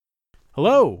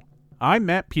Hello, I'm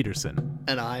Matt Peterson,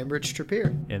 And I'm Rich Trappier.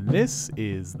 and this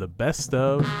is the best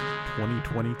of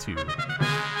 2022.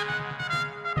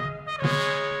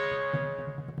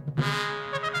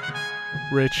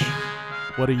 Rich,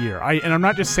 what a year. And I'm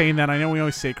not just saying that. I know we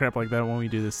always say crap like that when we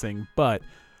do this thing, but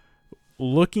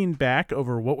looking back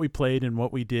over what we played and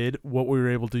what we did, what we were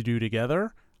able to do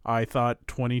together, I thought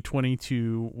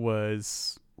 2022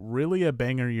 was really a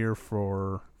banger year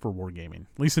for wargaming,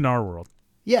 at least in our world.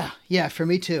 Yeah, for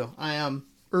me too.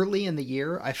 Early in the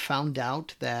year, I found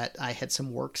out that I had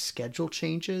some work schedule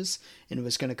changes, and it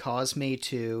was going to cause me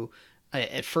to.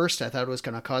 At first, I thought it was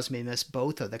going to cause me to miss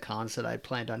both of the cons that I'd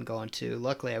planned on going to.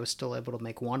 Luckily, I was still able to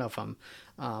make one of them,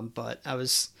 but I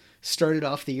was started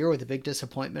off the year with a big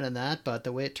disappointment in that. But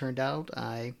the way it turned out,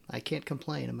 I can't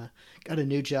complain. Got a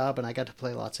new job, and I got to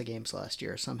play lots of games last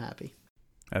year, so I'm happy.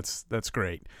 That's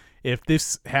great. If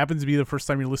this happens to be the first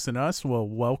time you listen to us, well,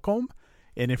 welcome.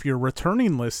 And if you're a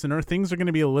returning listener, things are going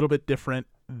to be a little bit different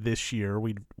this year.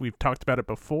 We've talked about it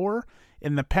before.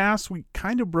 In the past, we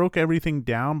kind of broke everything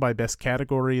down by best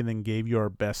category and then gave you our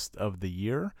best of the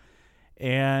year.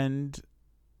 And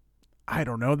I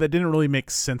don't know, that didn't really make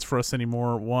sense for us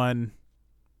anymore. One,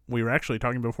 we were actually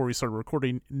talking before we started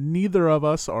recording, neither of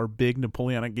us are big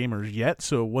Napoleonic gamers yet.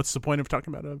 So what's the point of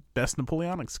talking about a best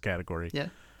Napoleonics category? Yeah,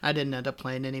 I didn't end up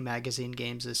playing any magazine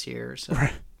games this year, so...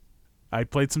 I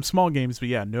played some small games, but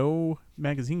yeah, no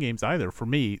magazine games either for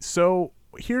me. So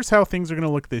here's how things are going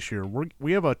to look this year.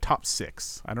 We have a top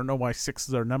 6. I don't know why 6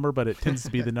 is our number, but it tends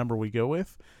to be the number we go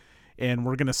with. And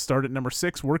we're going to start at number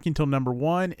 6, working till number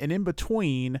 1. And in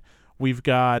between, we've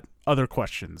got other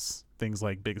questions. Things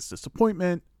like biggest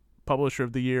disappointment, publisher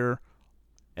of the year.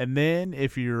 And then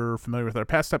if you're familiar with our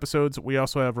past episodes, we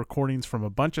also have recordings from a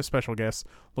bunch of special guests.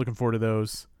 Looking forward to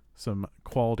those. Some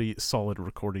quality, solid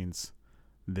recordings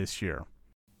this year.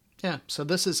 Yeah, so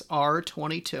this is our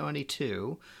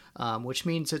 2022, which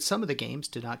means that some of the games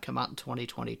did not come out in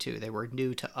 2022. They were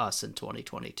new to us in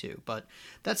 2022. But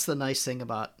that's the nice thing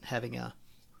about having a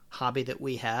hobby that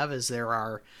we have, is there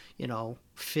are,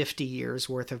 50 years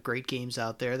worth of great games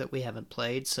out there that we haven't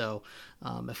played. So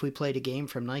if we played a game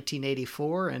from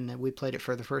 1984 and we played it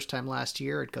for the first time last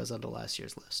year, it goes onto last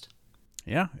year's list.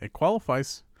 Yeah, it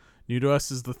qualifies. New to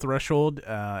us is the threshold,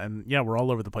 and yeah, we're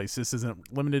all over the place. This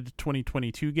isn't limited to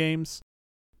 2022 games.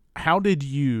 How did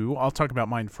you, I'll talk about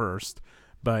mine first,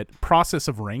 but process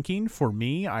of ranking for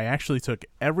me, I actually took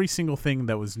every single thing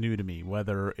that was new to me,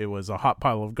 whether it was a hot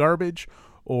pile of garbage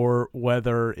or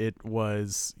whether it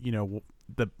was,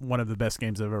 one of the best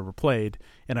games I've ever played,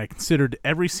 and I considered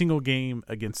every single game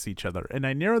against each other. And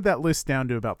I narrowed that list down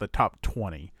to about the top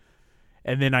 20.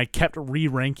 And then I kept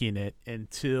re-ranking it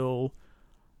until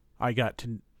I got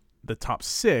to the top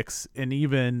 6, and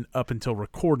even up until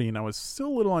recording, I was still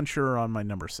a little unsure on my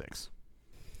number 6.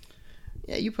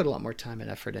 Yeah, you put a lot more time and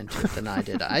effort into it than I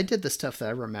did. I did the stuff that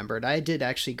I remembered. I did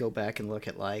actually go back and look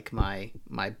at like my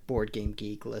Board Game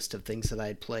Geek list of things that I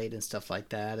had played and stuff like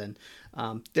that. And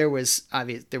there was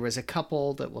a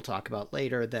couple that we'll talk about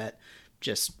later that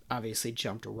just obviously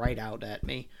jumped right out at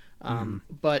me.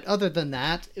 But other than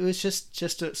that, it was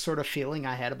just a sort of feeling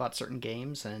I had about certain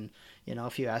games. And,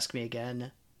 if you ask me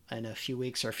again in a few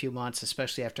weeks or a few months,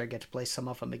 especially after I get to play some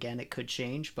of them again, it could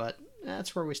change. But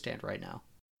that's where we stand right now.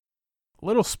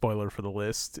 Little spoiler for the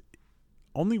list.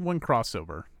 Only one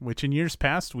crossover, which in years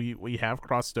past we have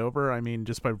crossed over. I mean,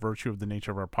 just by virtue of the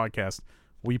nature of our podcast,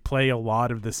 we play a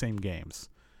lot of the same games.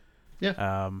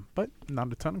 Yeah. But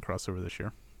not a ton of crossover this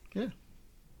year. Yeah.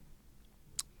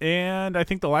 And I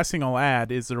think the last thing I'll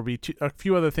add is there'll be a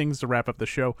few other things to wrap up the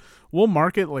show. We'll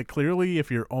mark it, like, clearly, if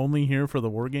you're only here for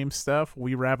the Wargame stuff,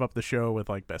 we wrap up the show with,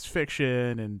 like, best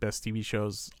fiction and best TV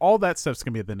shows. All that stuff's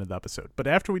going to be at the end of the episode. But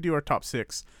after we do our top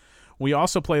 6, we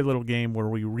also play a little game where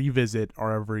we revisit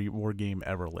our every Wargame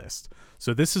ever list.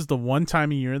 So this is the one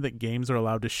time a year that games are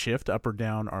allowed to shift up or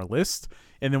down our list.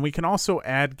 And then we can also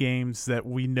add games that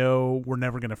we know we're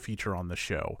never going to feature on the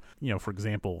show. For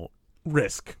example,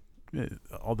 Risk.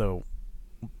 Although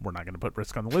we're not going to put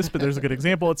Risk on the list, but there's a good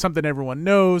example. It's something everyone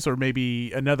knows, or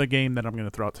maybe another game that I'm going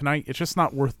to throw out tonight. It's just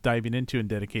not worth diving into and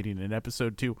dedicating an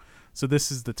episode to. So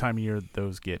this is the time of year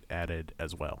those get added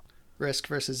as well. Risk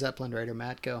versus Zeppelin Raider.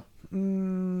 Matt, go.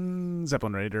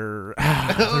 Zeppelin Raider.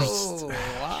 Oh,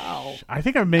 wow. I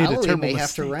think I've made a terrible may mistake.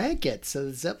 have to rank it so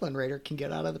the Zeppelin Raider can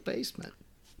get out of the basement.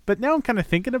 But now I'm kind of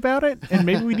thinking about it, and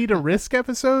maybe we need a Risk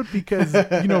episode because,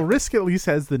 Risk at least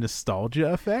has the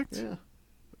nostalgia effect. Yeah.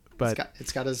 But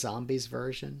it's got a zombies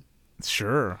version.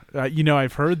 Sure.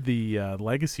 I've heard the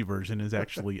Legacy version is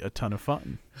actually a ton of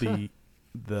fun.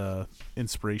 The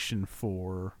inspiration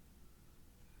for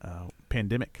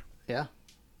Pandemic. Yeah.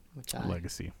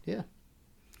 Legacy. Yeah.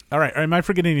 All right. Am I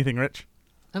forgetting anything, Rich?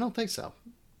 I don't think so.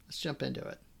 Let's jump into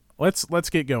it. Let's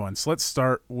get going. So let's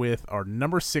start with our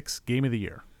number 6 game of the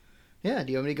year. Yeah.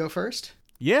 Do you want me to go first?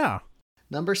 Yeah.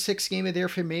 Number 6 game of the year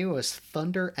for me was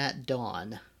Thunder at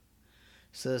Dawn.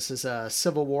 So this is a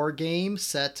Civil War game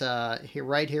set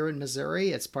right here in Missouri.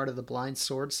 It's part of the Blind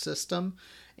Sword system,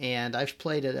 and I've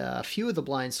played a few of the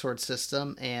Blind Sword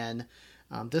system, and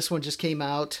this one just came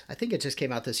out. I think it just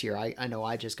came out this year. I know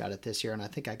I just got it this year, and I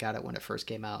think I got it when it first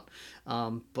came out.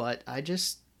 But I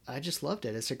just loved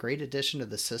it. It's a great addition to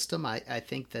the system. I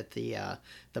think that the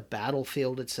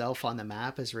battlefield itself on the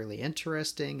map is really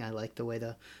interesting. I like the way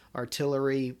the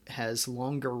artillery has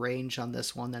longer range on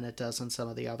this one than it does on some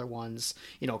of the other ones,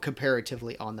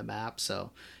 comparatively on the map.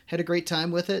 So had a great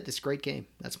time with it. It's a great game.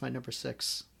 That's my number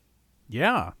 6.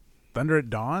 Yeah. Thunder at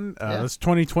Dawn. That's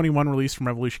 2021 release from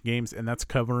Revolution Games, and that's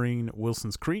covering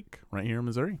Wilson's Creek right here in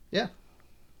Missouri. Yeah.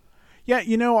 Yeah,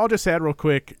 I'll just add real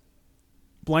quick.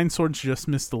 Blind Swords just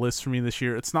missed the list for me this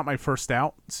year. It's not my first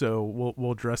out, so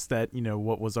we'll address that,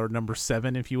 what was our number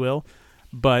 7, if you will.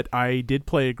 But I did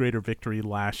play A Greater Victory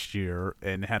last year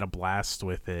and had a blast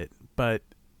with it. But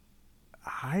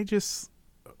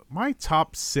my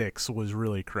top 6 was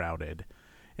really crowded.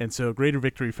 And so Greater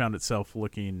Victory found itself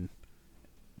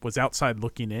was outside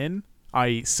looking in.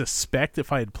 I suspect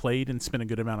if I had played and spent a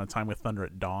good amount of time with Thunder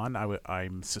at Dawn,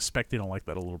 I'm suspecting I'll like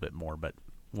that a little bit more, but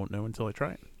won't know until I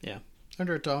try it. Yeah.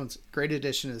 Thunder at Dawn's a great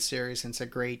addition to the series, and it's a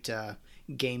great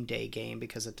game day game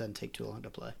because it doesn't take too long to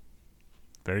play.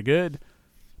 Very good.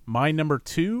 My number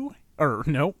 2, or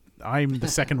no, I'm the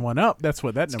second one up. That's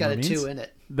what that number means. It's got a 2 in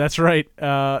it. That's right.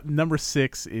 Number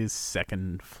 6 is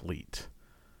Second Fleet.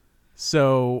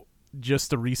 So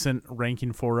just a recent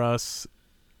ranking for us.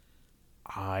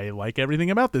 I like everything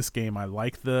about this game. I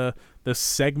like the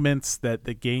segments that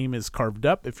the game is carved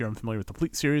up. If you're unfamiliar with the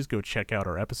Fleet series, go check out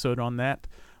our episode on that.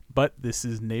 But this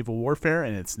is naval warfare,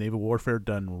 and it's naval warfare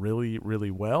done really,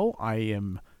 really well. I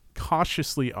am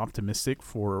cautiously optimistic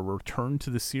for a return to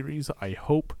the series. I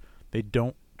hope they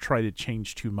don't try to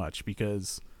change too much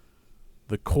because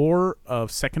the core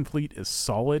of Second Fleet is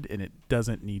solid, and it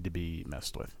doesn't need to be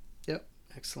messed with. Yep.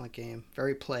 Excellent game.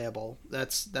 Very playable. That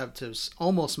was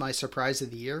almost my surprise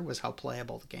of the year was how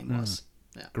playable the game was.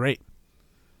 Yeah. Great.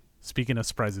 Speaking of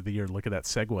surprise of the year, look at that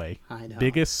segue. I know.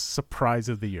 Biggest surprise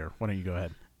of the year. Why don't you go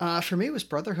ahead? For me, it was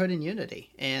Brotherhood and Unity,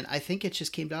 and I think it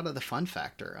just came down to the fun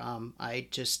factor. I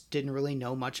just didn't really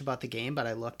know much about the game, but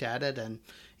I looked at it, and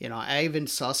I even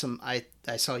saw I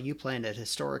saw you playing at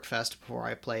Historic Fest before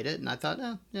I played it, and I thought,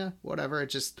 yeah, whatever.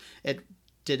 It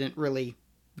didn't really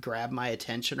grab my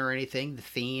attention or anything. The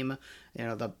theme,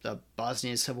 the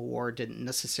Bosnian Civil War didn't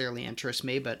necessarily interest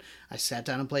me, but I sat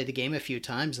down and played the game a few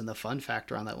times, and the fun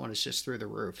factor on that one is just through the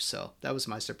roof. So that was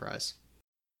my surprise.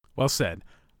 Well said.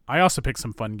 I also picked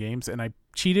some fun games, and I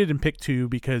cheated and picked 2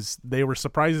 because they were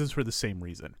surprises for the same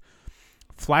reason.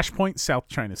 Flashpoint South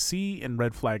China Sea and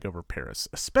Red Flag Over Paris,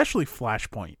 especially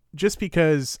Flashpoint, just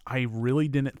because I really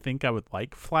didn't think I would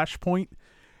like Flashpoint.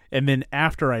 And then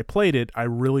after I played it, I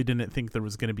really didn't think there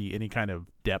was going to be any kind of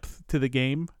depth to the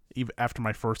game. Even after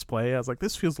my first play, I was like,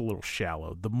 this feels a little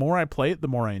shallow. The more I play it, the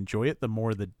more I enjoy it, the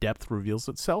more the depth reveals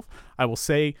itself. I will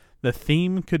say the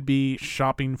theme could be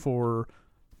shopping for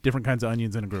different kinds of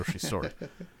onions in a grocery store.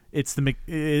 It's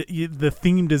the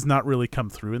theme does not really come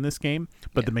through in this game,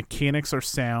 but the mechanics are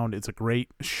sound. It's a great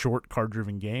short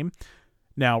card-driven game.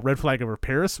 Now, Red Flag Over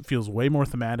Paris feels way more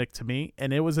thematic to me,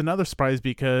 and it was another surprise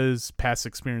because past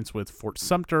experience with Fort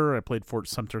Sumter, I played Fort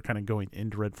Sumter kind of going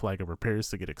into Red Flag Over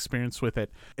Paris to get experience with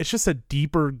it. It's just a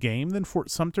deeper game than Fort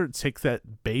Sumter. It takes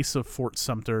that base of Fort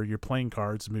Sumter, you're playing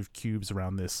cards, move cubes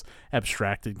around this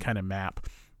abstracted kind of map.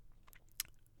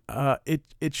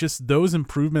 It's just those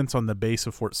improvements on the base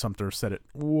of Fort Sumter set it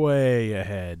way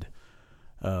ahead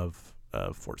of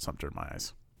Fort Sumter in my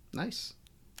eyes. Nice.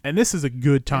 And this is a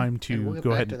good time to we'll get go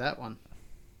back ahead to that one.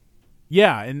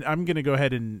 Yeah, and I'm going to go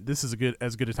ahead and this is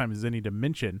as good a time as any to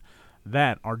mention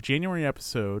that our January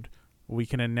episode, we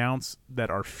can announce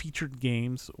that our featured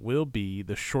games will be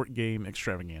the short game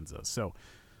extravaganza. So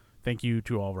thank you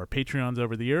to all of our Patreons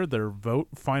over the year. Their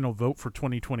final vote for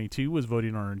 2022 was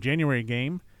voting on our January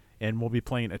game, and we'll be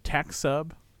playing Attack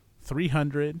Sub,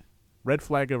 300, Red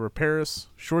Flag Over Paris,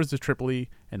 Shores of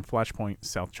Tripoli, and Flashpoint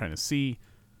South China Sea,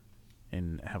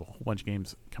 and have a whole bunch of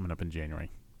games coming up in January.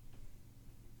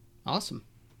 Awesome.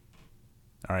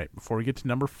 All right, before we get to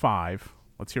number 5,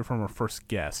 let's hear from our first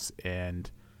guest.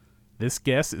 And this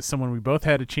guest is someone we both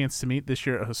had a chance to meet this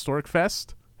year at Historic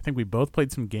Fest. I think we both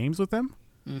played some games with them.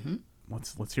 Mm-hmm.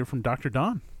 Let's hear from Dr.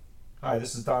 Don. Hi,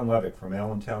 this is Don Levick from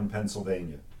Allentown,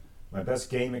 Pennsylvania. My best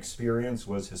game experience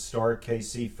was Historic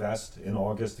KC Fest in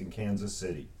August in Kansas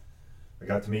City. I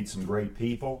got to meet some great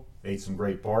people, ate some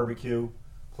great barbecue,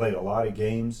 played a lot of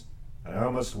games, and I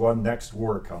almost won Next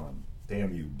WarCon.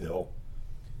 Damn you, Bill.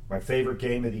 My favorite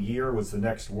game of the year was the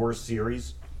Next War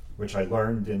series, which I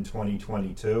learned in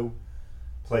 2022.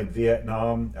 Played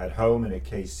Vietnam at home and at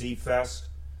KC Fest.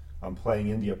 I'm playing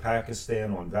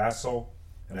India-Pakistan on Vassal,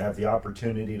 and I have the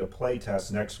opportunity to play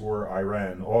test Next War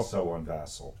Iran also on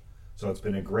Vassal. So it's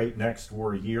been a great Next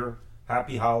War year.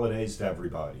 Happy holidays to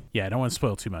everybody. Yeah, I don't want to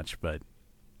spoil too much, but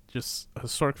just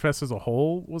Historic Fest as a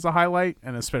whole was a highlight,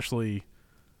 and especially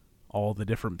all the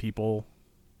different people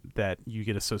that you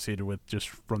get associated with just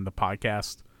from the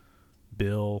podcast.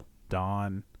 Bill,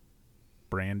 Don,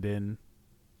 Brandon,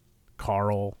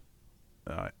 Carl.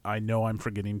 I know I'm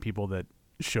forgetting people that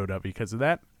showed up because of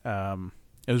that.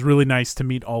 It was really nice to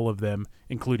meet all of them,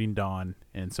 including Don,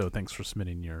 and so thanks for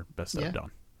submitting your best of, Don.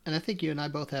 And I think you and I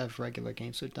both have regular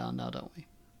games with Don now, don't we?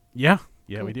 Yeah,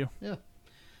 cool. We do. Yeah.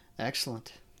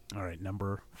 Excellent. All right,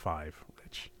 number 5,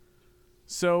 Rich.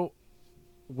 So,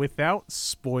 without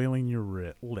spoiling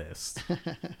your list,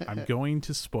 I'm going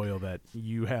to spoil that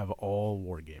you have all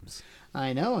war games.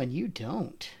 I know, and you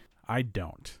don't. I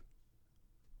don't.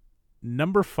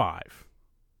 Number 5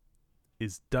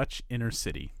 is Dutch Inner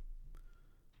City.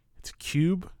 It's a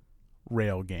cube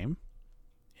rail game.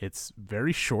 It's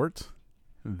very short.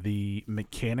 The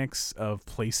mechanics of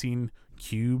placing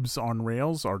cubes on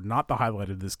rails are not the highlight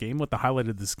of this game. What the highlight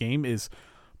of this game is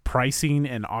pricing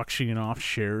and auctioning off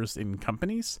shares in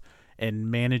companies and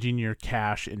managing your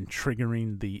cash and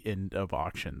triggering the end of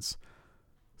auctions.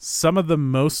 Some of the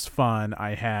most fun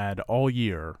I had all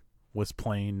year was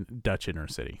playing Dutch Inner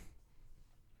City.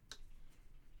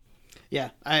 Yeah,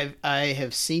 I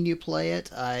have seen you play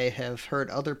it. I have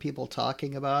heard other people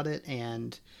talking about it,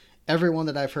 and everyone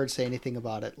that I've heard say anything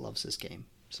about it loves this game.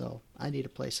 So I need to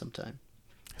play sometime.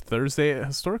 Thursday at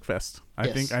Historic Fest. I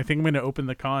Yes. think I'm going to open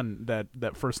the con.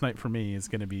 That first night for me is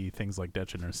going to be things like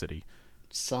Dutch Inner City.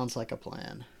 Sounds like a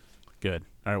plan. Good.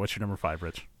 All right, what's your number 5,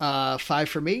 Rich? 5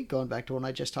 for me, going back to one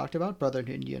I just talked about, Brotherhood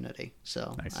and Unity.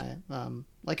 So, nice.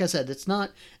 Like I said, it's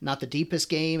not the deepest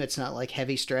game. It's not like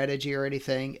heavy strategy or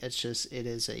anything. It's just, it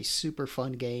is a super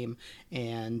fun game.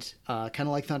 And kind of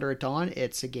like Thunder at Dawn,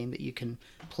 it's a game that you can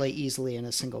play easily in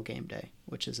a single game day,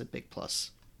 which is a big plus.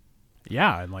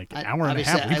 Yeah, in like an hour and a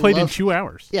obviously, half. We played in 2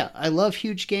 hours. Yeah, I love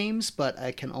huge games, but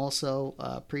I can also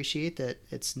appreciate that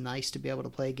it's nice to be able to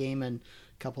play a game in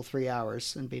a couple, 3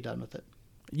 hours and be done with it.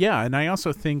 Yeah, and I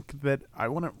also think that I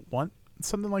want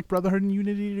something like Brotherhood and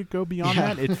Unity to go beyond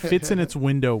that. It fits in its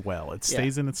window well. It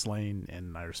stays in its lane,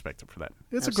 and I respect it for that.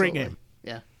 It's Absolutely. a great game.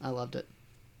 Yeah, I loved it.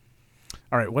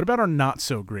 All right, what about our not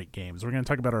so great games? We're going to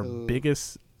talk about our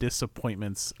biggest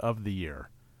disappointments of the year.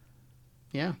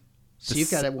 Yeah. So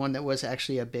you've got one that was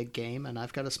actually a big game, and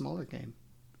I've got a smaller game.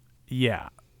 Yeah.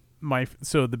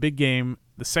 So the big game,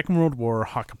 the Second World War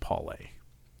Hakapale.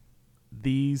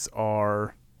 These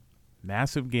are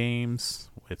massive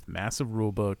games with massive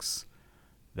rule books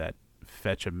that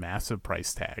fetch a massive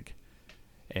price tag.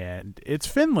 And it's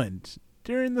Finland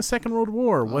during the Second World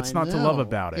War. What's not to love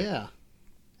about it? Yeah.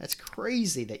 That's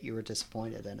crazy that you were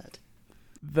disappointed in it.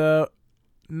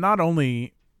 Not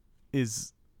only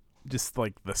is just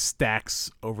like the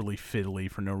stacks overly fiddly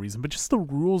for no reason, but just the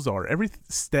rules are. Every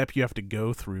step you have to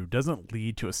go through doesn't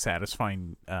lead to a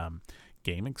satisfying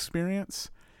game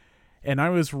experience. And I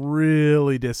was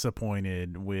really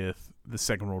disappointed with the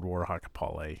Second World War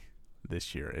Hakapale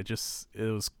this year. It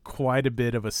was quite a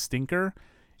bit of a stinker.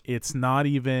 It's not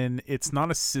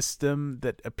a system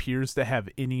that appears to have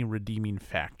any redeeming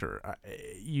factor.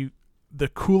 The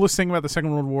coolest thing about the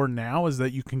Second World War now is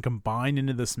that you can combine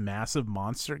into this massive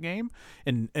monster game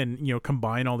and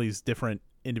combine all these different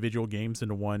individual games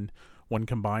into one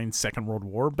combined Second World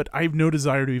War, but I have no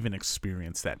desire to even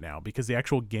experience that now because the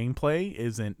actual gameplay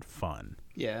isn't fun.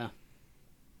 Yeah.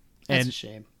 That's a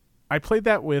shame. I played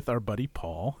that with our buddy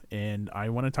Paul, and I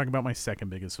want to talk about my second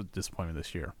biggest disappointment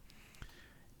this year.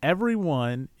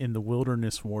 Everyone in the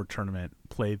Wilderness War tournament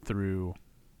played through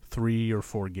 3 or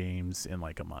 4 games in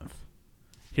like a month.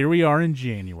 Here we are in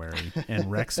January,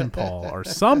 and Rex and Paul are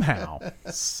somehow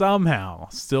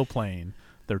still playing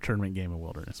their tournament game of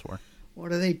Wilderness War.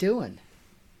 What are they doing?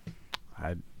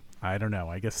 I don't know.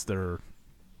 I guess they're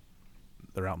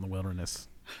out in the wilderness.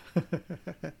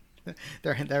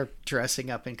 They're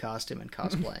dressing up in costume and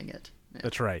cosplaying it. Yeah.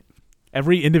 That's right.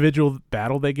 Every individual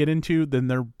battle they get into, then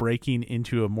they're breaking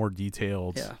into a more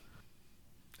detailed. Yeah.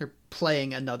 They're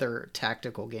playing another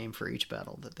tactical game for each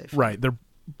battle that they fight. Right. They're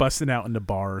busting out into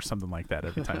bar or something like that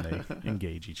every time they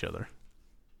engage each other.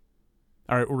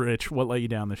 All right, Rich, what let you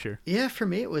down this year? Yeah, for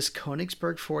me it was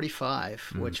Königsberg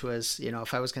 45, which was,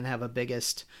 if I was going to have a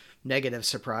biggest negative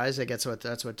surprise, I guess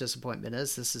that's what disappointment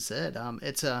is. This is it.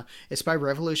 It's by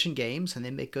Revolution Games, and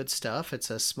they make good stuff. It's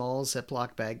a small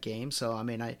Ziploc bag game, so I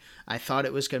mean, I thought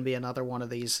it was going to be another one of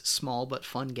these small but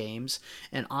fun games.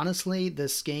 And honestly,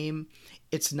 this game,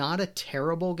 it's not a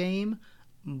terrible game,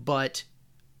 but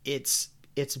it's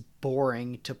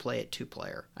boring to play at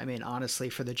 2-player. I mean, honestly,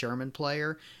 for the German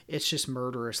player, it's just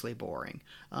murderously boring.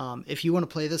 If you want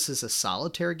to play this as a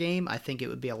solitaire game, I think it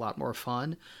would be a lot more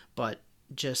fun, but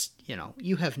just,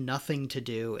 you have nothing to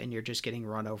do and you're just getting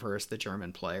run over as the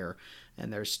German player,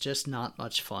 and there's just not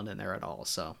much fun in there at all.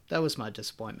 So that was my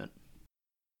disappointment.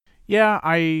 Yeah,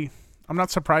 I'm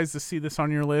not surprised to see this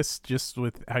on your list just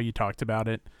with how you talked about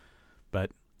it,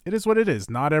 but it is what it is.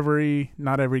 Not every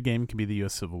game can be the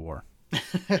U.S. Civil War.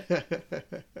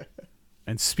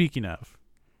 And speaking of,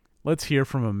 let's hear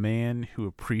from a man who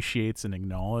appreciates and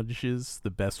acknowledges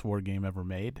the best war game ever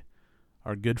made,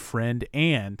 our good friend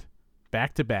and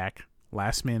back-to-back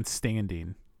last man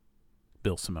standing,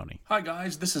 Bill Simone. Hi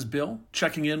guys, this is Bill,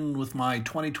 checking in with my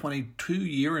 2022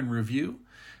 year in review.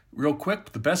 Real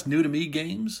quick, the best new to me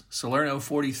games, Salerno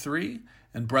 43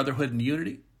 and Brotherhood and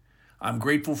Unity. I'm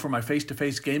grateful for my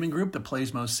face-to-face gaming group that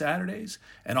plays most Saturdays,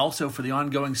 and also for the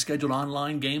ongoing scheduled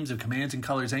online games of Commands and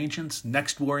Colors Ancients,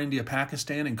 Next War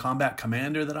India-Pakistan, and Combat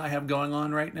Commander that I have going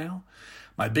on right now.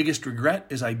 My biggest regret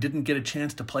is I didn't get a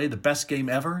chance to play the best game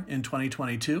ever in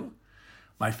 2022.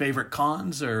 My favorite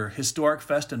cons are Historic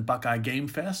Fest and Buckeye Game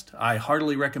Fest. I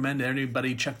heartily recommend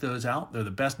anybody check those out. They're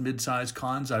the best mid-sized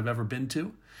cons I've ever been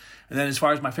to. And then as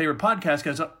far as my favorite podcast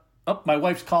goes, my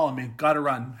wife's calling me. Gotta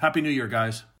run. Happy New Year,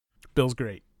 guys. Bill's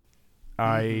great.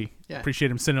 I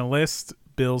appreciate him sending a list.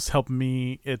 Bill's helping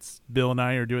me. It's Bill and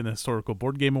I are doing the Historical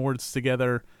Board Game Awards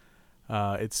together.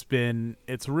 It's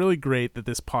really great that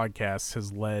this podcast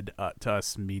has led to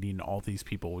us meeting all these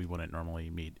people we wouldn't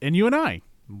normally meet. And you and I,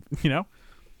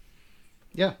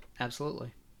 Yeah,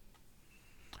 absolutely.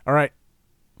 All right,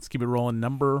 let's keep it rolling.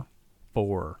 Number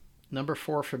 4. Number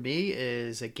 4 for me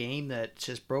is a game that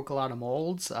just broke a lot of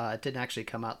molds. It didn't actually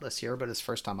come out this year, but the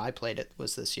first time I played it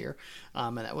was this year.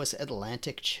 And that was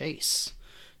Atlantic Chase.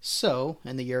 So,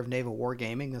 in the year of naval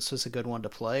wargaming, this was a good one to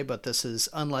play, but this is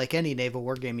unlike any naval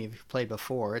wargame you've played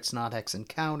before. It's not hex and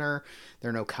counter. There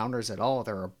are no counters at all.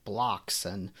 There are blocks,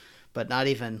 but not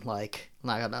even like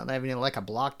a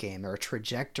block game. There are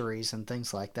trajectories and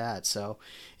things like that. So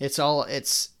it's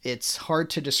hard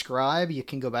to describe. You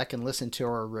can go back and listen to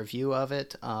our review of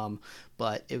it.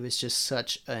 But it was just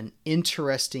such an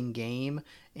interesting game.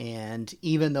 And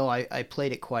even though I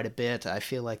played it quite a bit, I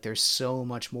feel like there's so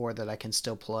much more that I can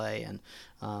still play. And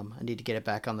I need to get it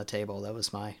back on the table. That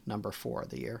was my number 4 of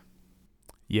the year.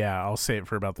 Yeah, I'll say it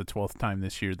for about the 12th time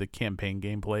this year. The campaign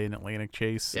gameplay in Atlantic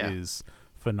Chase is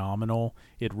phenomenal.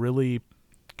 It really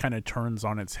kind of turns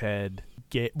on its head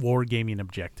wargaming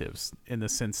objectives in the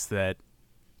sense that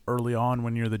early on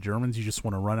when you're the Germans, you just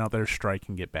want to run out there, strike,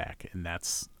 and get back. And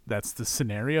that's the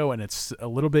scenario, and it's a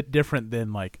little bit different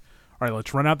than like, all right,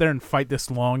 let's run out there and fight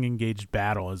this long engaged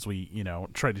battle as we,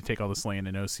 try to take all this land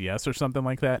in OCS or something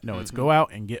like that. No, it's go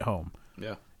out and get home.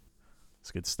 Yeah.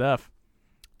 It's good stuff.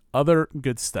 Other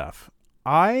good stuff.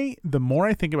 The more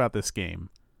I think about this game,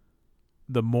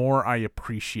 the more I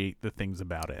appreciate the things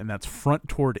about it, and that's Front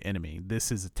Toward Enemy.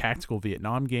 This is a tactical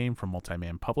Vietnam game from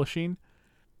Multiman Publishing.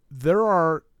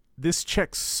 This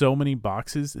checks so many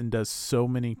boxes and does so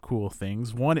many cool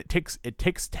things. One, it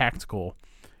takes tactical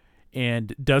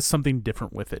and does something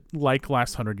different with it, like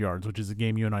Last 100 Yards, which is a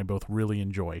game you and I both really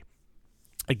enjoy.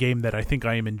 A game that I think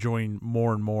I am enjoying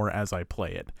more and more as I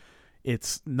play it.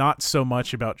 It's not so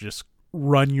much about just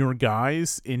run your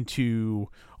guys into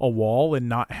a wall and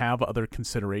not have other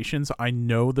considerations. I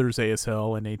know there's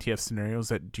ASL and ATF scenarios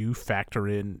that do factor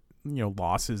in,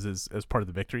 losses as part of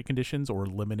the victory conditions or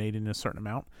eliminating a certain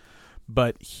amount.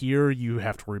 But here you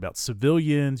have to worry about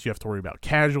civilians, you have to worry about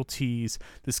casualties.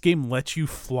 This game lets you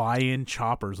fly in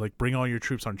choppers, like bring all your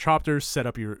troops on choppers, set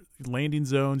up your landing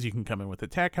zones. You can come in with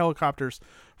attack helicopters.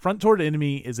 Front Toward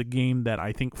Enemy is a game that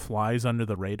I think flies under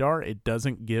the radar. It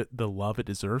doesn't get the love it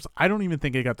deserves. I don't even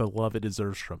think it got the love it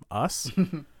deserves from us.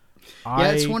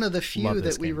 Yeah, it's one of the few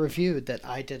that we reviewed that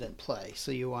I didn't play.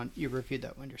 So you reviewed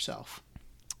that one yourself.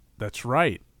 That's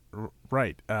right.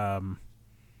 Right.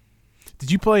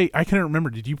 Did you play? I can't remember.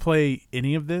 Did you play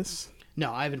any of this?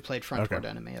 No, I haven't played Front Toward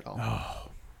Enemy at all. Oh,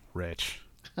 Rich.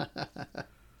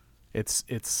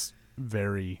 It's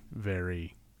very,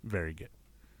 very, very good.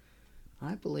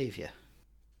 I believe you.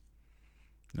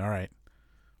 All right.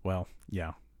 Well,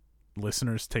 yeah.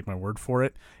 Listeners, take my word for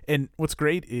it. And what's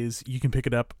great is you can pick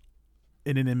it up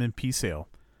in an MMP sale.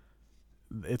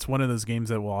 It's one of those games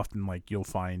that will often you'll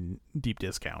find deep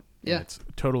discount. Yeah. It's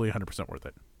totally 100% worth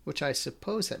it. Which I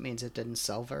suppose that means it didn't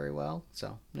sell very well.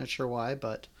 So not sure why,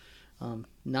 but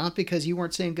not because you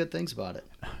weren't saying good things about it.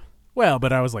 Well,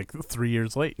 but I was 3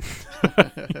 years late.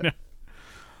 You know?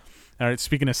 All right,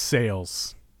 speaking of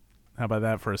sales, how about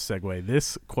that for a segue?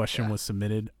 This question was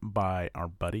submitted by our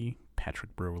buddy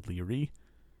Patrick Bro-Leary,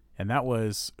 and that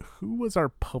was, who was our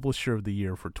publisher of the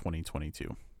year for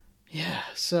 2022? Yeah,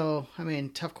 so,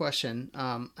 tough question.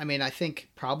 I think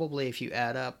probably if you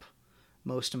add up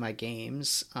most of my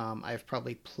games, I've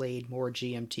probably played more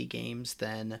GMT games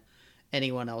than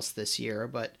anyone else this year,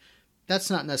 but that's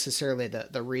not necessarily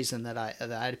the reason that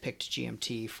I picked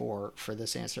GMT for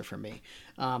this answer for me.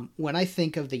 When I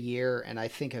think of the year and I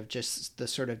think of just the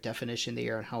sort of definition of the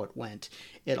year and how it went,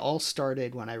 it all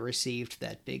started when I received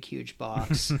that big, huge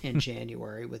box in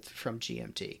January from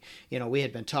GMT. We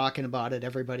had been talking about it.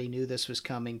 Everybody knew this was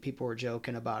coming. People were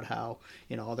joking about how,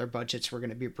 all their budgets were going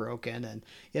to be broken. And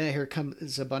here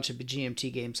comes a bunch of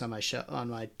GMT games on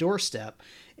my doorstep.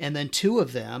 And then two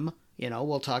of them,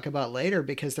 we'll talk about later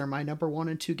because they're my number 1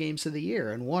 and 2 games of the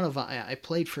year. And one of them I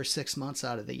played for 6 months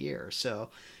out of the year.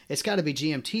 So it's got to be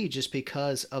GMT just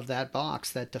because of that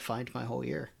box that defined my whole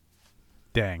year.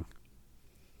 Dang.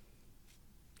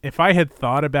 If I had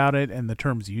thought about it and the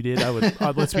terms you did, I would,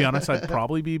 let's be honest, I'd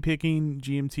probably be picking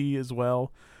GMT as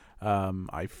well.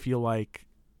 I feel like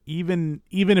even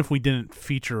if we didn't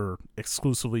feature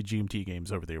exclusively GMT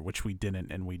games over there, which we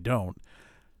didn't and we don't,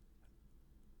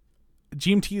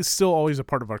 GMT is still always a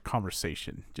part of our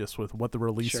conversation, just with what they're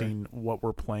releasing, what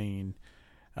we're playing.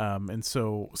 And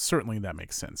so certainly that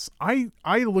makes sense. I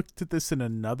looked at this in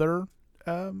another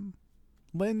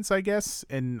lens, I guess.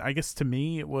 And I guess to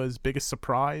me it was biggest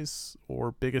surprise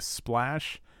or biggest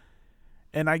splash.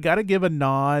 And I got to give a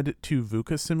nod to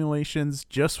VUCA Simulations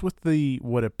just with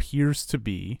what appears to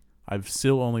be, I've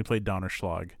still only played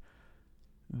Donnerschlag,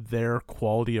 their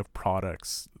quality of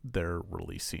products they're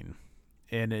releasing.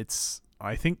 And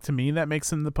I think to me that makes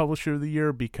them the publisher of the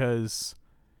year because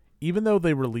even though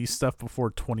they released stuff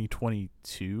before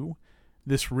 2022,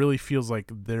 this really feels like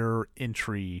their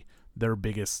year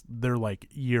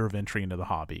of entry into the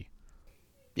hobby.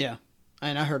 Yeah.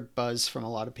 And I heard buzz from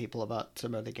a lot of people about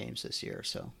some of the games this year,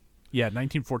 so. Yeah,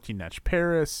 1914 Natch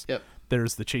Paris. Yep.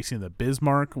 There's the Chasing of the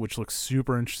Bismarck, which looks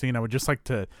super interesting. I would just like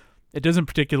to,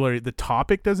 the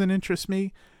topic doesn't interest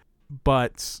me,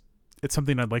 but it's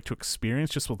something I'd like to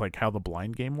experience just with how the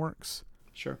blind game works.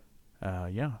 Sure.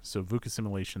 So VUCA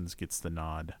Simulations gets the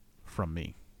nod from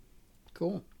me.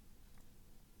 Cool.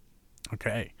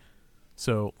 Okay.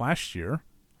 So last year,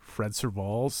 Fred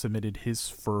Serval submitted his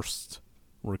first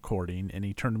recording, and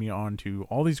he turned me on to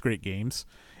all these great games.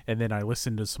 And then I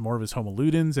listened to some more of his Homo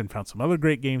Ludens and found some other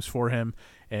great games for him.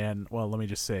 And, well, let me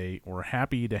just say, we're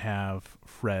happy to have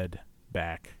Fred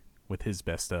back with his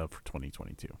best of for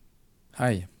 2022.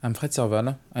 Hi, I'm Fred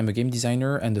Serval. I'm a game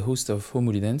designer and the host of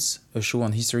Homo Ludens, a show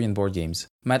on history and board games.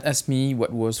 Matt asked me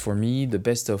what was for me the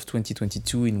best of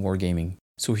 2022 in wargaming.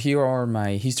 So here are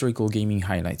my historical gaming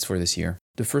highlights for this year.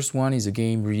 The first one is a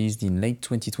game released in late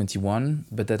 2021,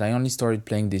 but that I only started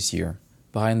playing this year,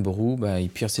 Brian Boru by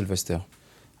Pierre Sylvester.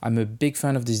 I'm a big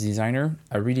fan of this designer.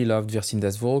 I really loved Versins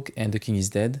das Volk and The King is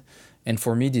Dead. And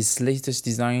for me, this latest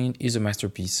design is a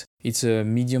masterpiece. It's a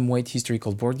medium-weight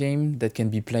historical board game that can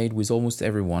be played with almost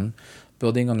everyone,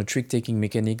 building on a trick-taking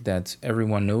mechanic that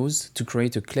everyone knows to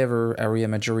create a clever area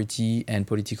majority and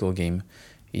political game.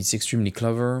 It's extremely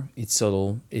clever, it's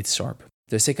subtle, it's sharp.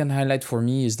 The second highlight for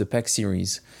me is the PAX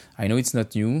series. I know it's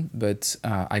not new, but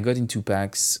I got into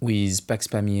PAX with Pax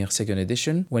Pamir 2nd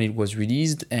edition when it was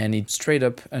released, and it straight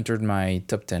up entered my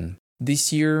top 10.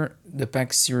 This year, the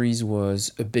PAX series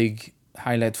was a big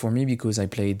highlight for me because I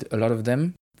played a lot of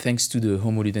them. Thanks to the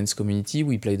Homo Ludens community,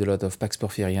 we played a lot of Pax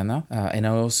Porfiriana, and I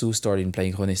also started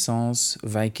playing Renaissance,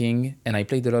 Viking, and I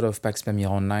played a lot of Pax Pamir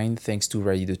Online thanks to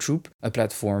Rally the Troop, a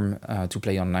platform to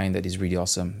play online that is really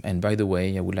awesome. And by the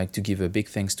way, I would like to give a big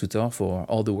thanks to Thor for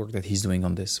all the work that he's doing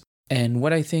on this. And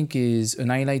what I think is an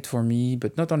highlight for me,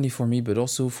 but not only for me, but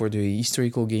also for the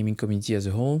historical gaming community as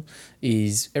a whole,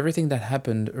 is everything that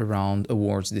happened around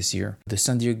awards this year. The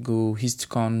San Diego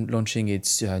HistCon launching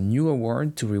its new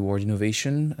award to reward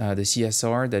innovation, the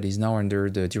CSR that is now under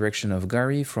the direction of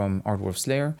Gary from Artwolf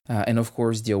Slayer, and of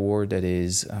course the award that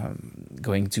is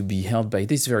going to be held by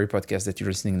this very podcast that you're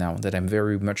listening now, that I'm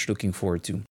very much looking forward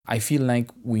to. I feel like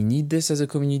we need this as a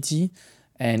community.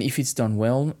 And if it's done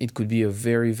well, it could be a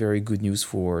very, very good news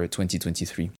for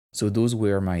 2023. So those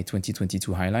were my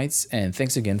 2022 highlights, and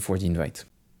thanks again for the invite.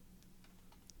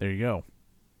 There you go.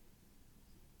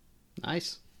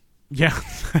 Nice. Yeah,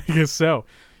 I guess so.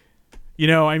 You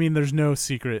know, I mean, there's no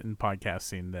secret in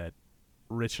podcasting that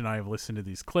Rich and I have listened to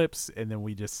these clips and then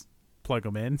we just plug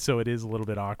them in, so it is a little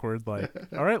bit awkward. Like,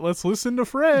 all right, let's listen to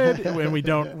Fred, and we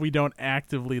don't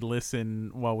actively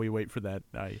listen while we wait for that.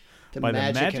 By the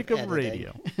magic of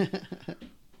radio.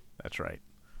 That's right.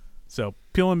 So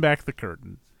peeling back the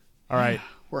curtain. All right,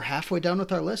 we're halfway done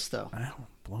with our list, though. I'm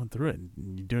blowing through it.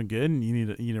 You doing good? And you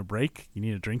need a break? You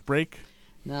need a drink break?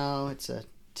 No, it's a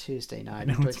Tuesday night.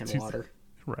 I'm drinking water.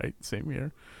 Right, same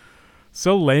here.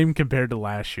 So lame compared to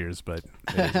last year's, but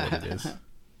it is what it is.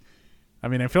 I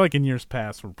mean, I feel like in years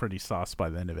past, we're pretty sauced by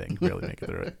the end of it and can barely make it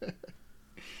through it.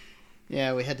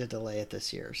 Yeah, we had to delay it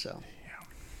this year, so. Yeah,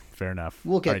 fair enough.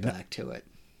 We'll get back to it.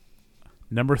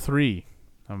 Number 3.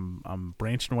 I'm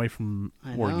branching away from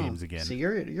war games again. So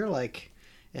you're like,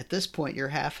 at this point, you're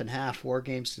half and half war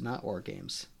games to not war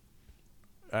games.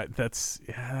 That's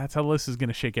how the list is going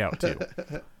to shake out, too.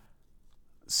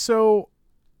 So,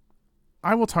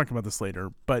 I will talk about this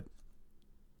later, but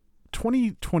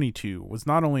 2022 was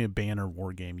not only a banner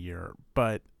war game year,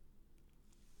 but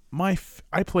I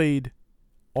played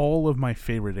all of my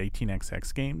favorite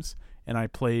 18xx games, and I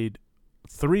played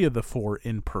 3 of the 4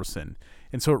 in person.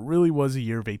 And so it really was a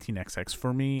year of 18xx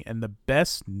for me, and the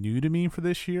best new to me for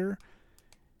this year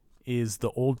is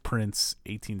the Old Prince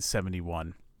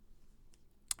 1871.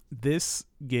 This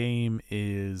game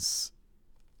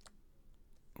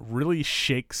really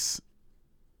shakes.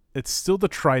 It's still the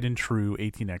tried and true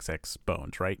 18xx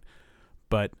bones, right?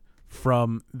 But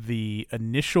from the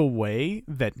initial way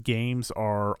that games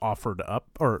are offered up,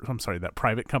 that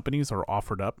private companies are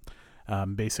offered up,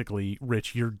 basically,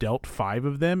 Rich, you're dealt 5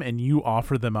 of them and you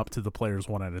offer them up to the players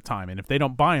one at a time. And if they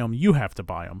don't buy them, you have to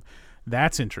buy them.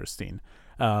 That's interesting.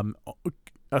 A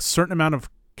certain amount of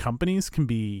companies can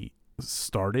be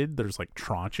started. There's like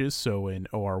tranches. So in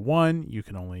OR1, you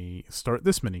can only start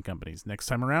this many companies. Next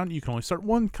time around, you can only start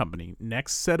 1 company.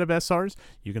 Next set of SRs,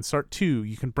 you can start 2.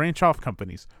 You can branch off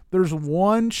companies. There's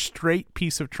one straight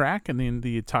piece of track in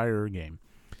the entire game.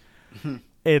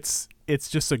 It's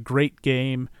just a great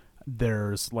game.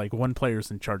 There's like one player's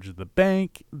in charge of the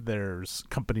bank. There's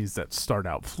companies that start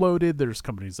out floated. There's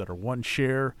companies that are 1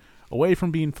 share away from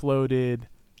being floated.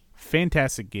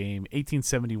 Fantastic game.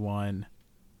 1871.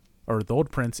 Or the Old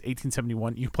Prince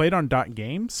 1871. You played on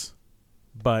 .games,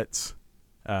 but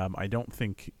I don't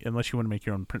think, unless you want to make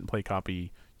your own print and play copy,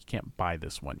 you can't buy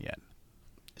this one yet.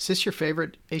 Is this your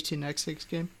favorite 18xx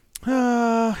game?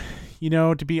 To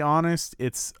be honest,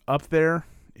 it's up there.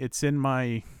 It's in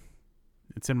my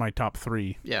top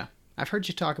 3. Yeah, I've heard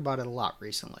you talk about it a lot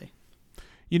recently.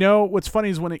 You know, what's funny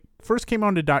is when it first came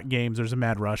on to .games, there's a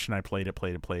mad rush, and I played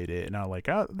it, and I was like,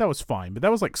 oh, that was fine. But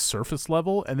that was like surface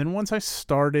level, and then once I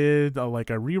started, I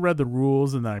reread the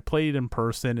rules, and then I played in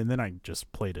person, and then I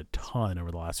just played a ton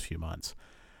over the last few months.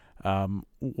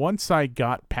 Once I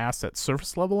got past that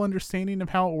surface level understanding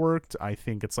of how it worked, I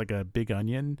think it's like a big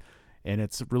onion, and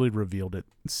it's really revealed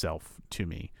itself to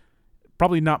me.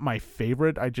 Probably not my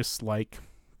favorite. I just like,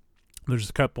 there's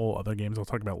a couple other games I'll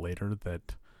talk about later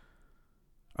that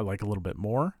I like a little bit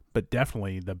more, but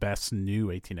definitely the best new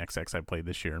 18xx I played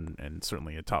this year, and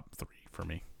certainly a top 3 for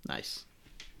me. Nice.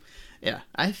 Yeah,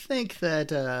 I think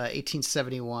that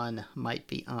 1871 might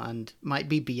be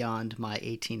beyond my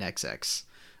 18xx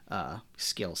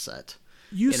skill set.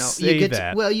 You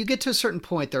get to a certain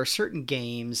point. There are certain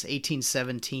games,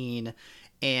 1817,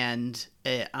 and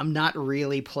I'm not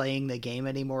really playing the game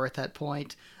anymore at that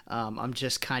point. I'm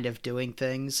just kind of doing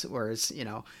things, whereas,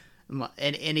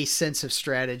 and any sense of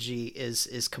strategy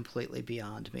is completely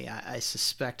beyond me. I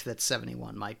suspect that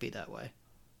 71 might be that way.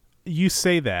 You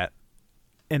say that,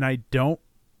 and I don't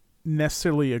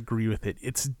necessarily agree with it.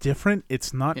 It's different.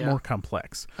 It's not more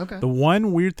complex. Okay. The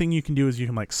one weird thing you can do is you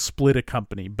can split a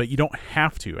company, but you don't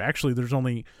have to. Actually,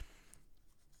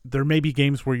 there may be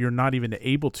games where you're not even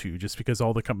able to, just because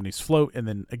all the companies float. And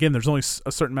then again, there's only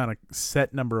a certain amount of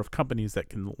set number of companies that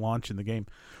can launch in the game.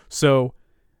 So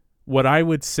what I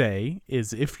would say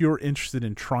is, if you're interested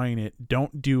in trying it,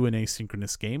 don't do an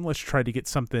asynchronous game. Let's try to get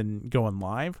something going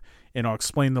live, and I'll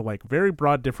explain the very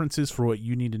broad differences for what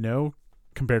you need to know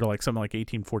compared to something like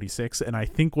 1846. And I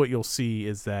think what you'll see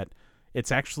is that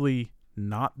it's actually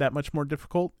not that much more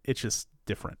difficult. It's just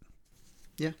different.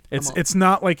 Yeah. It's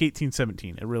not like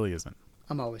 1817. It really isn't.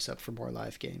 I'm always up for more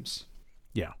live games.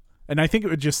 Yeah. And I think it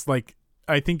would just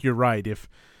I think you're right.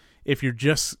 If you're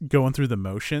just going through the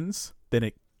motions,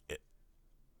 then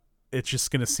it's just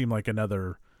going to seem like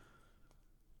another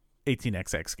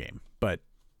 18xx game. But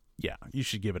yeah, you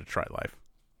should give it a try live.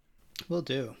 Will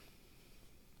do.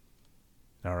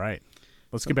 All right.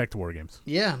 let's get back to war games.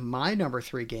 Yeah, my number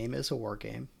 3 game is a war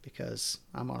game because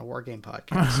I'm on a war game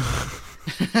podcast.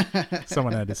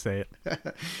 Someone had to say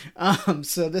it.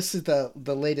 So this is the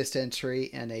latest entry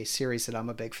in a series that I'm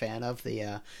a big fan of,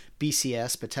 the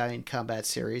BCS Battalion Combat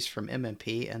Series from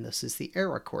MMP, and this is the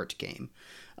Aracourt game.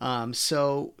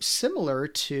 So similar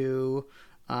to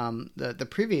the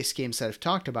previous games that I've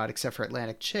talked about, except for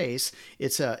Atlantic Chase,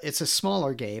 it's a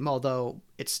smaller game, although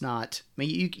it's not. I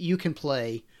mean, you can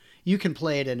play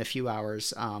it in a few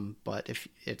hours, but if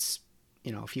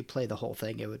you play the whole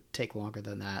thing, it would take longer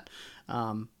than that.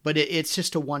 But it's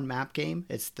just a one map game.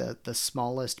 It's the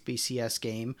smallest BCS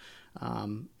game.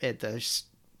 There's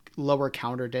lower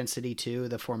counter density too.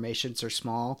 The formations are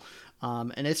small.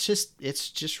 And it's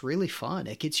just really fun.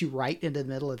 It gets you right into the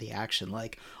middle of the action.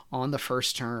 Like on the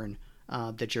first turn,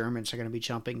 the Germans are going to be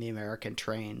jumping the American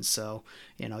trains. So,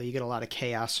 you get a lot of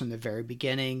chaos from the very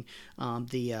beginning.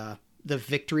 The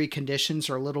victory conditions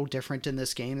are a little different in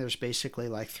this game. There's basically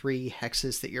like 3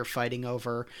 hexes that you're fighting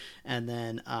over. And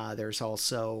then there's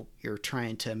also, you're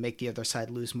trying to make the other side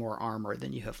lose more armor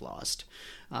than you have lost.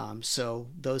 So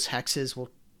those hexes will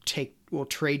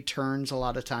trade turns a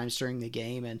lot of times during the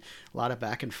game, and a lot of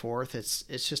back and forth. It's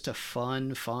just a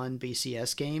fun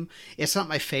BCS game. It's not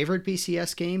my favorite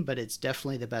BCS game, but it's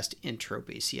definitely the best intro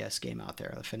BCS game out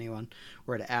there. If anyone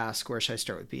were to ask where should I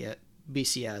start with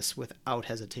BCS, without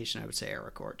hesitation I would say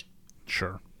Aracourt.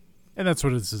 Sure. And that's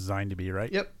what it's designed to be,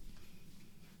 right? Yep.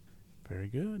 Very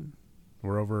good.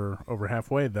 We're over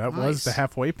halfway. That Nice. was the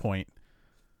halfway point.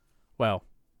 Well,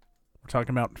 we're talking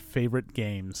about favorite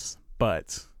games,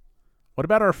 but what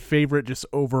about our favorite just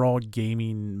overall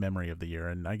gaming memory of the year?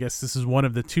 And I guess this is one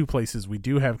of the 2 places we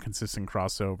do have consistent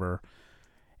crossover.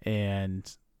 And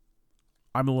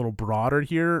I'm a little broader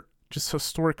here, just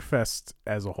Historic Fest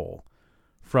as a whole.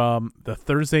 From the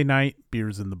Thursday night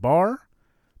beers in the bar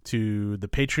to the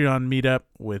Patreon meetup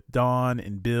with Dawn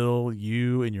and Bill,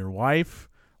 you and your wife,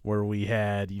 where we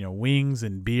had, wings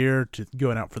and beer, to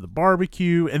going out for the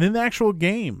barbecue, and then the actual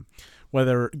game.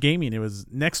 Whether gaming, it was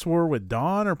Next War with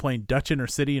Dawn, or playing Dutch Inner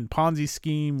City and Ponzi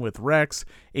Scheme with Rex,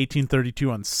 1832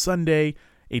 on Sunday.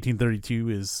 1832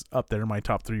 is up there in my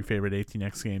top 3 favorite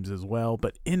 18X games as well.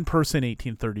 But in person,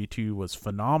 1832 was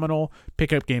phenomenal.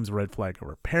 Pickup games, Red Flag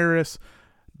over Paris.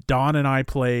 Dawn and I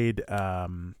played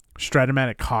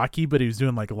Stratomatic Hockey, but he was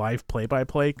doing like live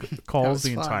play-by-play calls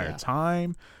the entire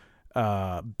time.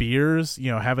 Beers,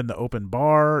 having the open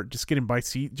bar, just getting by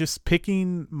seat, just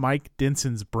picking Mike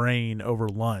Denson's brain over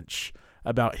lunch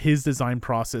about his design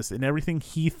process and everything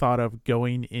he thought of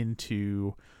going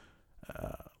into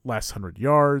Last 100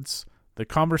 Yards. The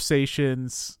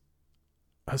conversations.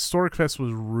 Historic Fest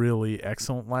was really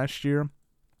excellent last year,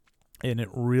 and it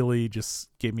really just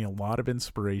gave me a lot of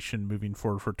inspiration moving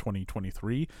forward for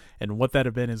 2023 and what that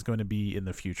event is going to be in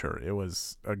the future. It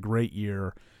was a great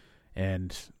year,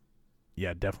 and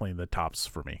yeah, definitely the tops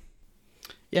for me.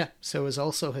 Yeah, so it was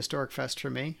also Historic Fest for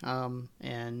me.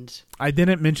 And I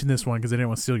didn't mention this one because I didn't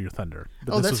want to steal your thunder.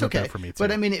 But this that's was okay. For me too.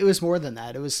 But I mean, it was more than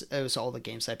that. It was all the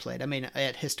games I played. I mean,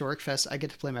 at Historic Fest, I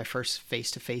get to play my first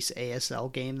face-to-face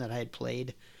ASL game that I had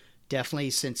played definitely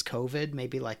since COVID,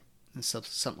 maybe like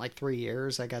something like 3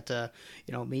 years. I got to,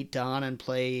 meet Don and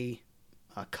play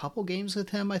a couple games with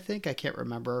him, I think. I can't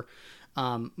remember.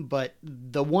 But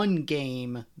the one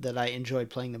game that I enjoyed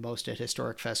playing the most at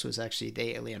Historic Fest was actually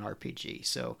the Alien RPG.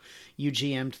 So you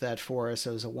GM'd that for us.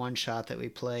 It was a one-shot that we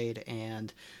played,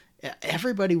 and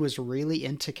everybody was really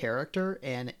into character,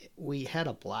 and we had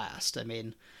a blast. I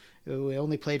mean, we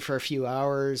only played for a few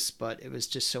hours, but it was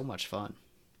just so much fun.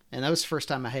 And that was the first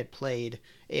time I had played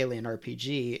Alien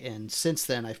RPG, and since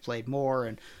then I've played more,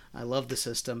 and I love the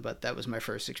system, but that was my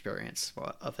first experience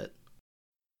of it.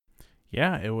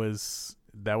 Yeah,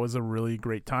 that was a really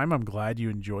great time. I'm glad you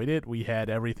enjoyed it. We had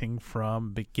everything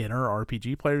from beginner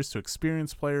RPG players to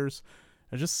experienced players.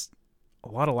 It was just a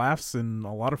lot of laughs and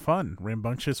a lot of fun.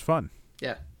 Rambunctious fun.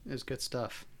 Yeah, it was good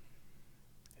stuff.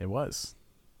 It was.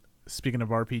 Speaking of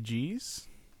RPGs,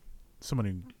 someone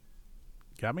who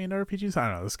got me into RPGs? I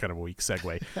don't know, this is kind of a weak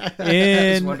segue.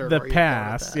 In the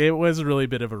past, it was a really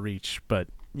bit of a reach, but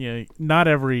not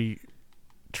every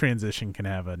transition can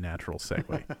have a natural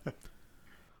segue.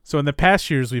 So in the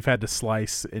past years, we've had to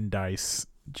slice and dice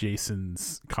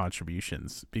Jason's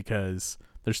contributions because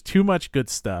there's too much good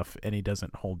stuff and he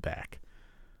doesn't hold back.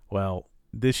 Well,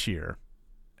 this year,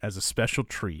 as a special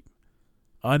treat,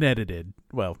 unedited,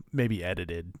 well, maybe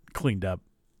edited, cleaned up,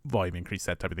 volume increase,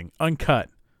 that type of thing, uncut,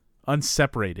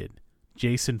 unseparated,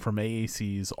 Jason from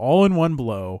AAC's All in One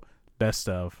Blow Best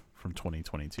of from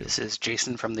 2022. This is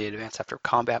Jason from the Advance After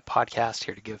Combat podcast,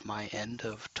 here to give my end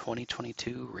of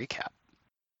 2022 recap.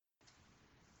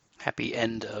 Happy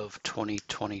end of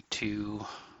 2022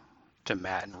 to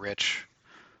Matt and Rich.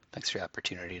 Thanks for the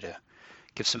opportunity to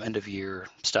give some end of year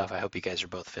stuff. I hope you guys are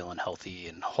both feeling healthy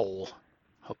and whole.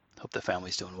 Hope the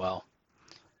family's doing well.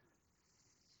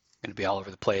 I'm going to be all over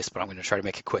the place, but I'm going to try to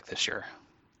make it quick this year.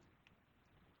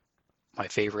 My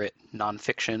favorite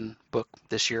nonfiction book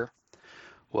this year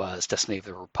was Destiny of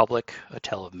the Republic, A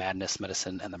Tale of Madness,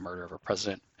 Medicine, and the Murder of a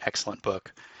President. Excellent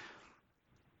book.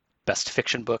 Best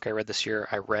fiction book I read this year.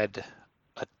 I read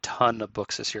a ton of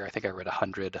books this year. I think I read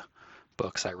 100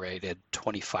 books. I rated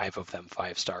 25 of them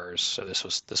 5 stars. So this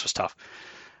was tough.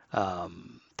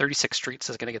 36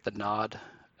 Streets is going to get the nod.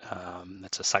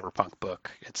 It's a cyberpunk book.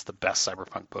 It's the best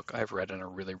cyberpunk book I've read in a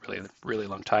really, really, really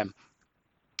long time.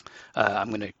 I'm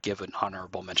going to give an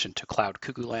honorable mention to Cloud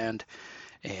Cuckoo Land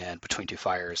and Between Two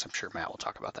Fires. I'm sure Matt will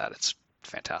talk about that. It's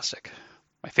fantastic.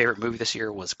 My favorite movie this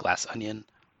year was Glass Onion.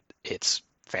 It's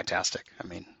fantastic. I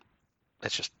mean,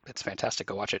 it's fantastic.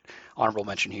 Go watch it. Honorable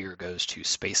mention here goes to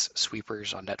Space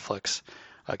Sweepers on Netflix.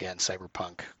 Again,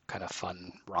 cyberpunk, kind of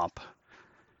fun romp.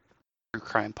 True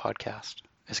crime podcast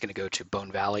is going to go to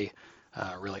Bone Valley.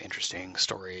 Really interesting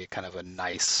story, kind of a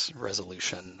nice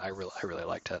resolution. I really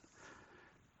liked it.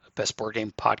 Best board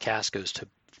game podcast goes to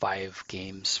 5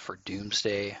 Games for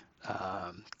Doomsday.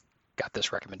 Got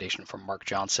this recommendation from Mark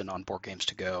Johnson on Board Games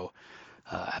to Go.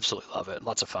 Absolutely love it.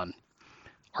 Lots of fun.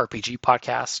 RPG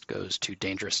podcast goes to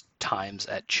Dangerous Times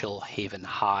at Chill Haven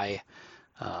High.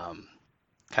 Kind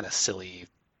of silly,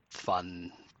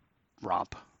 fun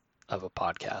romp of a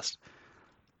podcast.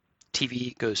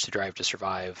 TV goes to Drive to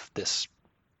Survive. This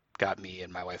got me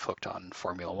and my wife hooked on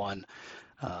Formula One.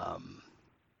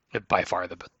 By far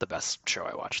the best show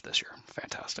I watched this year.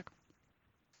 Fantastic.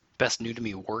 Best new to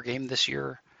me war game this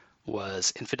year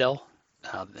was Infidel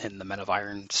in the Men of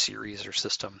Iron series or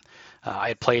system. I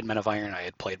had played Men of Iron, I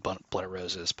had played Blood of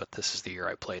Roses, but this is the year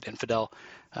I played Infidel.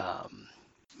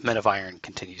 Men of Iron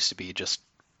continues to be just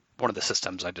one of the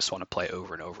systems I just want to play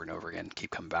over and over and over again,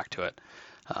 keep coming back to it.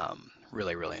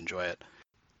 Really, really enjoy it.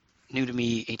 New to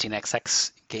me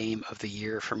 18xx game of the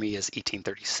year for me is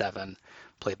 1837.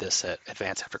 Played this at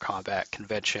Advance After Combat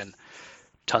Convention.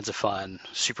 Tons of fun,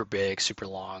 super big, super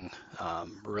long,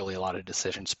 really a lot of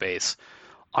decision space.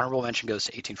 Honorable mention goes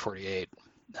to 1848.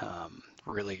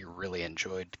 Really, really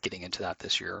enjoyed getting into that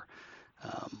this year.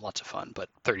 Lots of fun, but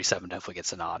 37 definitely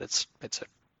gets a nod. It's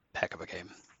a heck of a game.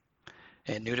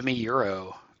 And new to me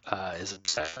Euro is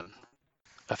Obsession.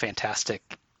 A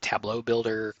fantastic tableau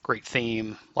builder, great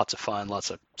theme, lots of fun,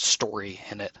 lots of story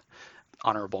in it.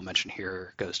 Honorable mention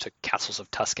here goes to Castles of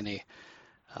Tuscany.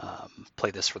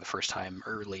 Played this for the first time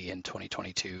early in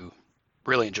 2022.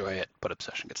 Really enjoy it, but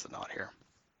Obsession gets the nod here.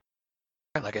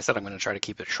 Like I said, I'm going to try to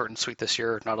keep it short and sweet this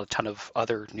year. Not a ton of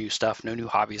other new stuff. No new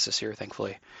hobbies this year,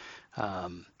 thankfully.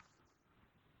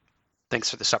 Thanks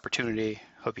for this opportunity.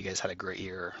 Hope you guys had a great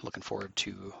year. Looking forward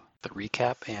to the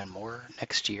recap and more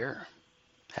next year.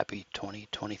 Happy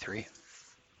 2023.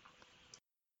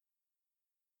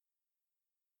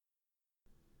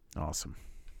 Awesome.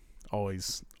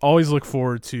 Always look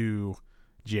forward to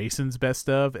Jason's best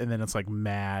of, and then it's like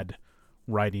mad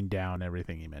writing down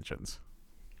everything he mentions.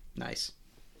 Nice.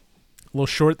 A little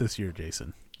short this year,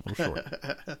 Jason. A little short.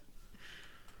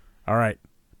 All right.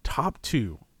 Top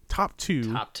two. Top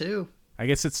two. I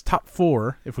guess it's top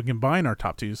 4 if we combine our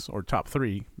top 2s, or top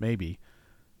 3 maybe.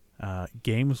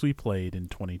 Games we played in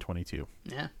 2022.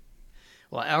 Yeah.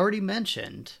 Well, I already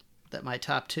mentioned that my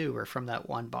top 2 were from that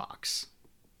one box.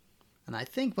 And I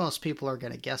think most people are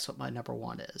going to guess what my number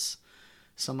 1 is.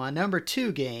 So my number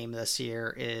 2 game this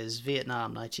year is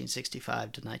Vietnam 1965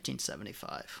 to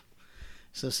 1975.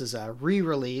 So this is a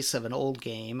re-release of an old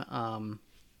game. I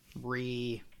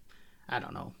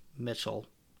don't know, Mitchell,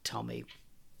 tell me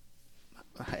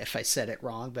if I said it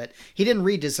wrong, but he didn't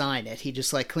redesign it. He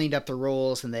just cleaned up the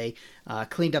rules, and they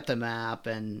cleaned up the map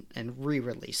and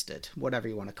re-released it, whatever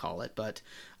you want to call it. But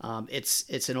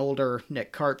it's an older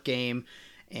Nick Karp game,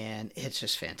 and it's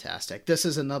just fantastic. This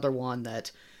is another one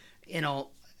that,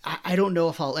 I don't know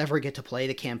if I'll ever get to play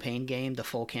the campaign game, the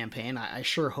full campaign. I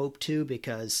sure hope to,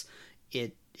 because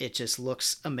it just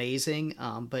looks amazing.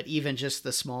 But even just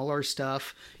the smaller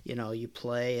stuff, you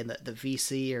play, and the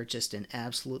VC are just an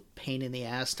absolute pain in the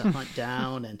ass to hunt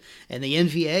down, and the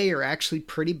NVA are actually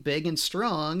pretty big and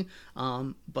strong.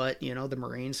 But the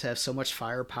Marines have so much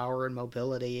firepower and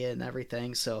mobility and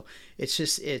everything. So it's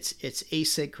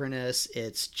asynchronous.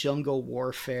 It's jungle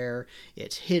warfare.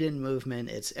 It's hidden movement.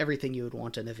 It's everything you would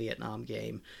want in a Vietnam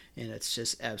game, and it's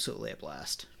just absolutely a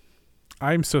blast.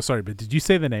 I'm so sorry, but did you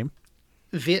say the name?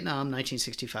 Vietnam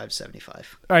 1965-75.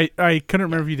 I couldn't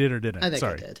remember if you did or didn't. I think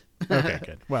Sorry. I did. Okay,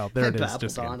 good. Well, there it is.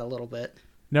 Babbled on a little bit.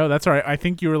 No, that's all right. I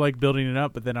think you were like building it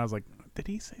up, but then I was like, did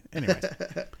he say? Anyways.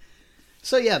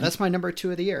 So yeah, that's my number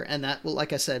 2 of the year, and that,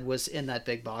 like I said, was in that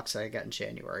big box that I got in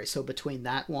January. So between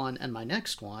that one and my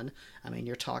next one, I mean,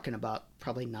 you're talking about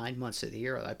probably 9 months of the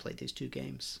year that I played these 2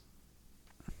 games.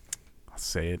 I'll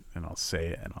say it, and I'll say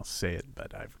it, and I'll say it,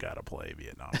 but I've got to play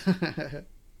Vietnam.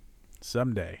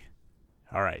 Someday.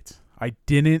 All right. I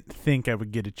didn't think I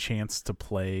would get a chance to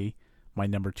play my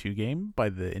number 2 game by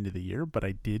the end of the year, but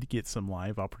I did get some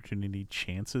live opportunity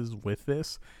chances with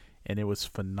this, and it was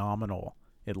phenomenal.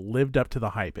 It lived up to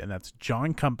the hype, and that's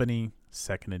John Company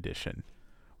 2nd Edition.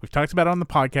 We've talked about it on the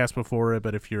podcast before,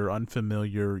 but if you're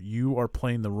unfamiliar, you are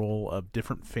playing the role of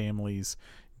different families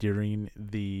during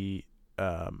the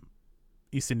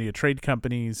East India Trade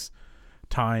Company's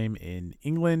time in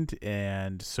England,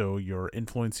 and so you're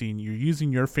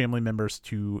using your family members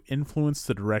to influence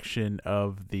the direction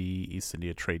of the East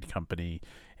India Trade Company,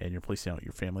 and you're placing out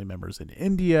your family members in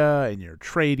India, and you're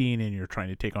trading, and you're trying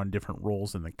to take on different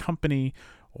roles in the company,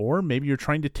 or maybe you're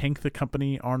trying to tank the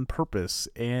company on purpose.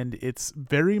 And it's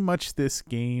very much this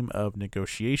game of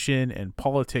negotiation and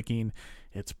politicking.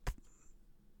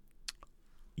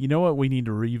 You know what we need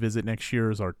to revisit next year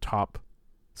is our top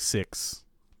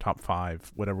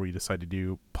 5, whatever we decide to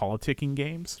do, politicking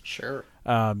games. Sure.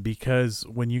 Because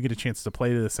when you get a chance to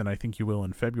play this, and I think you will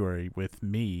in February with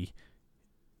me,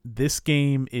 this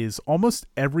game is almost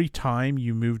every time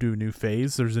you move to a new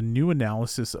phase, there's a new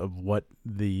analysis of what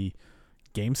the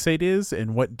game state is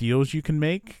and what deals you can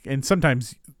make. And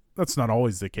sometimes that's not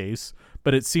always the case,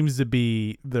 but it seems to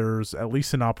be there's at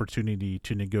least an opportunity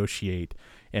to negotiate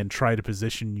and try to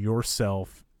position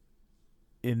yourself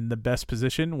in the best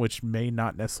position, which may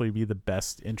not necessarily be the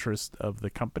best interest of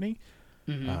the company.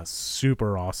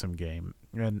 Super awesome game,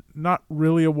 and not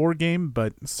really a war game,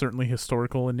 but certainly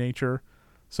historical in nature.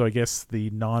 So I guess the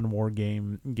non-war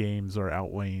games are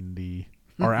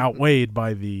outweighed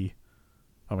by the,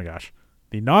 oh my gosh,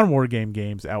 the non-war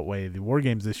games outweigh the war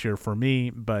games this year for me,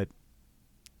 but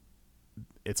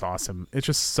it's awesome. It's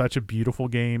just such a beautiful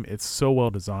game. It's so well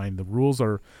designed. The rules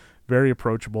are very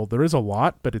approachable. There is a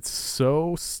lot, but it's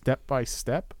so step by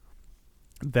step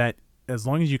that as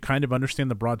long as you kind of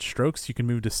understand the broad strokes, you can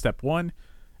move to step 1,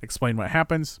 explain what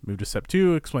happens, move to step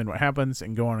 2, explain what happens,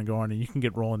 and go on, and you can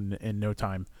get rolling in no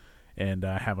time and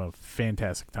have a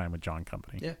fantastic time with John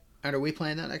Company. Yeah. And are we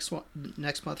playing that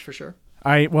next month for sure?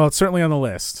 Well, it's certainly on the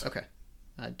list. Okay.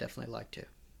 I'd definitely like to.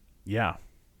 Yeah.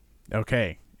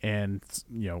 Okay. And,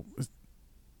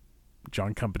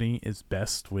 John Company is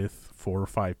best with 4 or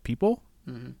 5 people.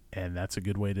 Mm-hmm. And that's a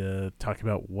good way to talk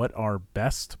about what our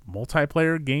best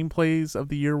multiplayer gameplays of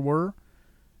the year were,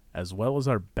 as well as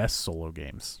our best solo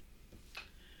games.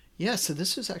 Yeah, so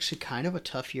this was actually kind of a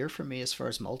tough year for me as far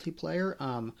as multiplayer.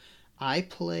 I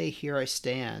play Here I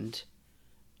Stand.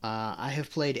 I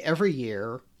have played every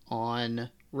year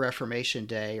on Reformation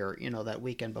Day, or that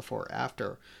weekend before or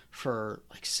after, for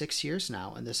like 6 years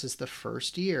now, and this is the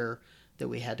first year that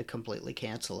we had to completely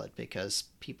cancel it because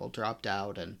people dropped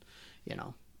out, and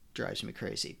drives me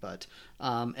crazy. But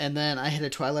and then I had a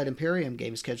Twilight Imperium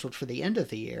game scheduled for the end of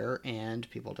the year, and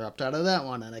people dropped out of that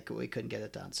one, and we couldn't get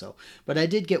it done. So, but I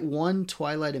did get one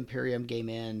Twilight Imperium game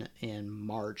in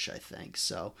March, I think.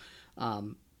 So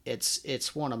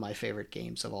it's one of my favorite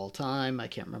games of all time. I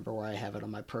can't remember where I have it on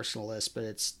my personal list, but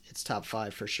it's top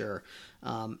 5 for sure.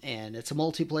 And it's a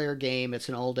multiplayer game. It's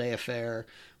an all-day affair.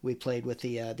 We played with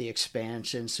the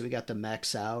expansion, so we got the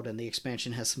mechs out, and the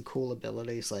expansion has some cool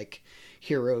abilities like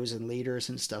heroes and leaders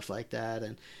and stuff like that.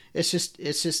 And it's just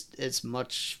as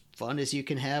much fun as you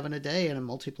can have in a day in a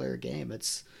multiplayer game.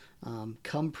 It's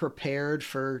come prepared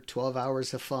for 12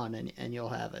 hours of fun, and you'll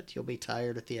have it. You'll be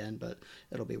tired at the end, but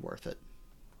it'll be worth it.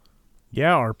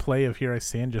 Yeah, our play of Here I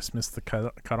Stand just missed the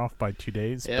cutoff by 2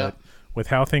 days. Yeah. But with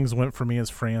how things went for me as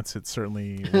France, it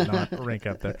certainly would not rank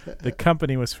up there. The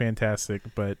company was fantastic,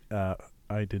 but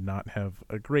I did not have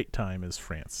a great time as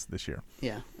France this year.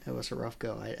 Yeah, it was a rough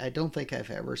go. I don't think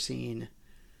I've ever seen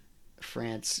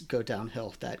France go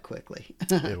downhill that quickly.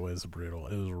 It was brutal.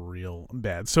 It was real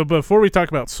bad. So before we talk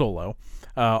about solo,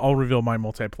 I'll reveal my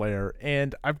multiplayer.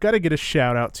 And I've got to get a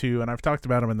shout out to, and I've talked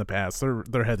about them in the past.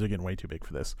 Their heads are getting way too big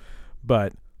for this.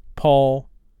 But Paul,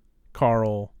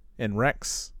 Carl, and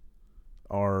Rex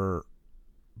are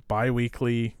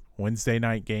bi-weekly Wednesday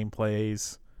night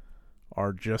gameplays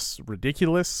are just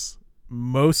ridiculous.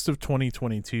 Most of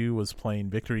 2022 was playing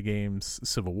Victory Games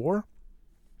Civil War.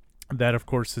 That, of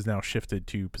course, has now shifted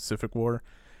to Pacific War.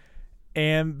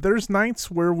 And there's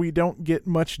nights where we don't get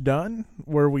much done,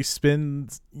 where we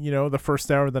spend, the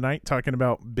first hour of the night talking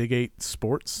about Big 8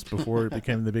 sports before it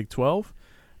became the Big 12.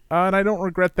 And I don't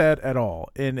regret that at all.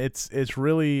 And it's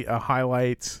really a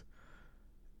highlight,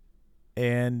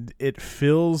 and it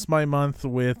fills my month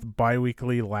with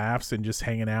bi-weekly laughs and just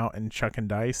hanging out and chucking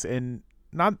dice. And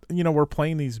not, we're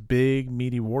playing these big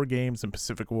meaty war games, and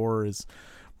Pacific War is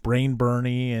brain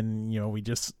burny, and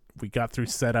we got through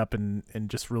setup and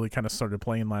just really kind of started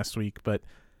playing last week. But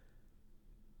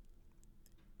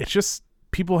it's just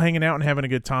people hanging out and having a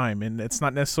good time, and it's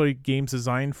not necessarily games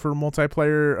designed for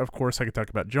multiplayer. Of course, I could talk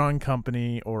about John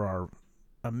Company or our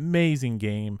amazing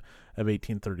game of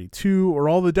 1832 or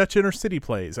all the Dutch Inner City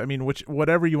plays. I mean,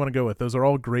 whatever you want to go with, those are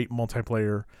all great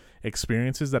multiplayer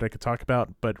experiences that I could talk about.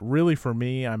 But really, for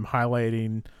me, I'm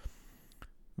highlighting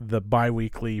the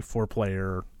bi-weekly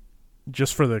 4-player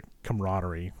just for the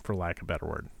camaraderie, for lack of a better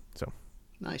word. So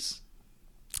nice.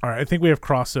 All right, I think we have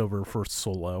crossover for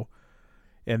solo,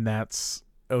 and that's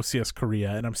OCS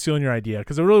Korea. And I'm stealing your idea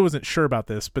because I really wasn't sure about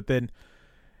this. But then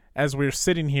as we were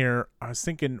sitting here, I was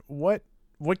thinking, what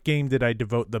game did I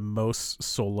devote the most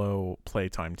solo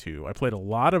playtime to? I played a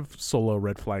lot of solo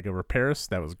Red Flag Over Paris.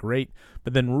 That was great.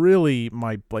 But then really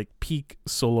my peak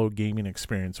solo gaming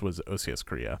experience was OCS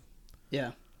Korea.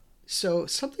 Yeah. So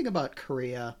something about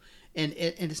Korea, and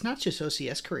it's not just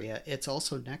OCS Korea, it's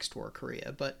also Next War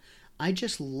Korea. But I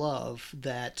just love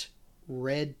that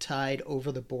Red Tide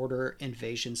over the border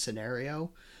invasion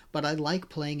scenario, but I like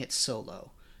playing it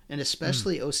solo, and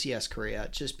especially OCS Korea,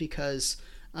 just because,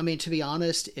 I mean, to be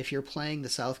honest, if you're playing the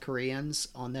South Koreans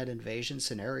on that invasion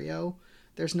scenario,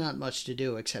 there's not much to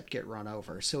do except get run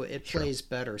over. So it plays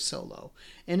better solo,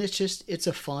 and it's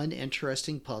a fun,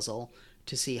 interesting puzzle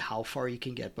to see how far you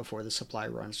can get before the supply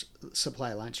lines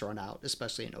run out,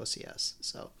 especially in OCS.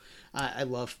 So I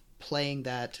love playing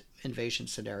that invasion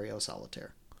scenario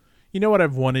solitaire. You know what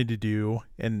I've wanted to do,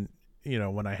 and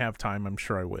when I have time, I'm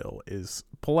sure I will, is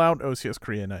pull out OCS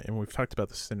Korea, and we've talked about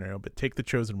this scenario, but take the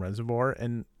Chosen Reservoir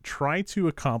and try to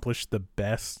accomplish the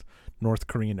best North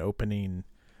Korean opening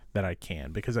that I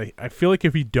can, because I feel like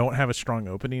if you don't have a strong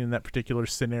opening in that particular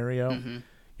scenario,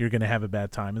 you're going to have a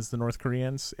bad time as the North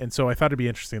Koreans. And so I thought it'd be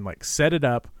interesting, set it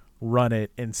up, run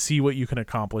it, and see what you can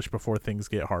accomplish before things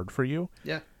get hard for you.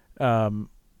 Yeah.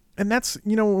 And that's,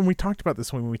 when we talked about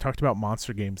this, when we talked about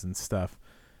monster games and stuff,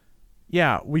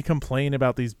 yeah, we complain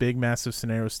about these big, massive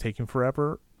scenarios taking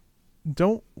forever.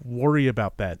 Don't worry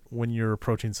about that when you're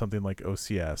approaching something like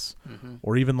OCS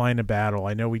or even Line of Battle.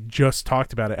 I know we just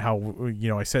talked about it, how,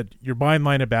 I said you're buying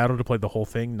Line of Battle to play the whole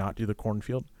thing, not do the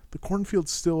cornfield. The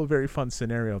cornfield's still a very fun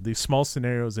scenario. These small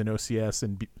scenarios in OCS,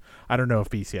 and I don't know if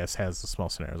BCS has the small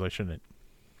scenarios. I shouldn't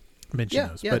mention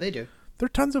those. Yeah, but they do. They're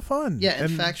tons of fun. Yeah, in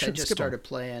fact, I just started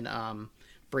playing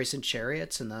Brazen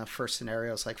Chariots, and the first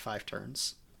scenario is 5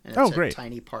 turns. And it's great. A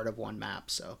tiny part of one map,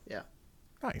 so yeah.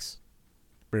 Nice.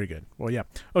 Very good. Well, yeah.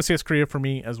 OCS Korea for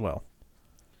me as well.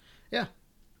 Yeah.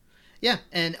 Yeah,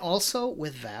 and also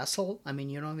with Vassal, I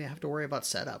mean, you don't even have to worry about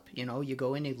setup. You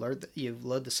go in, you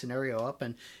load the scenario up,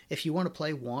 and if you want to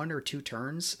play 1 or 2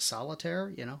 turns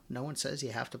solitaire, no one says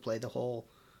you have to play the whole,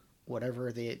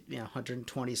 whatever the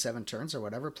 127 turns or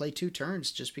whatever. Play 2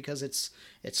 turns just because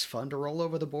it's fun to roll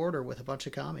over the border with a bunch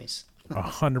of commies.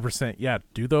 100%. Yeah,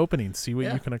 do the opening, see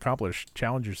what you can accomplish,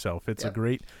 challenge yourself. It's a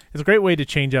great way to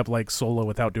change up solo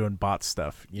without doing bot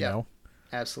stuff. You know,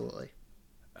 absolutely.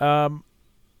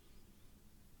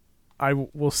 I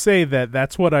will say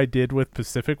that's what I did with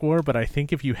Pacific War, but I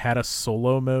think if you had a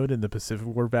solo mode in the Pacific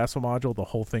War Vassal module, the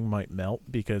whole thing might melt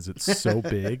because it's so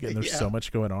big and there's so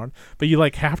much going on. But you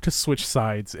have to switch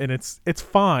sides, and it's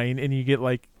fine, and you get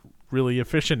really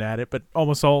efficient at it. But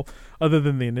almost all, other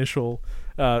than the initial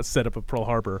setup of Pearl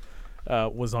Harbor,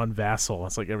 was on Vassal.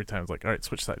 It's every time it's all right,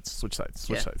 switch sides.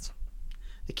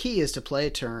 The key is to play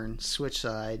a turn, switch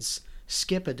sides,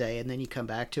 skip a day, and then you come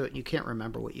back to it and you can't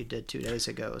remember what you did 2 days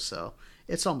ago, so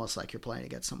it's almost like you're playing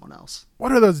against someone else.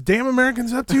 What are those damn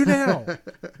Americans up to now?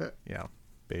 Yeah,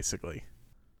 basically.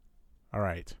 All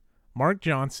right. Mark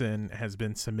Johnson has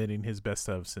been submitting his best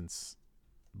of since,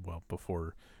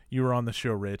 before you were on the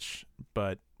show, Rich,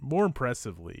 but more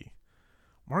impressively,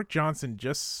 Mark Johnson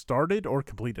just started or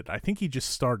completed, I think he just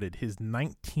started his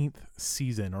 19th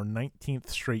season or 19th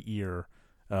straight year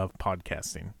of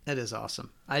podcasting. That is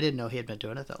awesome. I didn't know he had been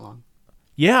doing it that long.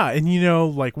 Yeah, and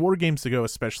War Games to Go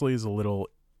especially is a little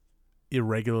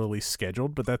irregularly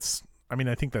scheduled, but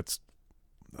I think that's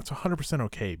 100%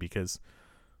 okay, because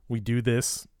we do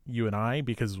this, you and I,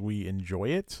 because we enjoy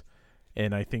it,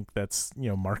 and I think that's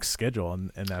Mark's schedule,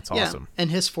 and that's awesome.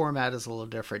 And his format is a little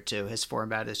different too. His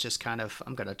format is just kind of,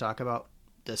 I'm going to talk about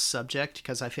this subject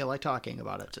because I feel like talking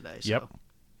about it today. So.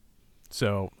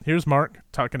 So here's Mark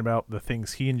talking about the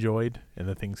things he enjoyed and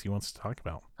the things he wants to talk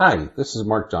about. Hi, this is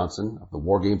Mark Johnson of the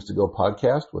War Games to Go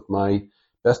podcast with my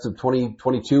Best of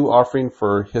 2022 offering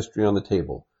for History on the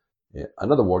Table.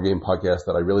 Another war game podcast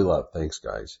that I really love. Thanks,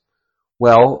 guys.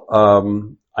 Well,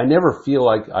 I never feel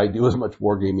like I do as much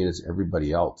wargaming as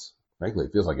everybody else. Frankly,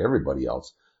 it feels like everybody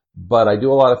else. But I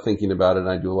do a lot of thinking about it, and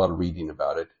I do a lot of reading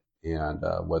about it. And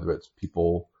whether it's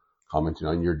people commenting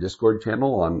on your Discord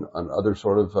channel, on other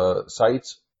sort of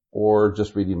sites, or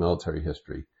just reading military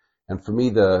history. And for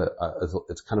me,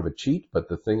 it's kind of a cheat, but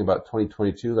the thing about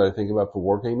 2022 that I think about for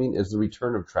wargaming is the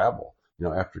return of travel.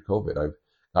 After COVID, I've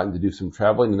gotten to do some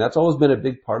traveling, and that's always been a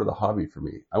big part of the hobby for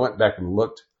me. I went back and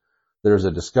looked. There's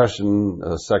a discussion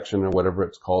section or whatever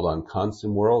it's called on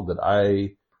Consum World that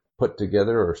I put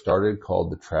together or started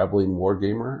called the Traveling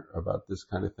Wargamer about this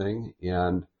kind of thing.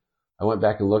 And I went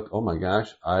back and looked. Oh my gosh,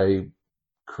 I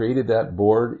created that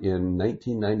board in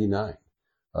 1999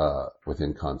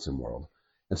 within Consum World.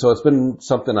 And so it's been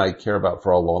something I care about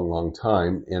for a long, long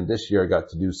time. And this year I got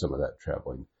to do some of that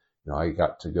traveling. I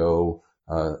got to go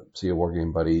see a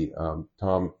wargame buddy,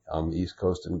 Tom, on the East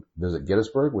Coast and visit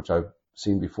Gettysburg, which I've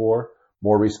seen before.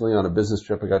 More recently on a business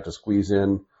trip, I got to squeeze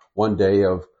in one day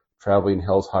of traveling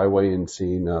Hell's Highway and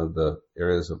seeing the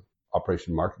areas of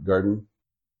Operation Market Garden.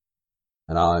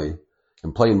 And I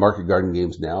am playing Market Garden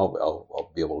games now.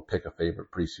 I'll be able to pick a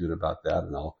favorite pretty soon about that,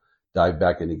 and I'll dive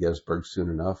back into Gettysburg soon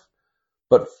enough.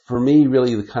 But for me,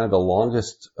 really, the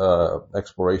longest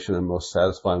exploration and most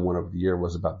satisfying one of the year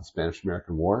was about the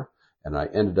Spanish-American War. And I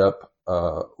ended up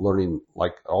learning,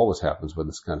 like always happens with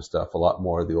this kind of stuff, a lot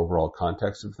more of the overall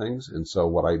context of things. And so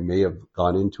what I may have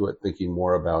gone into it thinking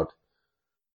more about,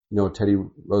 Teddy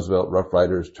Roosevelt, Rough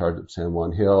Riders, Charge at San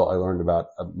Juan Hill, I learned about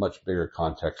a much bigger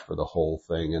context for the whole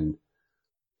thing and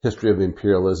history of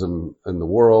imperialism in the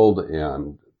world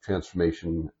and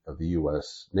transformation of the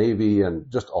U.S. Navy and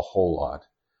just a whole lot.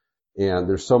 And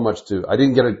there's so much I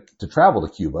didn't get to travel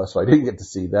to Cuba, so I didn't get to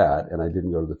see that, and I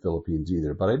didn't go to the Philippines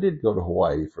either, but I did go to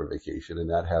Hawaii for a vacation, and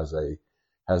that has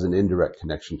an indirect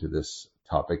connection to this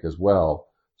topic as well,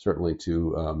 certainly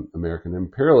to American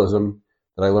imperialism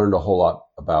that I learned a whole lot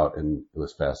about, and it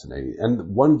was fascinating.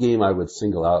 And one game I would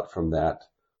single out from that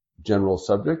general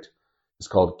subject is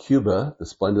called Cuba, The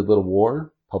Splendid Little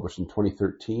War, published in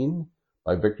 2013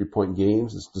 by Victory Point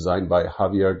Games. It's designed by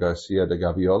Javier Garcia de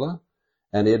Gaviola.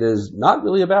 And it is not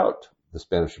really about the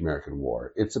Spanish-American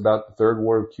War. It's about the Third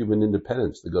War of Cuban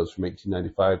Independence that goes from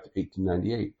 1895 to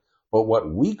 1898. But what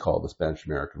we call the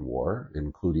Spanish-American War,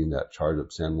 including that charge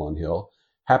up San Juan Hill,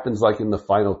 happens like in the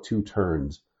final two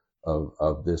turns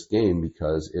of this game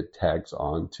because it tags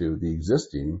on to the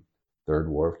existing Third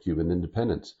War of Cuban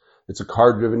Independence. It's a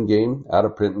card-driven game, out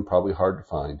of print and probably hard to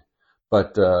find.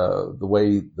 But the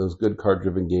way those good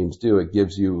card-driven games do, it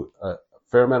gives you a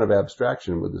fair amount of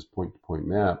abstraction with this point-to-point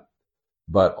map,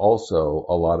 but also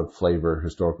a lot of flavor,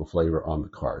 historical flavor on the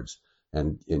cards.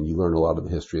 And you learn a lot of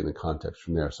the history and the context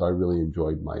from there. So I really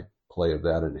enjoyed my play of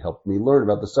that, and it helped me learn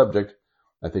about the subject.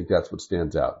 I think that's what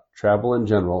stands out. Travel in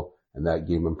general, and that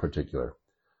game in particular.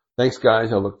 Thanks,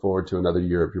 guys. I look forward to another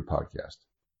year of your podcast.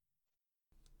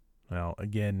 Well,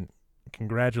 again,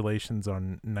 congratulations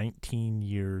on 19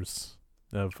 years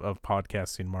of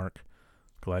podcasting, Mark.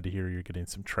 Glad to hear you're getting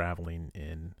some traveling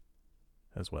in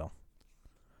as well.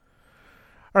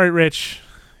 All right, Rich,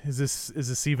 is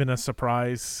this even a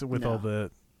surprise with all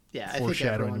the I think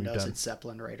everyone knows that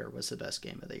Zeppelin Raider was the best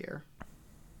game of the year.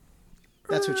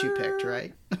 That's what you picked,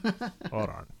 right? Hold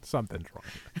on, something's wrong.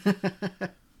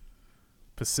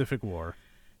 Pacific War.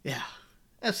 Yeah,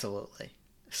 absolutely.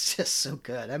 It's just so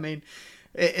good. I mean,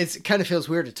 it kind of feels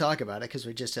weird to talk about it because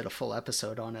we just did a full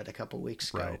episode on it a couple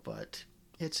weeks ago, right. But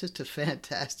it's just a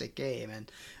fantastic game,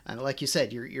 and like you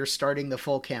said, you're starting the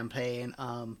full campaign.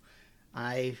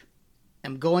 I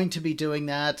am going to be doing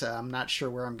that. I'm not sure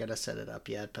where I'm going to set it up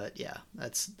yet, but yeah,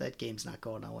 that game's not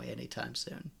going away anytime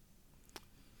soon.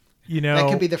 That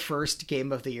could be the first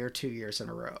game of the year 2 years in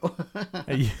a row.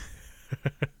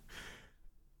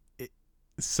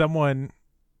 Someone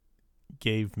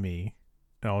gave me,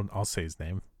 I'll say his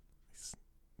name.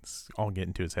 I'll get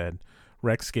into his head.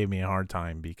 Rex gave me a hard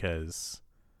time because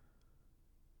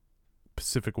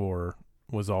Pacific War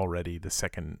was already the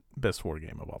second best war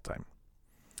game of all time.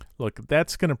 Look,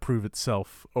 that's going to prove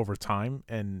itself over time,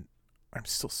 and I'm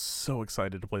still so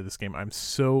excited to play this game. I'm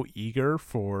so eager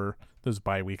for those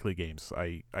bi-weekly games.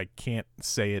 I can't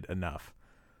say it enough.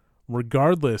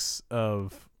 Regardless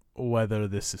of whether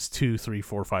this is 2, 3,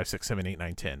 4, 5, 6, 7, 8,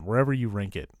 9, 10, wherever you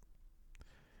rank it.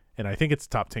 And I think it's a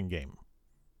top 10 game.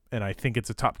 And I think it's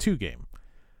a top 2 game.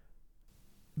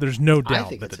 There's no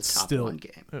doubt that it's a top still 1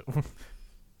 game.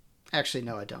 Actually,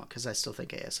 no, I don't, because I still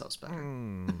think ASL's better.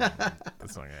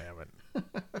 That's not gonna happen.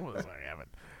 That's not gonna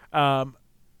happen.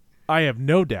 I have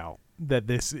no doubt that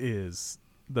this is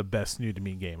the best new to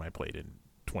me game I played in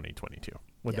 2022,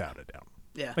 without a doubt.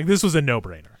 Yeah. Like, this was a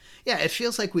no-brainer. Yeah, it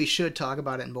feels like we should talk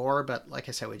about it more, but like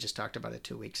I said, we just talked about it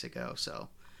 2 weeks ago, so.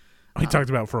 We talked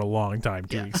about it for a long time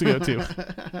 2 weeks ago, too.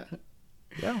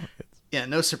 Yeah,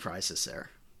 no surprises there.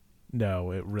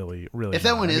 No, it really If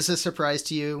that one is a surprise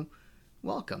to you,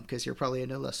 welcome, because you're probably a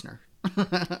new listener.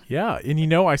 Yeah,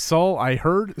 and I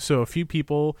heard, so a few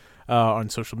people on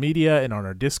social media and on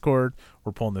our Discord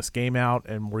were pulling this game out,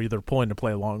 and were either pulling to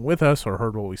play along with us or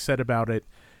heard what we said about it.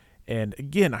 And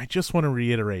again, I just want to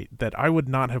reiterate that I would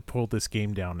not have pulled this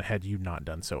game down had you not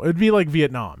done so. It would be like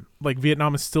Vietnam. Like,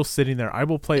 Vietnam is still sitting there. I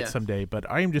will play it someday, but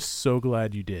I am just so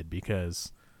glad you did,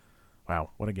 because,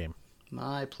 wow, what a game.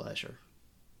 My pleasure.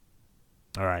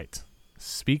 All right.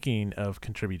 Speaking of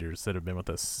contributors that have been with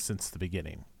us since the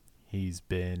beginning, he's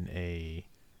been a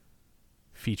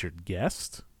featured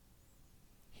guest.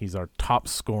 He's our top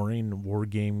scoring war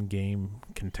game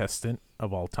contestant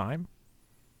of all time.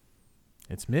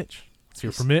 It's Mitch. Let's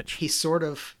hear from Mitch. He sort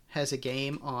of has a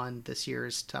game on this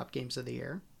year's Top Games of the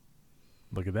Year.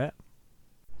 Look at that.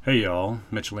 Hey y'all,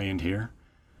 Mitch Land here.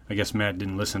 I guess Matt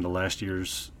didn't listen to last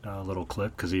year's little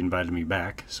clip because he invited me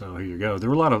back, so here you go. There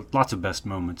were lots of best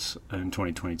moments in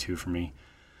 2022 for me.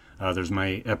 There's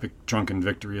my epic drunken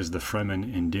victory as the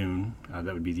Fremen in Dune.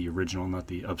 That would be the original, not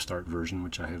the upstart version,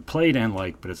 which I have played and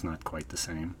liked, but it's not quite the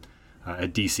same.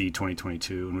 At DC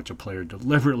 2022, in which a player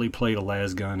deliberately played a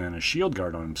lasgun and a shield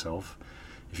guard on himself.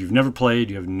 If you've never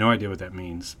played, you have no idea what that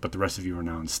means, but the rest of you are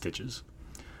now in stitches.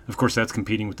 Of course, that's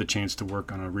competing with the chance to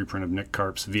work on a reprint of Nick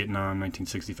Karp's Vietnam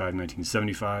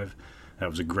 1965-1975. That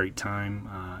was a great time.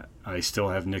 I still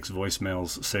have Nick's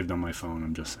voicemails saved on my phone,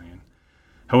 I'm just saying.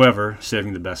 However,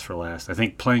 saving the best for last, I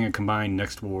think playing a combined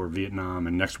Next War Vietnam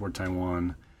and Next War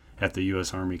Taiwan at the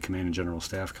U.S. Army Command and General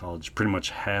Staff College pretty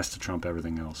much has to trump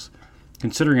everything else.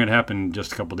 Considering it happened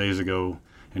just a couple days ago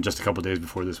and just a couple days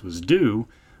before this was due,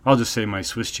 I'll just say my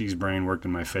Swiss cheese brain worked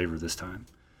in my favor this time.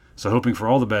 So hoping for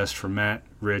all the best for Matt,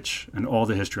 Rich, and all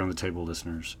the History on the Table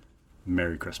listeners.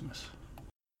 Merry Christmas.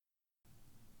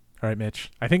 All right,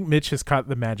 Mitch. I think Mitch has caught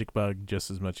the magic bug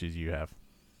just as much as you have.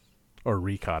 Or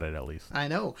re-caught it, at least. I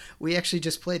know. We actually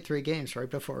just played 3 games right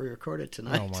before we recorded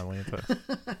tonight. Oh, Marlanta.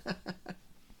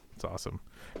 It's awesome.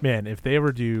 Man, if they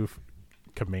ever do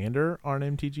Commander on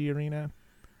MTG Arena...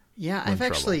 Yeah, I've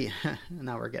actually...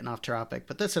 Now we're getting off topic,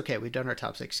 but that's okay. We've done our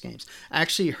top 6 games. I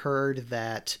actually heard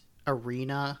that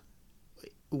Arena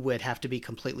would have to be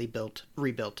completely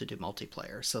rebuilt to do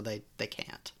multiplayer, so they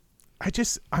can't.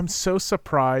 I'm so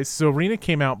surprised. So Arena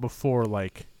came out before,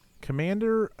 like,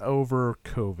 Commander over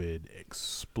COVID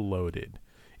exploded.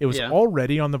 It was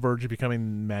already on the verge of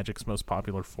becoming Magic's most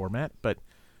popular format, but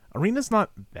Arena's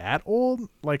not that old.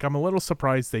 Like, I'm a little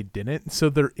surprised they didn't. So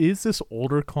there is this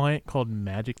older client called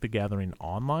Magic the Gathering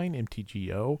Online,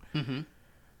 MTGO. Mm-hmm.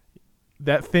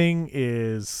 That thing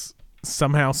is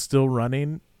somehow still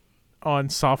running on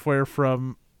software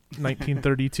from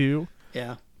 1932.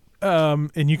 Yeah.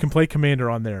 And you can play Commander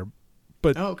on there.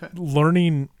 But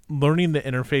learning the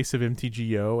interface of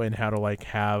MTGO and how to, like,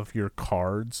 have your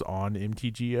cards on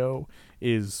MTGO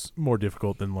is more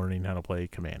difficult than learning how to play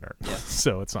Commander. Yeah.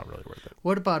 So it's not really worth it.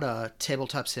 What about a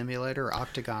Tabletop Simulator or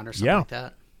Octagon or something like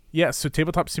that? Yeah, so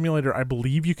Tabletop Simulator, I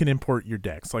believe you can import your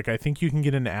decks. Like, I think you can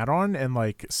get an add-on and,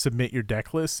 like, submit your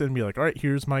deck list and be like, all right,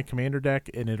 here's my Commander deck,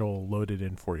 and it'll load it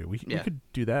in for you. We could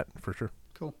do that for sure.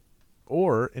 Cool.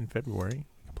 Or in February,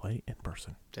 you can play in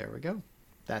person. There we go.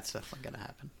 That's definitely going to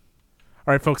happen.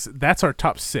 All right, folks, that's our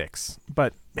top 6,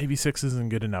 but maybe 6 isn't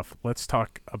good enough. Let's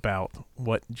talk about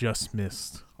what just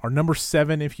missed. Our number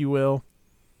 7, if you will.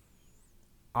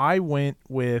 I went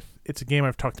with, it's a game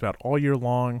I've talked about all year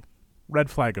long, Red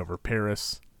Flag Over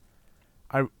Paris.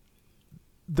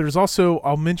 There's also,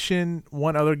 I'll mention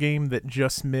one other game that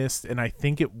just missed, and I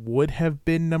think it would have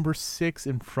been number 6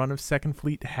 in front of Second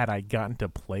Fleet had I gotten to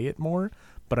play it more,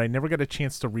 but I never got a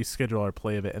chance to reschedule our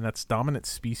play of it, and that's Dominant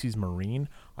Species Marine.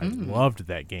 I loved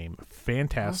that game.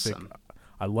 Fantastic. Awesome.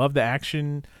 I love the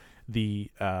action,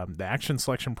 the action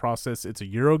selection process. It's a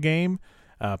Euro game,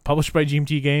 published by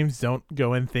GMT Games. Don't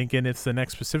go in thinking it's the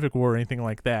next Pacific War or anything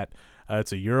like that.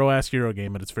 It's a Euro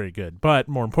game, but it's very good. But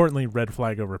more importantly, Red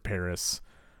Flag Over Paris.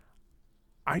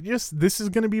 This is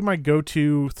going to be my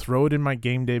go-to. Throw it in my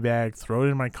game day bag. Throw it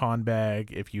in my con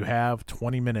bag. If you have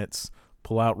 20 minutes,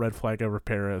 pull out Red Flag Over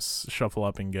Paris, shuffle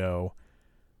up and go.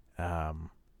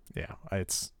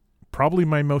 It's probably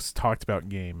my most talked about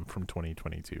game from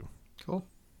 2022. Cool.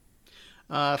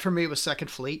 For me, it was Second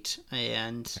Fleet,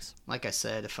 and like I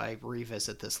said, if I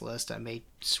revisit this list, I may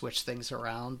switch things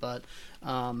around. But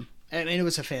I mean, it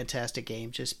was a fantastic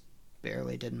game. Just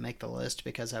barely didn't make the list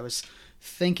because I was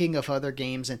thinking of other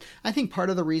games, and I think part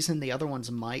of the reason the other ones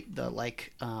might,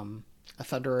 A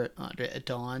Thunder at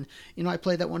Dawn, I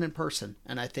played that one in person,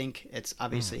 and I think it's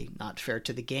obviously not fair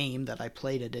to the game that I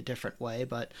played it a different way,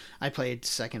 but I played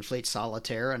Second Fleet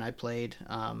Solitaire, and I played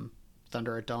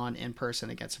Thunder at Dawn in person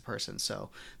against a person,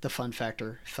 so the fun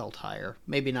factor felt higher.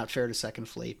 Maybe not fair to Second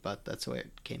Fleet, but that's the way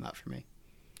it came out for me.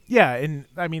 Yeah, and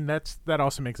I mean that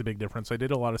also makes a big difference. I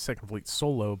did a lot of Second Fleet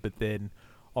solo, but then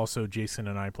also Jason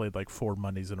and I played like 4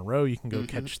 Mondays in a row. You can go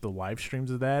catch the live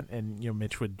streams of that, and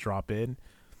Mitch would drop in.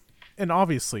 And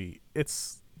obviously,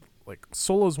 it's like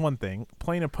solo's one thing,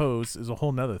 playing a pose is a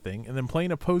whole nother thing, and then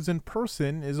playing a pose in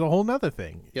person is a whole nother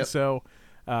thing. Yep. So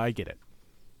I get it.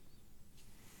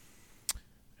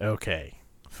 Okay,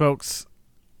 folks.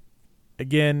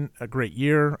 Again, a great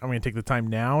year. I'm going to take the time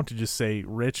now to just say,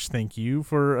 Rich, thank you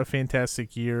for a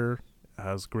fantastic year. It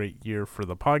was a great year for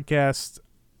the podcast.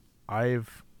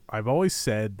 I've always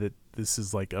said that this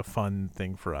is like a fun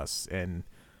thing for us, and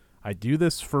I do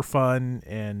this for fun,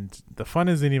 and the fun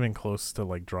isn't even close to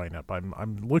like drying up.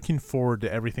 I'm looking forward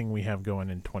to everything we have going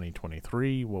in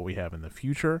 2023, what we have in the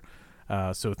future.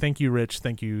 So thank you, Rich.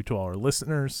 Thank you to all our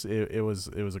listeners. It was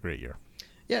a great year.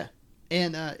 Yeah.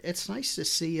 And it's nice to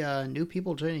see new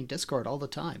people joining Discord all the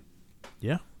time.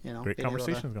 Yeah, great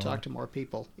conversations going going talk on. to more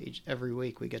people every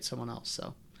week. We get someone else.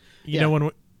 So, you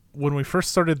know, when we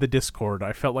first started the Discord,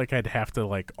 I felt like I'd have to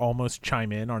like almost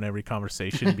chime in on every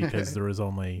conversation because there was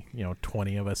only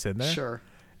 20 of us in there. Sure.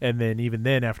 And then even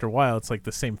then, after a while, it's like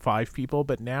the same 5 people.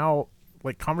 But now,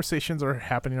 like conversations are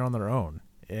happening on their own,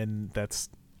 and that's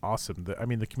awesome.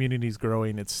 The community's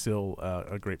growing. It's still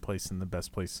a great place and the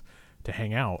best place to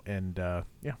hang out, and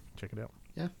check it out.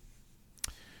 Yeah.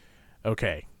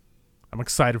 Okay, I'm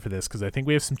excited for this because I think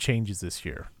we have some changes this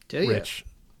year. Do you? Rich,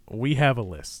 we have a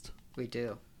list. We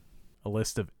do. A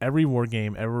list of every war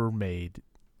game ever made.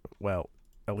 Well,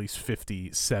 at least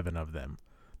 57 of them.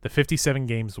 The 57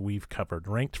 games we've covered,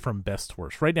 ranked from best to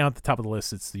worst. Right now at the top of the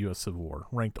list, it's the U.S. Civil War,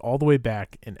 ranked all the way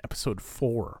back in episode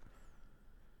 4,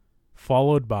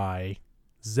 followed by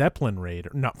Zeppelin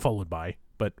Raider. Not followed by,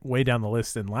 but way down the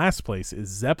list in last place is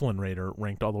Zeppelin Raider,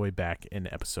 ranked all the way back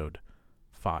in episode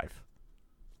 5.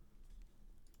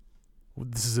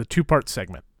 This is a 2-part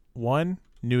segment. 1,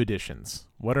 new additions.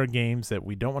 What are games that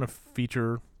we don't want to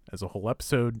feature as a whole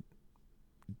episode,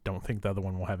 don't think the other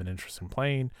one will have an interest in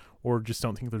playing, or just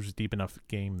don't think there's a deep enough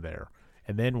game there.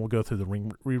 And then we'll go through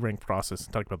the re-rank process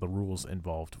and talk about the rules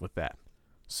involved with that.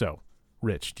 So,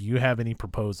 Rich, do you have any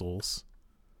proposals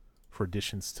for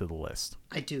additions to the list?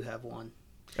 I do have one.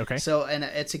 Okay. So, and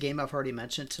it's a game I've already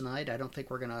mentioned tonight. I don't think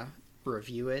we're going to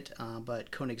review it,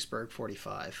 but Königsberg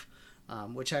 45,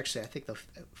 which actually I think the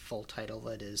full title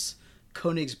of it is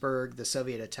Königsberg, the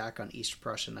Soviet Attack on East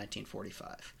Prussia,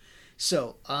 1945.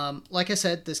 So, like I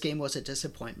said, this game was a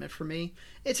disappointment for me.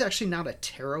 It's actually not a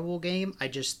terrible game. I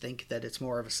just think that it's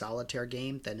more of a solitaire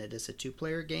game than it is a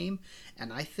 2-player game.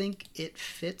 And I think it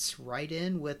fits right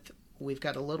in with, we've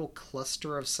got a little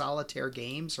cluster of solitaire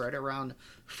games, right around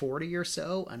 40 or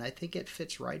so, and I think it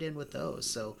fits right in with those.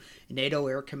 So, NATO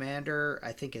Air Commander,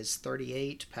 I think, is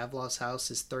 38. Pavlov's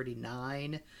House is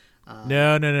 39.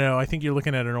 No. I think you're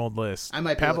looking at an old list. I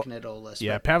might be looking at an old list.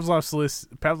 Yeah, but...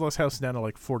 Pavlov's House is down to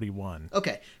like 41.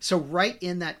 Okay, so right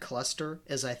in that cluster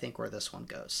is, I think, where this one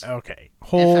goes. Okay,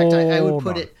 in fact,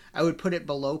 I would put it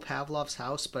below Pavlov's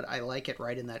House, but I like it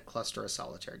right in that cluster of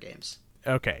solitaire games.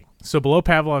 Okay, so below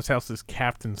Pavlov's House is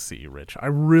Captain C, Rich. I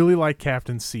really like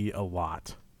Captain C a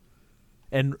lot,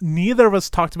 and neither of us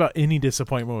talked about any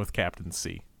disappointment with Captain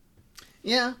C.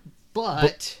 Yeah,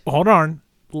 but hold on.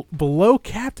 Below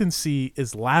Captain C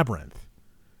is Labyrinth,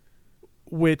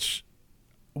 which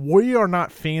we are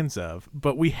not fans of,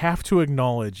 but we have to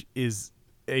acknowledge is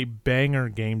a banger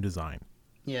game design.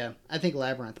 Yeah, I think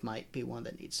Labyrinth might be one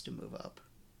that needs to move up.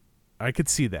 I could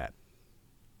see that.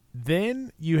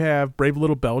 Then you have Brave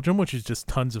Little Belgium, which is just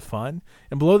tons of fun.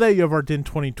 And below that you have Ardennes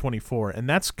 2024, and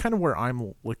that's kind of where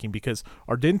I'm looking because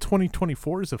Ardennes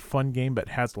 2024 is a fun game but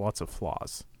has lots of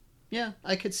flaws. Yeah,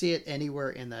 I could see it anywhere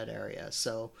in that area.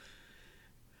 So,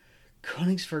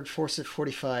 Königsberg Force at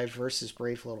 45 versus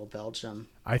Brave Little Belgium.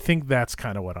 I think that's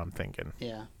kind of what I'm thinking.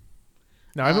 Yeah.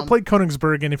 Now, I haven't played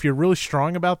Königsberg, and if you're really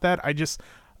strong about that,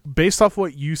 based off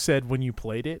what you said when you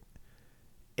played it,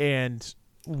 and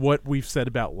what we've said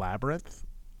about Labyrinth,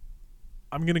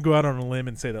 I'm going to go out on a limb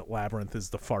and say that Labyrinth is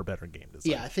the far better game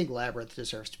design. Yeah, I think Labyrinth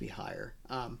deserves to be higher.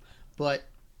 But,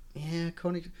 yeah,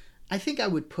 I think I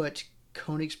would put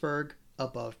Königsberg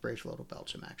above Brave Little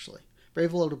Belgium, actually.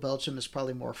 Brave Little Belgium is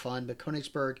probably more fun, but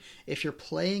Königsberg, if you're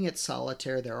playing it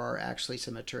solitaire, there are actually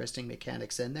some interesting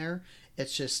mechanics in there.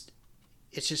 It's just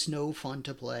no fun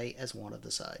to play as one of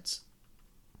the sides.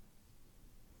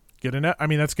 Good enough. I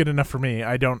mean, that's good enough for me.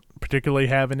 I don't particularly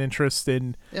have an interest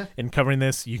in covering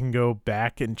this. You can go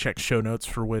back and check show notes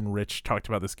for when Rich talked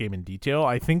about this game in detail.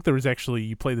 I think there was actually,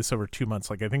 you played this over 2 months.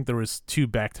 Like, I think there was 2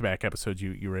 back-to-back episodes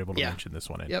you were able to mention this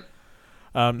one in.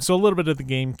 Yep. So a little bit of the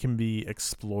game can be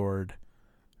explored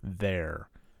there.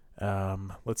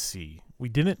 Let's see. We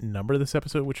didn't number this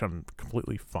episode, which I'm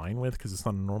completely fine with because it's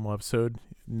not a normal episode.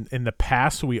 In the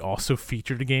past, we also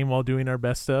featured a game while doing our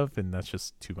best of, and that's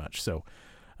just too much. So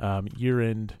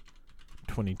year-end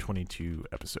 2022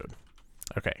 episode.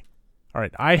 Okay. All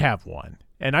right. I have one,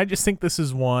 and I just think this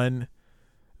is one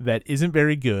that isn't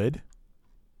very good.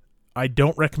 I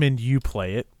don't recommend you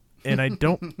play it, and I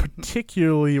don't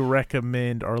particularly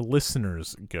recommend our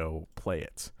listeners go play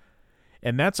it.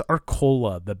 And that's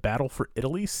Arcola, The Battle for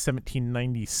Italy,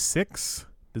 1796,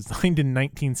 designed in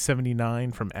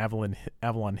 1979 from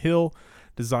Avalon Hill,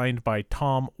 designed by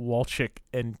Tom Walczyk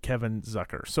and Kevin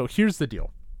Zucker. So here's the deal.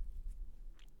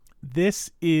 This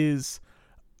is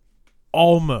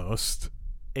almost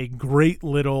a great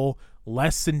little,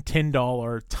 less than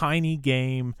 $10, tiny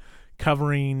game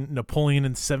covering Napoleon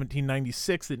in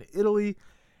 1796 in Italy.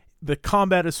 The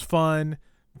combat is fun.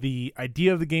 The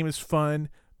idea of the game is fun.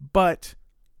 But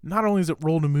not only is it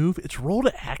roll to move, it's roll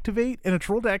to activate, and it's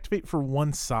roll to activate for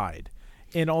one side.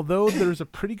 And although there's a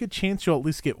pretty good chance you'll at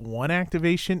least get one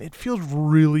activation, it feels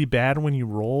really bad when you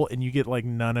roll and you get like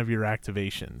none of your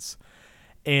activations.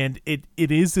 And it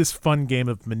is this fun game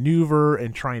of maneuver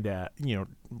and trying to,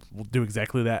 we'll do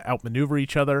exactly that, outmaneuver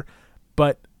each other.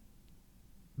 But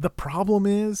the problem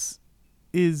is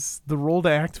the roll to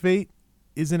activate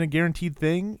isn't a guaranteed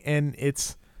thing, and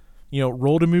it's,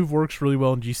 roll to move works really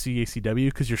well in GCACW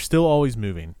because you're still always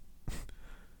moving.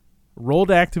 Roll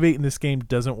to activate in this game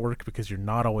doesn't work because you're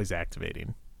not always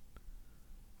activating.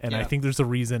 And I think there's a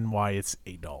reason why it's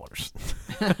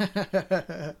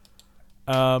 $8.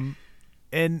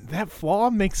 And that flaw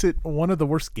makes it one of the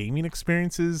worst gaming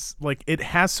experiences. Like, it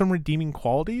has some redeeming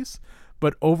qualities,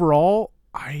 but overall,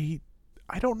 I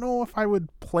don't know if I would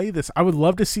play this. I would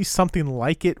love to see something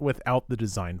like it without the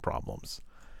design problems.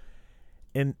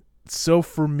 And so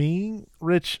for me,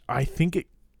 Rich, I think it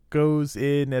goes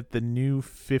in at the new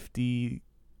 58.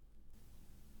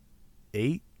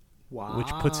 Wow. Which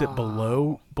puts it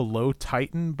below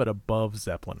Titan, but above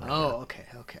Zeppelin Rider. Oh, okay.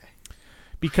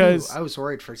 Because I was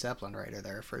worried for Zeppelin Rider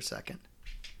there for a second.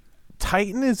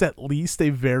 Titan is at least a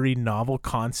very novel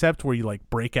concept where you like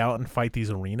break out and fight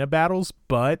these arena battles,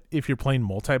 but if you're playing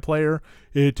multiplayer,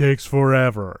 it takes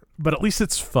forever. But at least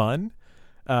it's fun.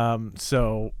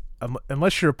 So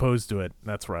unless you're opposed to it,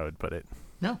 that's where I would put it.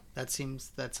 No, that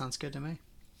sounds good to me.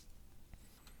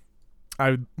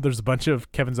 There's a bunch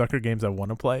of Kevin Zucker games I want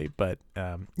to play, but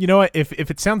you know what? If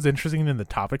it sounds interesting and the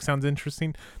topic sounds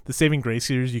interesting, the Saving Grace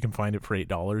series, you can find it for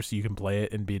 $8. You can play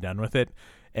it and be done with it.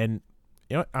 And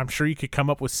I'm sure you could come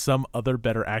up with some other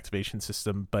better activation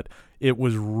system, but it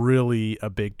was really a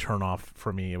big turnoff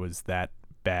for me. It was that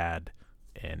bad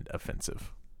and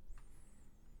offensive.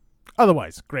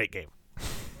 Otherwise, great game.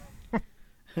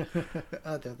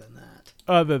 Other than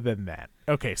that.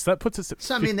 Okay, so that puts us at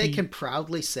 50. They can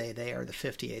proudly say they are the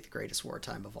 58th greatest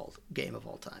wartime game of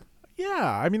all time.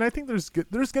 Yeah, I mean, I think there's going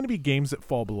to be games that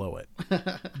fall below it.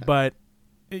 But,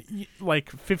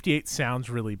 58 sounds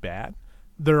really bad.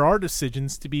 There are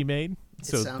decisions to be made. It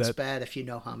sounds bad if you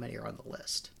know how many are on the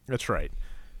list. That's right.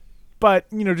 But,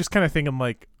 just kind of thinking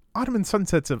like, Autumn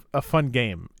Sunset's a fun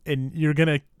game, and you're going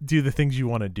to do the things you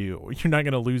want to do. You're not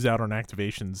going to lose out on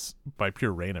activations by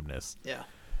pure randomness. Yeah.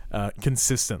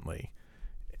 Consistently.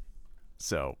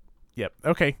 So, yep.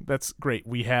 Okay, that's great.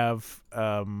 We have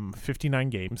 59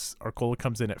 games. Arcola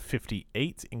comes in at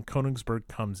 58, and Königsberg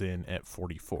comes in at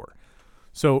 44.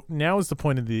 So now is the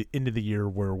point of the end of the year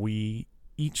where we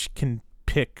each can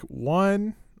pick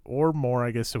one or more,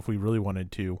 I guess, if we really wanted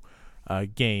to,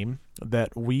 game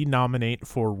that we nominate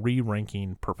for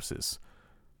re-ranking purposes.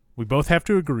 We both have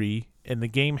to agree, and the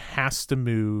game has to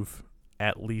move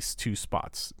at least 2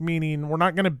 spots, meaning we're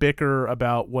not going to bicker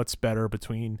about what's better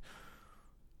between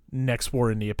Next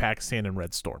War India, Pakistan, and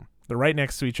Red Storm. They're right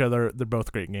next to each other. They're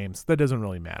both great games. That doesn't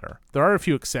really matter. There are a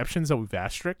few exceptions that we've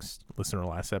asterisked. Listen to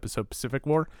our last episode, Pacific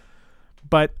War.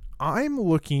 But I'm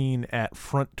looking at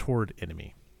Front Toward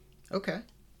Enemy. Okay.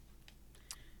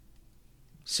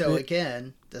 So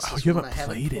again, this is one I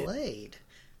haven't played.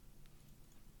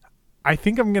 I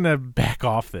think I'm going to back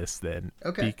off this then.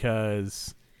 Okay.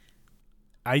 Because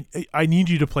I need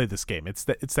you to play this game. It's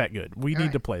that good. We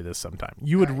need to play this sometime.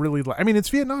 You would really like. I mean, it's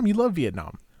Vietnam. You love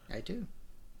Vietnam. I do.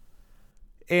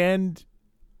 And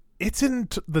it's in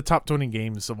the top 20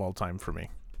 games of all time for me.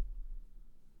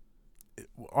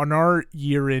 On our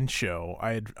year-end show,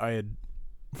 I had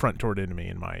Front Toward Enemy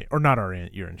in my, or not our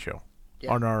year-end show.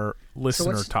 Yeah. On our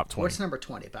listener top 20. What's number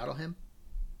 20? Battle Hymn?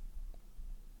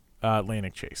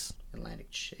 Atlantic Chase. Atlantic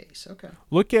Chase. Okay.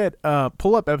 Look at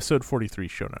pull up episode 43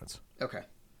 show notes. Okay.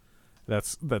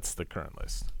 That's the current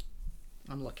list.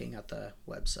 I'm looking at the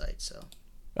website, so.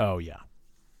 Oh yeah.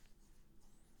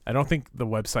 I don't think the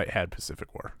website had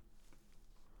Pacific War.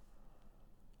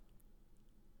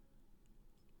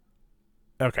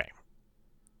 Okay.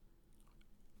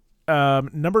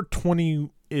 Number 20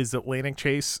 is Atlantic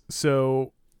Chase,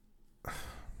 so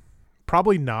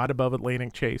probably not above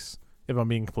Atlantic Chase, if I'm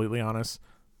being completely honest.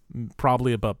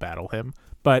 Probably above Battle Hymn,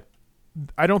 but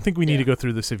I don't think we need to go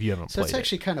through this if you haven't played it. So it's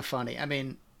actually kind of funny. I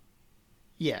mean,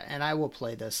 yeah, and I will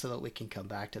play this so that we can come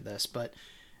back to this, but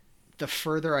the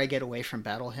further I get away from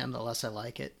Battle Hymn, the less I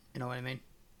like it. You know what I mean?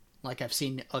 Like, I've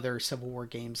seen other Civil War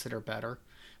games that are better.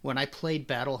 When I played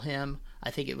Battle Hymn, I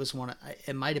think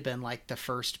it might have been like the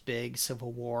first big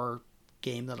Civil War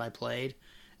game that I played,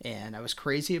 and I was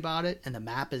crazy about it, and the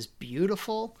map is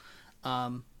beautiful,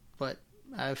 but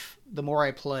the more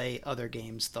I play other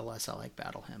games, the less I like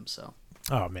Battle Hymn, so.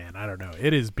 Oh man, I don't know.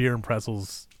 It is Beer and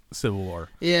Pretzels Civil War.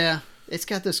 Yeah, it's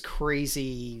got this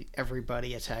crazy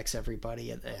everybody attacks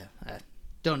everybody.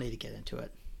 Don't need to get into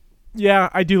it. Yeah,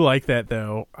 I do like that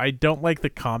though. I don't like the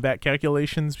combat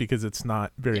calculations because it's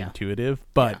not very intuitive.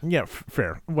 But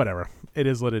fair, whatever. It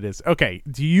is what it is. Okay,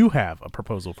 do you have a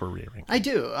proposal for re-ranking? I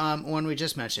do. One we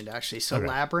just mentioned actually. So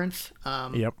Labyrinth.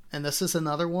 Yep. And this is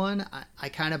another one. I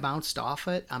kind of bounced off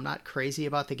it. I'm not crazy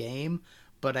about the game,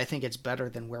 but I think it's better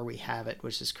than where we have it,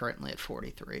 which is currently at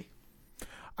 43.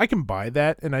 I can buy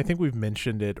that, and I think we've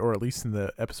mentioned it, or at least in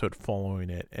the episode following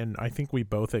it, and I think we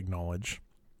both acknowledge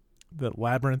that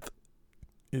Labyrinth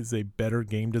is a better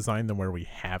game design than where we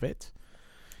have it.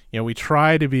 You know, we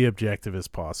try to be objective as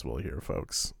possible here,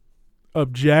 folks.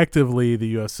 Objectively, the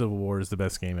U.S. Civil War is the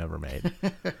best game ever made.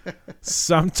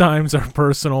 Sometimes our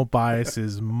personal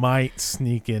biases might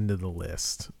sneak into the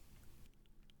list.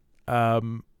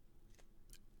 I'm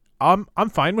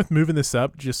fine with moving this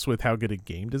up just with how good a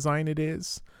game design it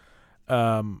is.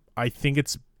 I think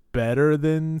it's better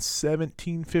than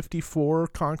 1754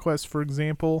 Conquest, for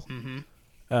example.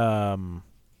 Mm-hmm.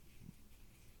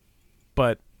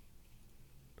 But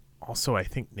also I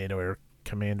think NATO Air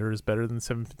Commander is better than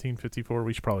 1754.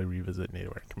 We should probably revisit NATO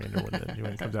Air Commander when the new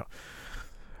one comes out.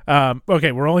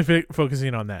 Okay, we're only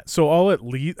focusing on that. So I'll at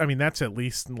least, I mean, that's at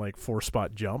least like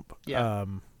 4-spot jump. Yeah.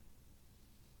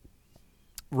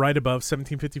 Right above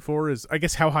 1754 is, I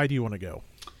guess, how high do you want to go?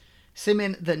 So, I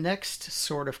mean, the next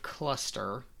sort of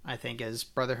cluster, I think, is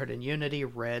Brotherhood and Unity,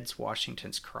 Reds,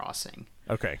 Washington's Crossing.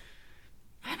 Okay.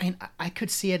 I mean, I could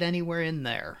see it anywhere in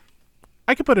there.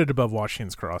 I could put it above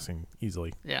Washington's Crossing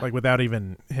easily. Yeah. Like, without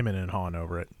even hemming and hawing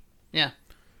over it. Yeah.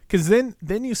 Because then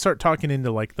you start talking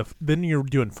into, like, then you're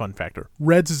doing fun factor.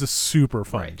 Reds is a super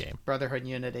fun game. Brotherhood and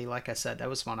Unity, like I said, that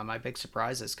was one of my big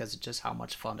surprises because of just how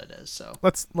much fun it is. So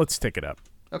let's take it up.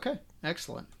 Okay,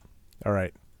 excellent. All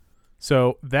right.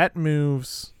 So that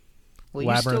moves. Well,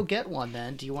 Labyrinth. You still get one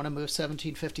then. Do you want to move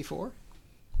 1754?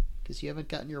 Because you haven't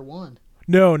gotten your one.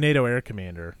 No, NATO Air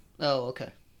Commander. Oh,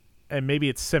 okay. And maybe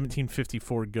it's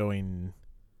 1754 going.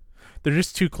 They're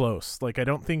just too close. Like, I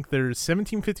don't think there's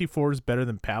 1754 is better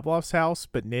than Pavlov's House,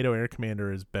 but NATO Air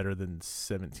Commander is better than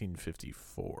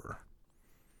 1754.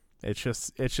 It's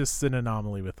just an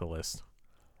anomaly with the list.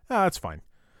 That's fine.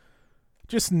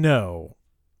 Just know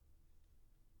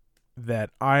that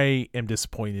I am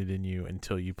disappointed in you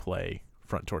until you play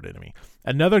Front Toward Enemy.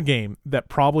 Another game that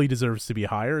probably deserves to be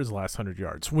higher is Last 100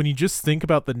 Yards. When you just think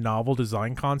about the novel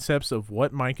design concepts of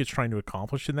what Mike is trying to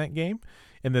accomplish in that game,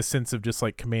 in the sense of just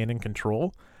like command and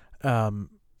control, I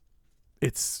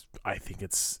think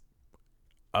it's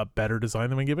a better design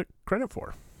than we give it credit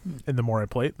for. And the more I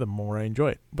play it, the more I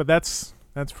enjoy it. But that's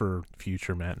for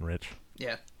future Matt and Rich.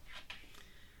 Yeah.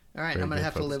 All right, I'm going to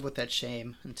have to live with that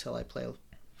shame until I play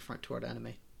Front Toward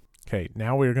Enemy. Okay,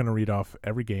 now we're going to read off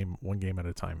every game, one game at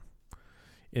a time,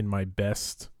 in my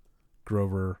best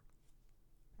Grover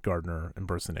Gardner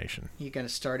impersonation. Are you going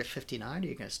to start at 59 or are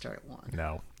you going to start at 1?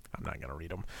 No, I'm not going to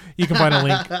read them. You can find a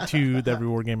link to the Every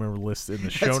War Gamer list in the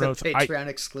show notes. That's a Patreon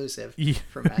exclusive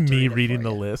for Matt me reading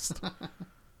the list.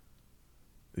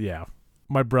 Yeah.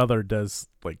 My brother does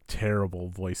like terrible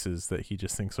voices that he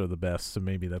just thinks are the best, so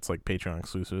maybe that's like Patreon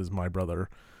exclusive, is my brother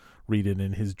reading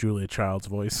in his Julia Child's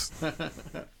voice.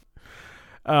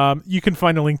 You can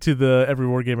find a link to the Every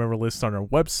War Game Ever list on our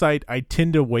website. I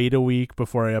tend to wait a week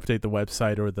before I update the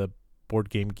website, or the Board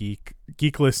Game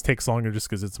Geek list takes longer just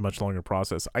because it's a much longer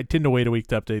process. I tend to wait a week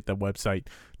to update the website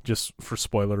just for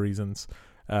spoiler reasons.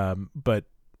 But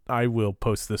I will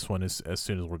post this one as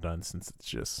soon as we're done, since it's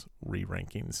just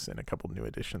re-rankings and a couple new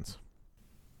additions.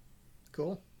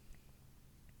 Cool.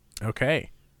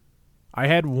 Okay. I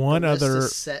had one the list other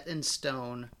is set in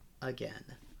stone again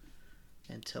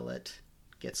until it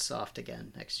gets soft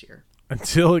again next year.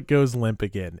 Until it goes limp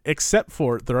again. Except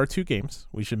for, there are 2 games.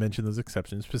 We should mention those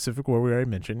exceptions. Pacific War, we already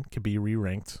mentioned, can be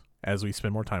re-ranked as we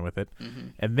spend more time with it. Mm-hmm.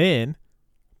 And then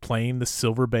playing the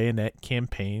Silver Bayonet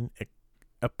campaign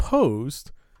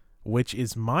opposed, which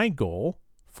is my goal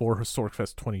for Historic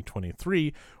Fest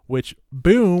 2023, which,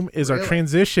 boom, is our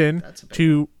transition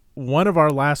to one of our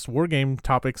last war game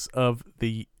topics of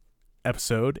the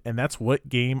episode, and that's what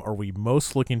game are we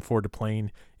most looking forward to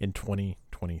playing in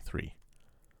 2023.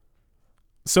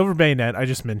 Silver Bayonet, I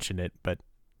just mentioned it, but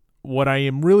what I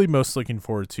am really most looking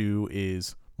forward to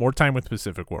is more time with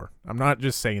Pacific War. I'm not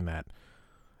just saying that.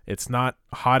 It's not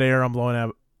hot air I'm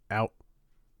blowing out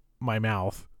my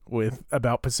mouth with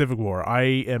about Pacific War. I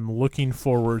am looking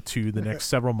forward to the next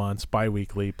several months,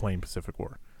 bi-weekly, playing Pacific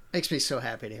War. Makes me so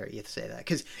happy to hear you say that,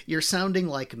 because you're sounding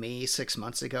like me 6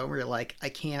 months ago, where you're like, I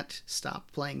can't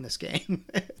stop playing this game.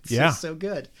 It's just so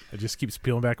good. It just keeps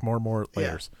peeling back more and more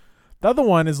layers. Yeah. The other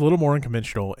one is a little more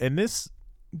unconventional, and this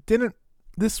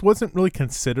wasn't really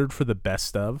considered for the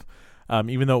best of,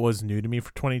 even though it was new to me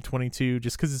for 2022,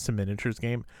 just because it's a miniatures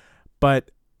game.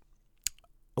 But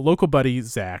a local buddy,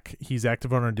 Zach, he's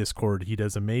active on our Discord. He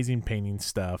does amazing painting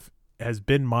stuff, has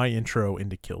been my intro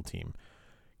into Kill Team.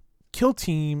 Kill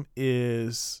Team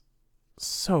is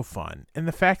so fun. And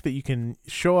the fact that you can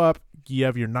show up, you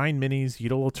have your 9 minis, you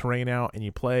get a little terrain out, and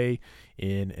you play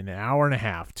in an hour and a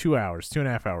half, 2 hours,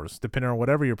 2.5 hours, depending on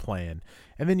whatever you're playing.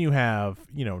 And then you have,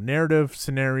 narrative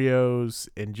scenarios,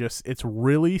 and just, it's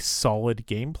really solid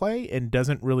gameplay and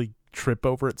doesn't really trip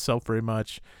over itself very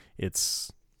much.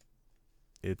 It's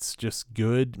just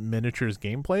good miniatures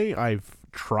gameplay. I've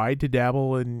tried to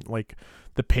dabble in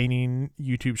the painting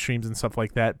YouTube streams and stuff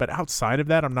like that, but outside of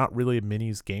that, I'm not really a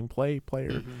minis gameplay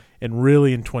player. Mm-hmm. And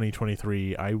really in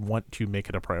 2023, I want to make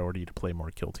it a priority to play more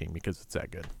Kill Team because it's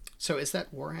that good. So is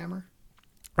that Warhammer?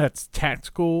 That's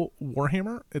tactical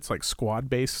Warhammer. It's like squad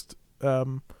based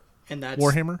and that's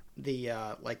Warhammer. The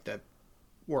the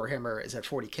Warhammer is at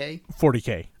 40K? 40K.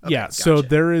 Okay, yeah. gotcha. So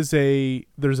there's a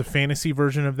fantasy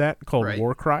version of that called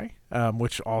Warcry,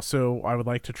 which also I would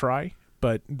like to try.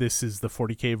 But this is the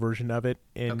 40K version of it.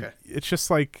 And it's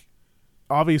just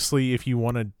obviously, if you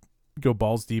want to go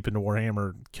balls deep into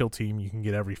Warhammer Kill Team, you can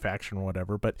get every faction or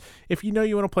whatever. But if you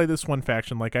want to play this one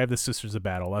faction, I have the Sisters of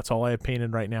Battle. That's all I have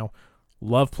painted right now.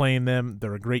 Love playing them.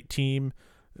 They're a great team.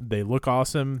 They look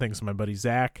awesome, thanks to my buddy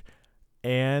Zach.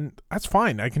 And that's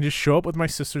fine. I can just show up with my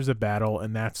Sisters of Battle,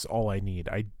 and that's all I need.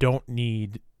 I don't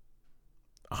need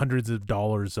hundreds of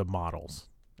dollars of models.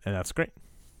 And that's great.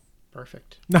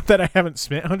 Perfect. Not that I haven't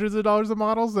spent hundreds of dollars of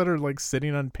models that are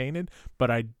sitting unpainted,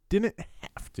 but I didn't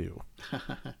have to.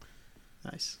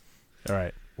 Nice. All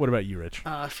right. What about you, Rich?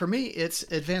 For me, it's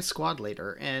Advanced Squad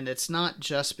Leader, and it's not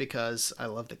just because I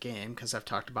love the game, because I've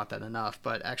talked about that enough,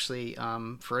 but actually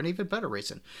for an even better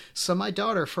reason. So my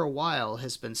daughter, for a while,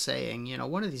 has been saying,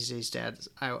 one of these days, Dad,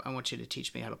 I want you to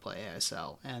teach me how to play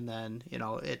ASL. And then,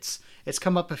 it's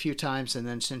come up a few times, and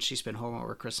then since she's been home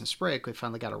over Christmas break, we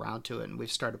finally got around to it, and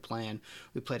we've started playing.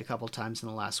 We played a couple times in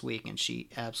the last week, and she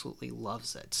absolutely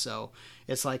loves it. So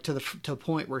it's to the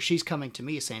point where she's coming to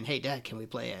me saying, hey, Dad, can we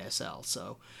play ASL?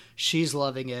 So she's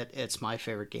loving it. It's my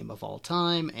favorite game of all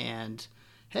time. And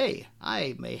hey,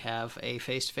 I may have a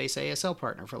face-to-face ASL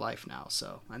partner for life now.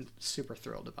 So I'm super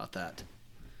thrilled about that.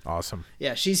 Awesome.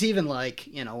 Yeah, she's even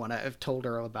when I've told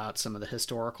her about some of the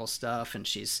historical stuff, and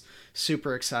she's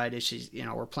super excited. She's,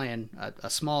 we're playing a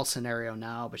small scenario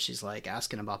now, but she's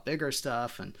asking about bigger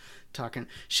stuff and talking.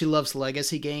 She loves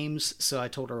legacy games, so I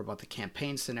told her about the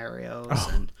campaign scenarios,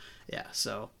 and yeah,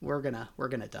 so we're gonna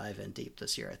dive in deep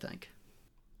this year, I think.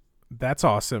 That's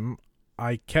awesome.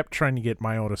 I kept trying to get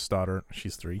my oldest daughter,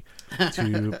 she's 3,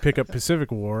 to pick up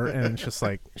Pacific War, and it's just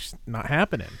it's not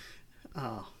happening.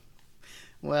 Oh.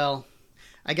 Well,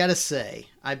 I gotta say,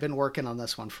 I've been working on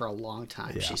this one for a long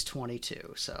time. Yeah. She's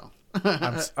 22, so.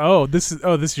 This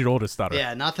is your oldest daughter.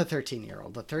 Yeah, not the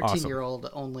 13-year-old. The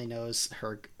 13-year-old only knows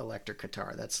her electric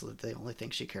guitar. That's the only thing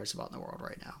she cares about in the world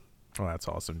right now. Oh, that's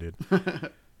awesome, dude.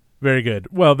 Very good.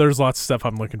 Well, there's lots of stuff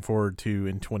I'm looking forward to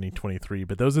in 2023,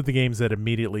 but those are the games that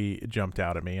immediately jumped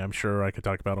out at me. I'm sure I could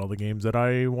talk about all the games that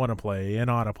I want to play and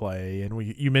ought to play.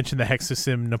 And you mentioned the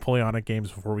Hexasim Napoleonic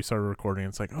games before we started recording.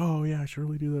 It's like, oh, yeah, I should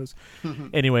really do those.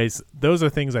 Anyways, those are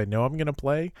things I know I'm going to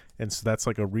play, and so that's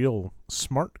like a real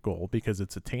SMART goal because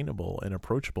it's attainable and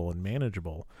approachable and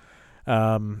manageable.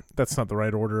 That's not the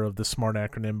right order of the SMART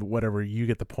acronym, but whatever, you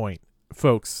get the point.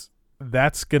 Folks,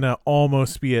 that's going to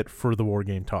almost be it for the War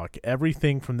Game Talk.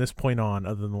 Everything from this point on,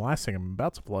 other than the last thing I'm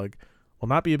about to plug, will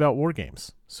not be about war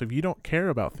games. So if you don't care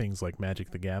about things like Magic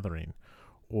the Gathering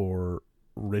or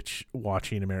Rich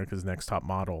watching America's Next Top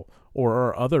Model or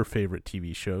our other favorite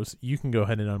TV shows, you can go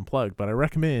ahead and unplug. But I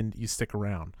recommend you stick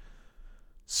around.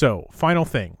 So, final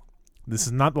thing. This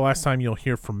is not the last time you'll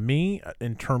hear from me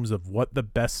in terms of what the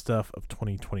best stuff of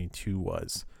 2022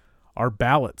 was. Our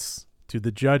ballots to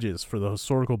the judges for the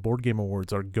Historical Board Game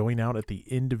Awards are going out at the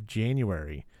end of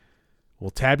January.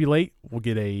 We'll tabulate,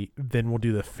 then we'll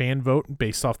do the fan vote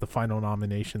based off the final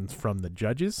nominations from the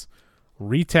judges,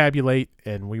 retabulate,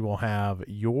 and we will have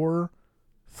your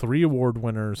 3 award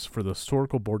winners for the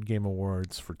Historical Board Game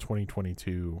Awards for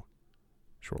 2022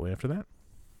 shortly after that.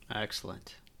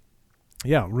 Excellent.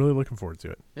 Yeah, really looking forward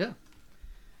to it. Yeah.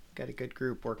 Got a good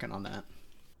group working on that.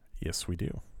 Yes, we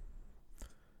do.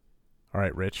 All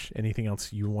right, Rich, anything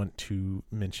else you want to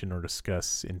mention or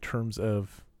discuss in terms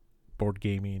of board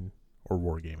gaming or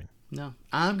wargaming? No,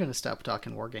 I'm going to stop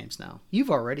talking war games now.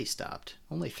 You've already stopped.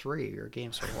 Only 3 of your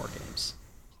games are war games.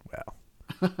 Well,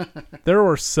 there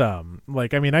were some.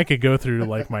 Like, I mean, I could go through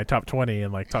like my top 20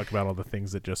 and like talk about all the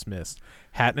things that just missed.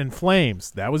 Hatton and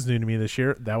Flames, that was new to me this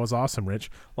year. That was awesome, Rich.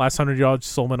 Last 100 Yards,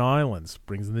 Solomon Islands,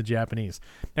 brings in the Japanese.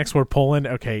 Next War, Poland.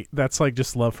 Okay, that's like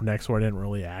just love for Next War. I didn't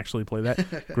really actually play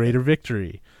that. Greater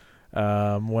Victory.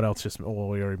 What else? We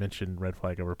already mentioned Red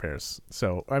Flag Over Paris.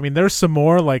 So, I mean, there's some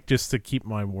more like just to keep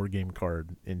my war game card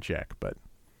in check, but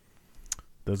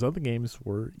those other games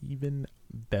were even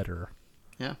better.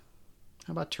 Yeah.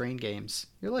 How about train games?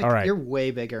 You're like, all right. You're way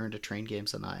bigger into train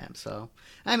games than I am. So,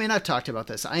 I mean, I've talked about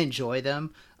this. I enjoy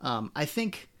them. I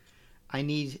think I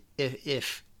need,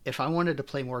 if I wanted to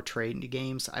play more train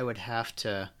games, I would have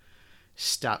to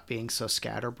stop being so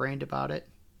scatterbrained about it.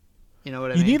 You know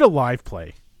what I mean? You need a live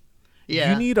play.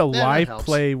 Yeah. You need a live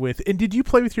play with, and did you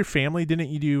play with your family? Didn't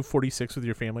you do 46 with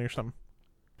your family or something?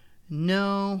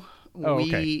 No.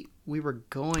 Okay. We were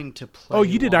going to play. Oh,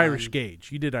 you did Irish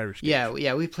Gauge. You did Irish Gauge.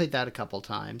 Yeah, we played that a couple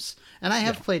times. And I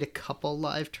have played a couple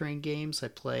live train games. I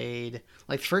played,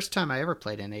 like, the first time I ever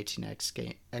played an 18X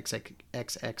game,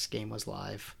 XX game was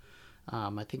live.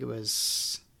 I think it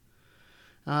was,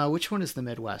 which one is the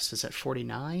Midwest? Is it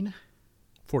 49?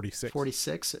 46.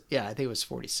 46? Yeah, I think it was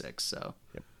 46, so.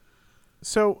 Yep.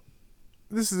 So,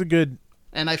 this is a good...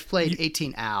 And I've played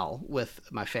 18 Owl with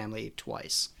my family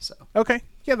twice. So okay,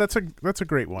 yeah, that's a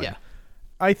great one. Yeah,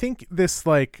 I think this,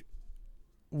 like,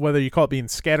 whether you call it being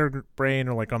scatterbrain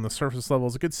or like on the surface level,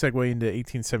 is a good segue into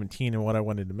 1817. And what I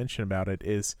wanted to mention about it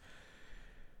is,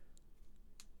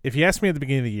 if you asked me at the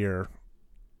beginning of the year,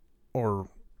 or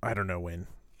I don't know when,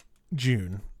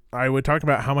 June, I would talk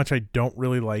about how much I don't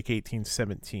really like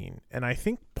 1817, and I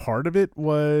think part of it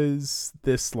was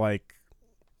this like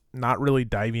not really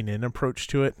diving in approach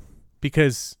to it,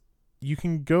 because you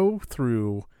can go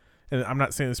through, and I'm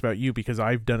not saying this about you because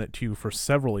I've done it too for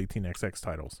several 18xx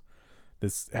titles.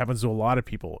 This happens to a lot of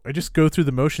people. I just go through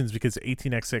the motions because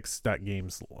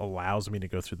 18xx.games allows me to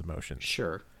go through the motions.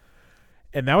 Sure.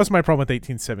 And that was my problem with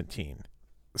 1817.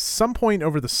 Some point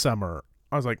over the summer,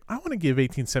 I was like, I want to give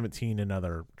 1817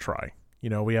 another try. You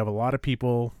know, we have a lot of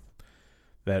people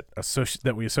that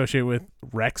we associate with.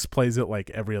 Rex plays it like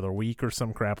every other week or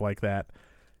some crap like that.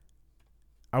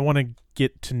 I want to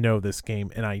get to know this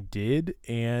game, and I did,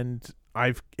 and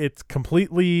it's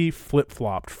completely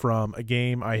flip-flopped from a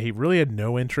game I really had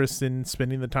no interest in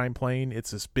spending the time playing.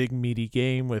 It's this big meaty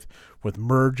game with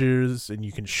mergers, and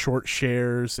you can short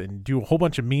shares and do a whole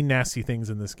bunch of mean nasty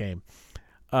things in this game.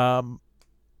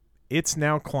 It's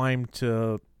now climbed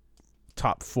to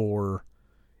top 4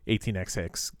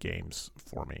 18xx games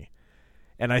for me.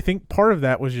 And I think part of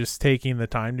that was just taking the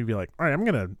time to be like, all right, I'm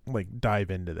going to like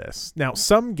dive into this. Now,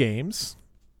 some games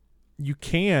you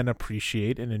can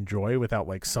appreciate and enjoy without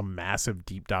like some massive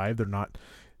deep dive. They're not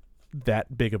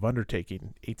that big of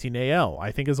undertaking. 18AL,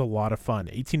 I think, is a lot of fun.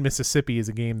 18 Mississippi is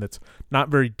a game that's not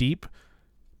very deep,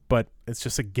 but it's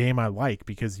just a game I like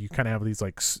because you kind of have these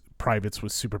like privates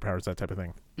with superpowers, that type of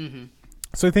thing. Mm-hmm.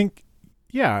 So I think,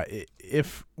 yeah,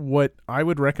 if what I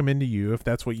would recommend to you, if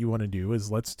that's what you want to do,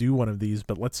 is let's do one of these,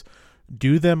 but let's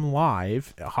do them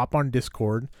live. Hop on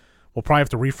Discord. we'll probably have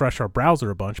to refresh our browser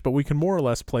a bunch, but we can more or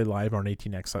less play live on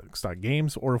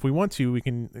 18xx.games, or if we want to, we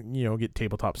can, get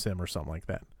Tabletop Sim or something like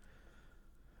that.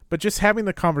 But just having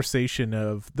the conversation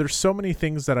of, there's so many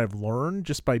things that I've learned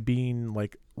just by being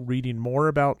reading more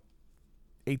about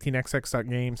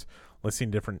 18xx.games,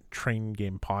 listening to different train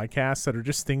game podcasts that are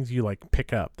just things you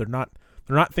pick up. They're not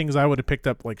things I would have picked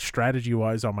up strategy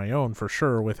wise on my own for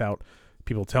sure without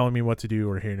people telling me what to do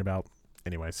or hearing about.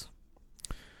 Anyways,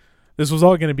 this was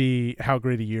all going to be how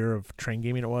great a year of train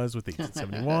gaming it was with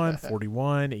 1871, 41,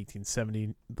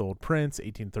 1870, The Old Prince,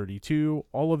 1832.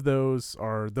 All of those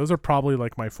are probably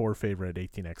my 4 favorite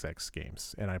 18xx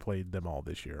games, and I played them all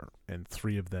this year, and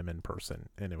 3 of them in person,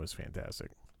 and it was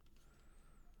fantastic.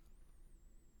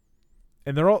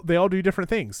 And they all do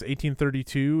different things.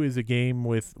 1832 is a game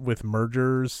with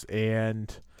mergers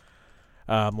and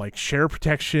share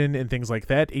protection and things like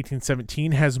that.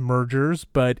 1817 has mergers,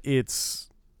 but it's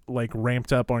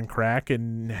ramped up on crack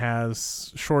and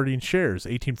has shorting shares.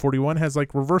 1841 has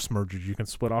reverse mergers. You can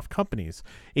split off companies.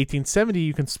 1870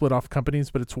 you can split off companies,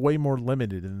 but it's way more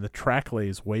limited, and the track lay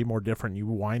is way more different. You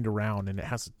wind around, and it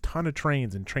has a ton of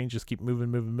trains, and trains just keep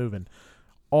moving.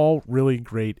 All really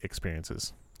great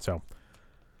experiences. So.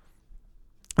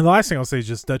 And the last thing I'll say is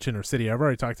just Dutch Inner City. I've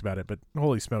already talked about it, but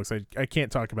holy smokes, I can't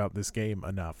talk about this game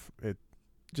enough. It's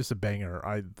just a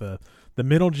banger. The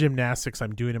mental gymnastics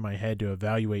I'm doing in my head to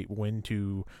evaluate when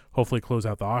to hopefully close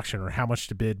out the auction or how much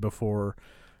to bid before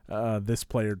this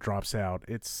player drops out.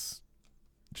 It's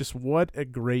just what a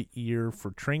great year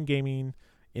for train gaming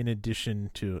in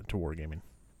addition to wargaming.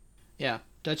 Yeah,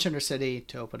 Dutch Inner City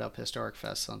to open up Historic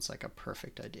Fest sounds like a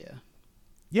perfect idea.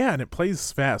 Yeah, and it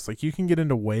plays fast. You can get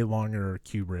into way longer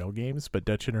cube rail games, but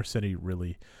Dutch Inner City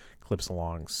really clips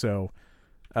along. So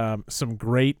some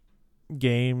great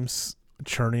games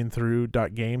churning through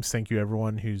 .games. Thank you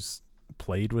everyone who's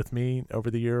played with me over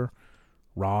the year.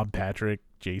 Rob, Patrick,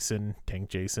 Jason, Tank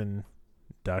Jason,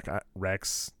 Duck,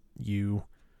 Rex, you,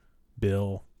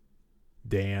 Bill,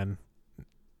 Dan,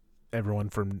 everyone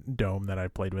from Dome that I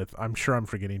played with. I'm sure I'm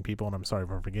forgetting people, and I'm sorry if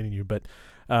I'm forgetting you, but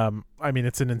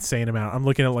it's an insane amount. I'm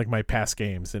looking at my past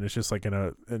games, and it's just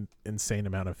an insane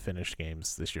amount of finished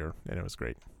games this year, and it was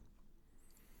great.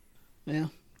 Yeah.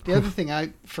 The other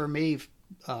thing for me,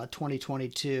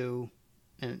 2022,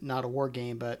 and not a war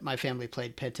game, but my family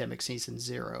played Pandemic Season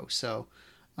 0. So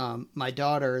my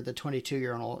daughter, the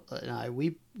 22-year-old, and I,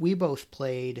 we both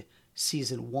played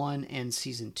Season 1 and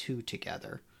Season 2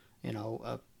 together,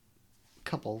 a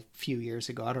few years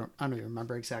ago. I don't even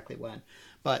remember exactly when,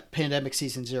 but Pandemic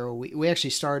Season 0, we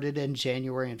actually started in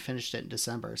January and finished it in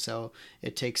December. So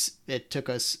it took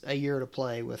us a year to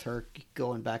play with her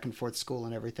going back and forth school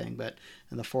and everything,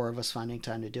 and the 4 of us finding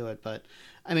time to do it. But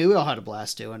we all had a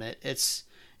blast doing it.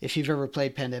 If you've ever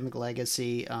played Pandemic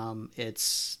Legacy,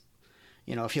 it's,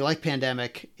 if you like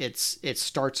Pandemic, it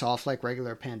starts off like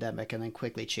regular Pandemic and then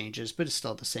quickly changes, but it's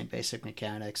still the same basic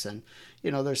mechanics. And,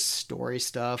 there's story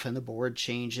stuff and the board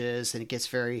changes and it gets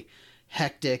very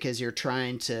hectic as you're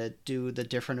trying to do the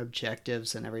different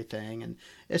objectives and everything. And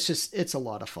it's a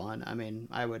lot of fun.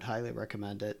 I would highly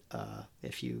recommend it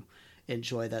if you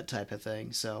enjoy that type of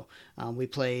thing. So we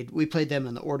played them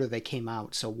in the order they came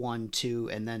out. So 1, 2,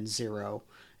 and then 0.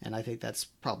 And I think that's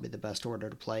probably the best order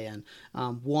to play in.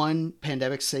 1,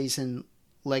 Pandemic Season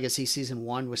Legacy Season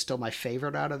 1 was still my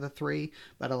favorite out of the 3,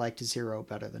 but I liked 0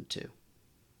 better than 2.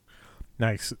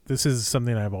 Nice. This is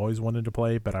something I've always wanted to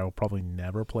play, but I will probably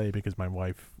never play because my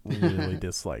wife really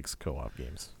dislikes co-op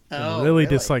games. Really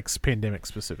dislikes Pandemic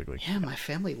specifically. Yeah, my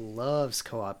family loves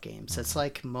co-op games. It's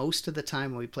most of the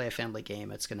time when we play a family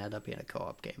game, it's going to end up being a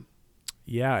co-op game.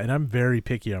 Yeah, and I'm very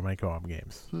picky on my co-op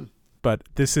games. But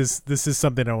this is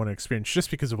something I want to experience just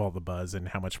because of all the buzz and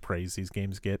how much praise these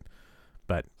games get.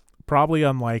 But probably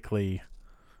unlikely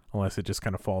unless it just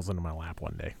kind of falls into my lap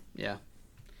one day. Yeah.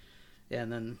 Yeah,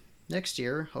 and then next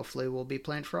year, hopefully we'll be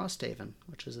playing Frosthaven,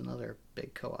 which is another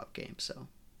big co-op game. So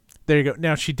there you go.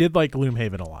 Now, she did like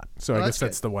Gloomhaven a lot, so I guess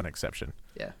that's the one exception.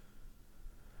 Yeah.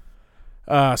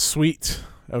 Sweet.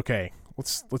 Okay,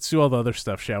 let's do all the other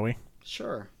stuff, shall we?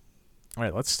 Sure. All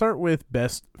right, let's start with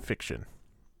Best Fiction.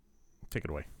 Take it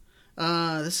away.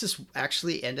 This is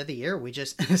actually end of the year. We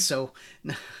just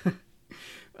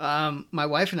my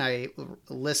wife and I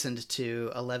listened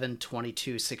to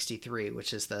 11/22/63,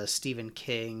 which is the Stephen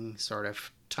King sort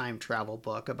of time travel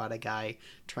book about a guy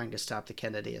trying to stop the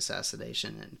Kennedy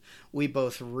assassination. And we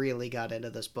both really got into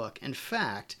this book. In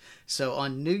fact, so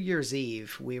on New Year's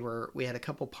Eve, we had a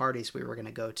couple parties we were going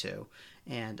to go to,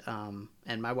 and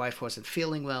my wife wasn't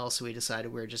feeling well, so we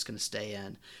decided we were just going to stay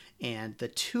in. And the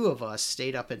two of us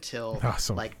stayed up until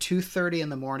Awesome. like 2:30 in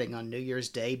the morning on New Year's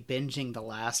Day, binging the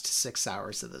last 6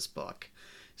 hours of this book.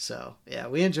 So, yeah,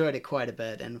 we enjoyed it quite a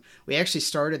bit. And we actually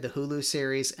started the Hulu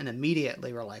series and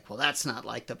immediately were like, well, that's not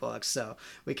like the book. So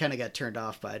we kind of got turned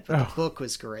off by it. But the book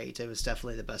was great. It was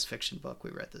definitely the best fiction book we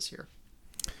read this year.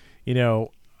 You know,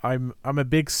 I'm a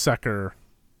big sucker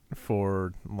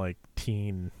for like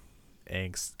teen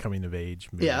angst, coming of age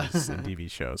movies and TV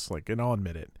shows. Like, and I'll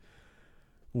admit it.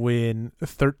 When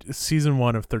season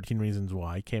 1 of 13 Reasons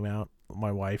Why came out,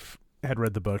 my wife had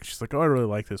read the book. She's like, oh, I really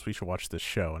like this. We should watch this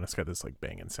show. And it's got this like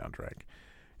banging soundtrack.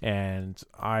 And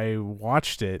I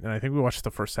watched it, and I think we watched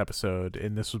the first episode,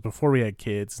 and this was before we had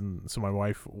kids. And so my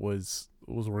wife was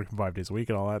working 5 days a week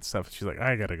and all that stuff. She's like,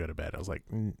 I got to go to bed. I was like,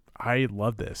 I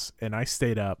love this. And I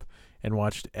stayed up and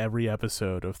watched every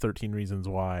episode of 13 Reasons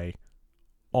Why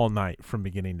all night from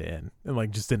beginning to end, and like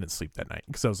just didn't sleep that night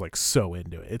because I was like so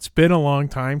into it. It's been a long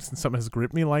time since something has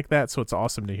gripped me like that. So it's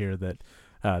awesome to hear that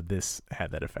this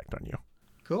had that effect on you.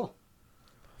 Cool.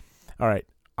 All right.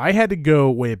 I had to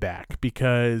go way back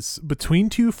because Between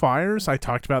Two Fires, I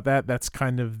talked about that. That's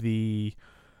kind of the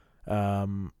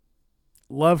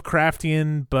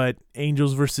Lovecraftian, but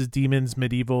Angels versus Demons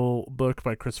medieval book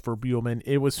by Christopher Buehlman.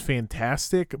 It was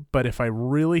fantastic, but if I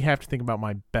really have to think about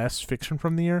my best fiction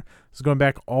from the year, it's going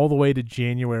back all the way to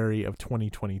January of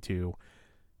 2022,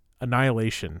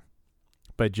 Annihilation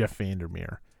by Jeff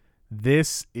Vandermeer.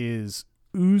 This is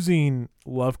oozing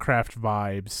Lovecraft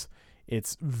vibes.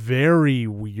 It's very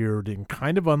weird and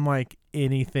kind of unlike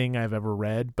anything I've ever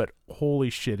read, but holy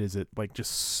shit, is it like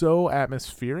just so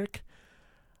atmospheric.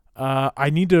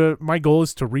 My goal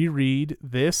is to reread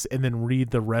this and then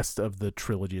read the rest of the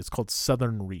trilogy. It's called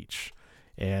Southern Reach.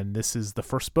 And this is the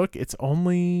first book. It's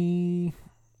only,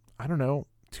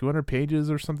 200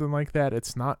 pages or something like that.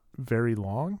 It's not very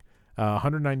long.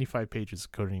 195 pages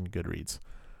according to Goodreads.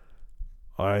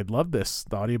 I love this.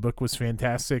 The audiobook was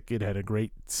fantastic. It had a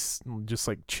great, just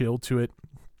like chill to it.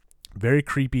 Very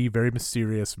creepy, very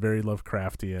mysterious, very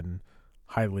Lovecraftian.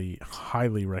 Highly,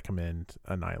 highly recommend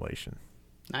Annihilation.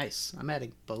 Nice. I'm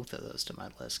adding both of those to my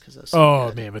list because that's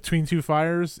good. Man, Between Two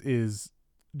Fires is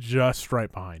just right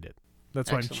behind it. That's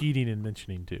Excellent. Why I'm cheating and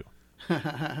mentioning too.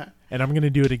 And I'm going to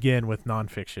do it again with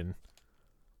nonfiction.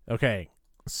 Okay,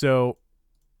 so,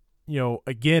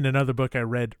 again, another book I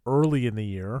read early in the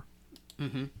year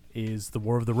is The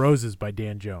War of the Roses by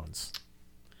Dan Jones.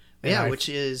 Yeah, which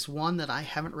is one that I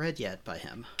haven't read yet by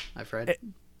him. I've read a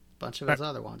bunch of his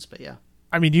other ones, but yeah.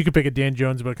 I mean, you could pick a Dan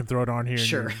Jones book and throw it on here, and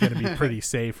sure. You're going to be pretty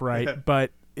safe, right?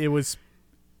 But it was,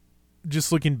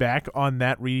 just looking back on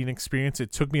that reading experience,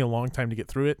 it took me a long time to get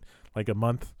through it, like a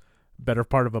month, better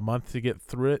part of a month to get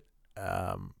through it.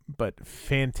 But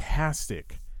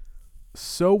fantastic,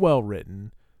 so well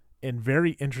written, and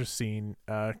very interesting,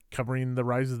 covering the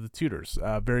rise of the Tudors.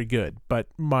 Very good. But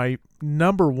my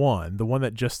number one, the one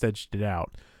that just edged it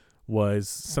out, was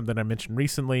something I mentioned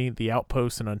recently, The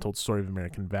Outpost, An Untold Story of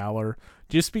American Valor.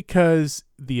 Just because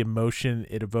the emotion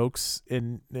it evokes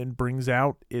and brings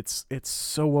out, it's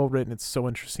so well written, it's so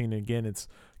interesting. And again, it's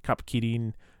Kop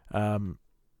Keating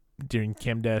during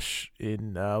Kamdesh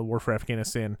in War for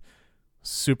Afghanistan.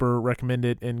 Super recommend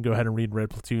it, and go ahead and read Red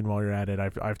Platoon while you're at it.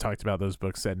 I've talked about those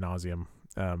books ad nauseum.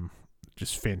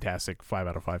 Just fantastic. 5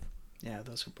 out of 5. Yeah,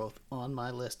 those are both on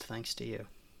my list, thanks to you.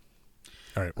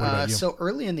 All right, what about you? So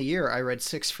early in the year, I read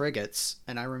Six Frigates,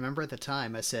 and I remember at the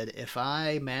time I said, if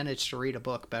I managed to read a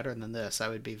book better than this, I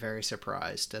would be very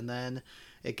surprised. And then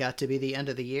it got to be the end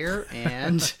of the year,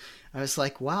 and I was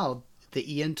like, wow,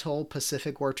 the Ian Toll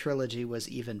Pacific War trilogy was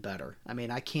even better. I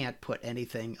mean, I can't put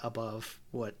anything above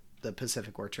what the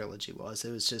Pacific War trilogy was.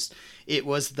 It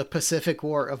was the Pacific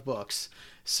War of books.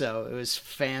 So it was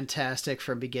fantastic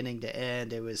from beginning to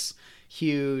end. It was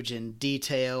huge and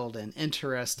detailed and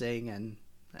interesting. And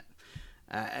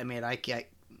I mean,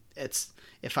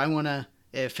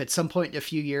 if at some point in a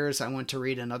few years I want to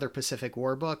read another Pacific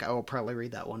War book, I will probably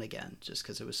read that one again just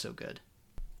because it was so good.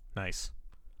 Nice.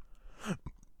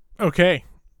 Okay.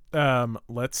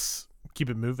 Let's keep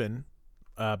it moving.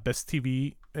 Best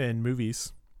TV and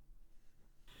movies.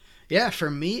 Yeah,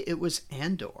 for me, it was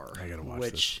Andor. I gotta watch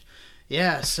this.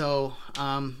 Yeah, so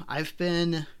I've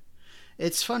been...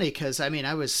 It's funny because I mean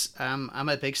I'm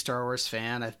a big Star Wars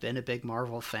fan. I've been a big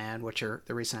Marvel fan, which are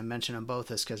the reason I mention them both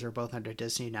is because they're both under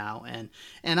Disney now. And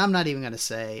I'm not even going to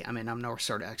say, I mean, I'm no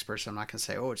sort of expert, so I'm not going to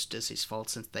say, oh, it's Disney's fault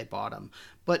since they bought them.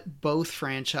 But both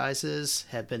franchises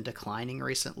have been declining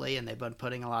recently, and they've been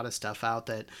putting a lot of stuff out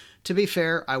that, to be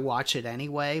fair, I watch it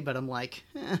anyway. But I'm like,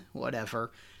 whatever.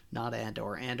 Not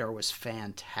Andor. Andor was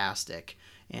fantastic.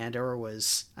 Andor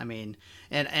was, I mean,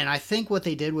 and I think what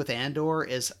they did with Andor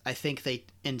is I think they,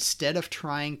 instead of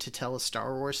trying to tell a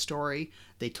Star Wars story,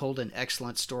 they told an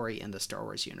excellent story in the Star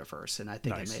Wars universe, and I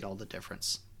think it made all the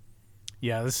difference.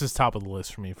 Yeah, this is top of the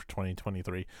list for me for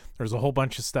 2023. There's a whole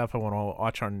bunch of stuff I want to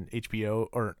watch on HBO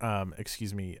or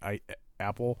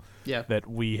Apple that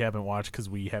we haven't watched because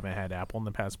we haven't had Apple in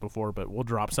the past before, but we'll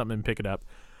drop something and pick it up.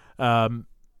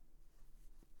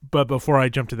 But before I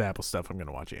jump to the Apple stuff, I'm going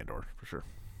to watch Andor for sure.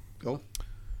 Cool.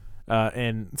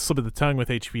 And slip of the tongue with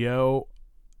HBO.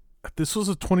 This was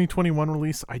a 2021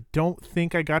 release. I don't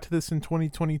think I got to this in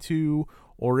 2022,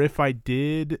 or if I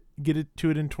did get to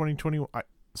it in 2021. I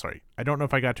don't know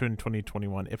if I got to it in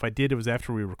 2021. If I did, it was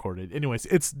after we recorded. Anyways,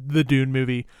 it's the Dune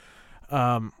movie.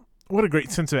 What a great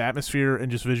sense of atmosphere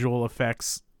and just visual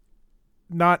effects.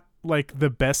 Not like the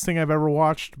best thing I've ever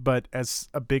watched, but as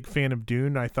a big fan of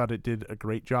Dune, I thought it did a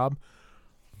great job.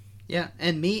 Yeah,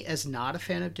 and me as not a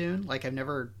fan of Dune, like I've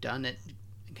never done it,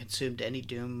 consumed any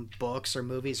Dune books or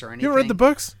movies or anything. You read the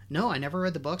books? No, I never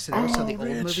read the books. I never saw the old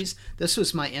movies. This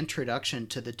was my introduction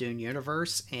to the Dune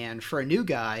universe, and for a new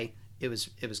guy, it was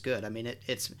good. I mean,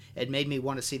 it made me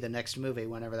want to see the next movie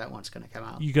whenever that one's going to come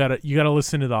out. You gotta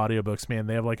listen to the audiobooks, man.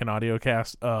 They have like an audio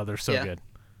cast. Oh, they're so good.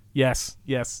 Yes,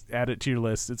 add it to your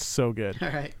list. It's so good. All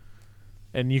right.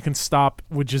 And you can stop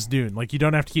with just Dune. Like, you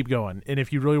don't have to keep going. And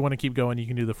if you really want to keep going, you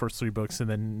can do the first 3 books and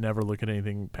then never look at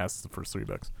anything past the first 3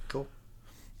 books. Cool.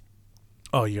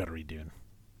 Oh, you got to read Dune.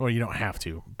 Well, you don't have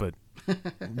to, but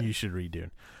you should read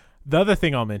Dune. The other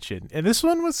thing I'll mention, and this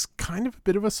one was kind of a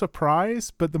bit of a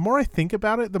surprise, but the more I think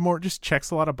about it, the more it just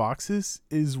checks a lot of boxes,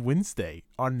 is Wednesday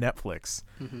on Netflix.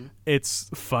 Mm-hmm. It's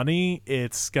funny.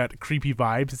 It's got creepy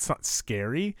vibes. It's not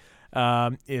scary.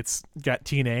 It's got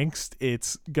teen angst.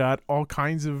 It's got all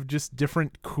kinds of just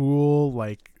different cool,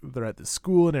 like they're at the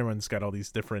school and everyone's got all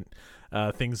these different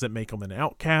things that make them an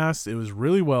outcast. It was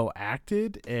really well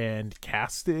acted and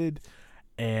casted,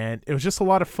 and it was just a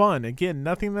lot of fun. Again,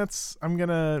 nothing that's I'm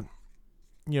gonna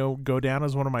go down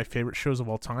as one of my favorite shows of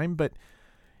all time, but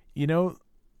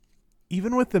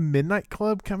even with the Midnight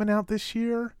Club coming out this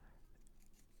year,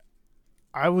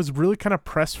 I was really kind of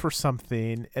pressed for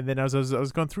something, and then as I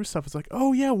was going through stuff, it's like,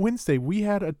 oh yeah, Wednesday. We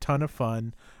had a ton of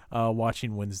fun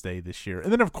watching Wednesday this year.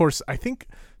 And then, of course, I think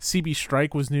CB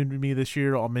Strike was new to me this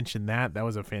year. I'll mention that. That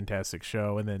was a fantastic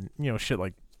show. And then, shit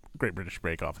like Great British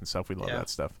Bake Off and stuff. We love that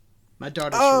stuff. My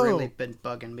daughter's really been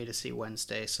bugging me to see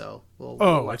Wednesday, so we'll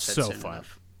watch it's that so soon fun.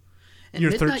 enough. And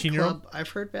Your Midnight 13-year-old? Club, I've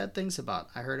heard bad things about.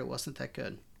 I heard it wasn't that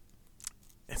good.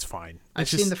 It's fine. I've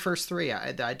seen the first 3.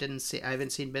 I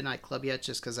haven't seen Midnight Club yet,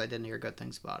 just because I didn't hear good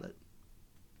things about it.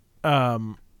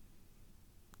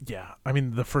 Yeah. I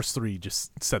mean, the first 3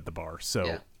 just set the bar.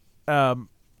 So,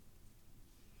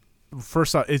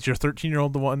 first off, is your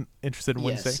 13-year-old the one interested in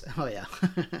Wednesday? Yes. Oh yeah.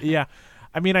 Yeah.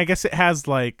 I mean, I guess it has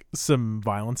like some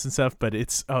violence and stuff, but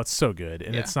it's so good,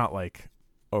 and it's not like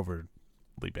overly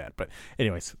bad. But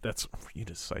anyways, that's for you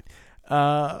to decide.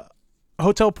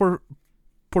 Hotel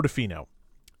Portofino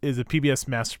is a PBS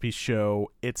masterpiece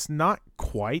show. It's not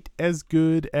quite as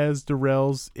good as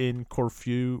Durrell's in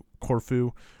Corfu,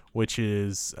 which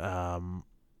is one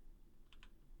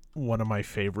of my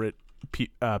favorite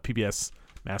PBS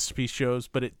masterpiece shows,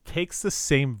 but it takes the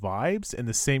same vibes and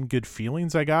the same good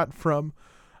feelings I got from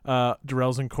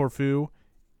Durrell's in Corfu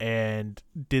and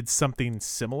did something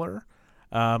similar.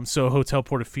 So Hotel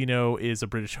Portofino is a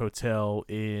British hotel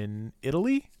in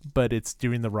Italy, but it's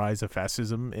during the rise of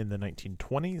fascism in the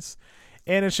 1920s.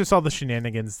 And it's just all the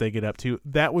shenanigans they get up to.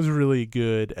 That was really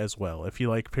good as well. If you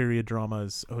like period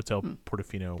dramas, Hotel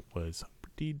Portofino was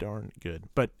pretty darn good.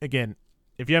 But again,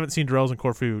 if you haven't seen Durrell's in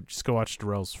Corfu, just go watch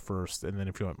Durrell's first. And then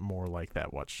if you want more like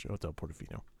that, watch Hotel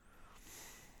Portofino.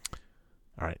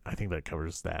 All right. I think that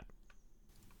covers that.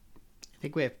 I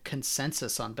think we have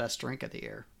consensus on best drink of the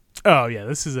year. Oh, yeah.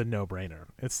 This is a no-brainer.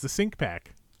 It's the Sink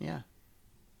Pack. Yeah.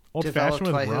 Old-fashioned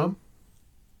with rum.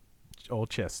 Who? Old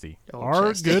Chesty.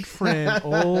 Our good friend,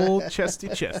 Old Chesty.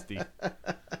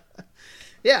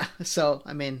 Yeah, so,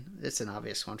 I mean, it's an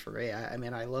obvious one for me. I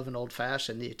mean, I love an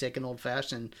old-fashioned. You take an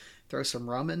old-fashioned, throw some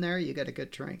rum in there, you got a good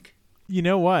drink. You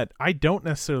know what? I don't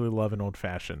necessarily love an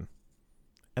old-fashioned.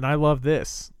 And I love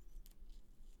this.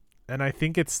 And I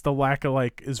think it's the lack of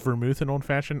like, is vermouth an old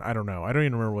fashioned? I don't know. I don't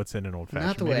even remember what's in an old fashioned.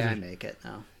 Not the way I make it.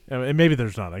 No. And maybe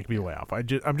there's not. I could be way off.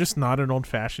 I'm just not an old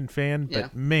fashioned fan.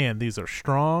 But man, these are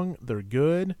strong. They're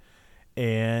good.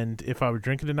 And if I were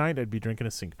drinking tonight, I'd be drinking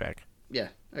a sink pack. Yeah,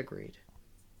 agreed.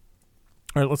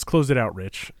 All right, let's close it out,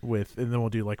 Rich, and then we'll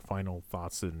do like final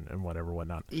thoughts and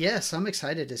whatnot. Yes, I'm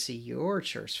excited to see your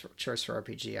choice for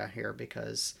RPG out here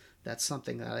because that's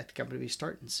something that I think I'm going to be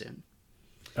starting soon.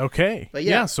 Okay. But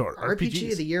yeah, so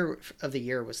RPG of the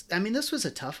year was, I mean, this was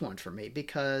a tough one for me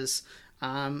because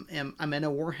I'm in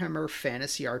a Warhammer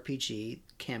Fantasy RPG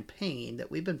campaign that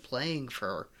we've been playing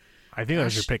for. I think that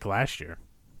was your pick last year.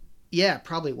 Yeah, it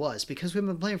probably was because we've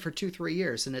been playing for 2-3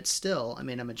 years and it's still, I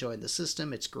mean, I'm enjoying the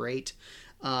system. It's great.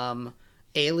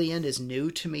 Alien is new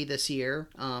to me this year,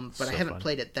 but I haven't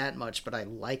played it that much, but I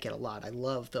like it a lot. I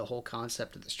love the whole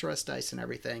concept of the stress dice and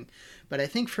everything. But I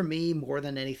think for me, more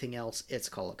than anything else, it's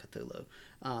Call of Cthulhu.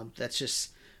 That's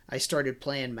just, I started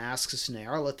playing Masks of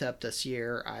Nyarlathotep this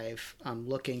year. I'm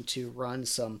looking to run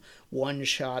some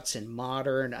one-shots in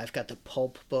Modern. I've got the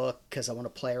Pulp book because I want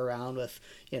to play around with,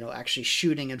 actually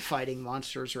shooting and fighting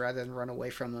monsters rather than run away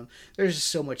from them. There's just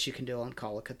so much you can do on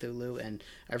Call of Cthulhu, and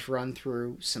I've run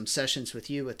through some sessions with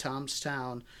you with Tom's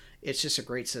Town. It's just a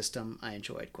great system. I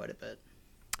enjoyed quite a bit.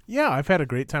 Yeah, I've had a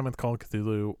great time with Call of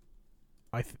Cthulhu.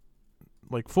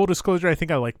 Like full disclosure, I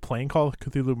think I like playing Call of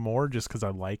Cthulhu more just because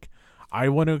I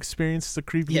want to experience the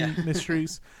creepy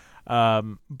mysteries.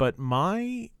 But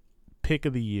my pick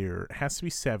of the year has to be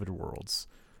Savage Worlds.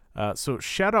 So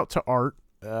shout out to Art.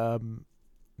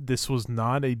 This was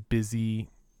not a busy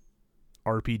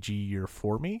RPG year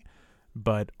for me,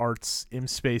 but Art's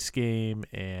M-Space game,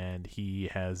 and he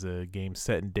has a game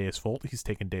set in Deus Vult. He's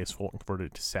taken Deus Vult and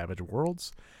converted it to Savage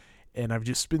Worlds. And I've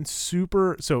just been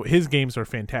so his games are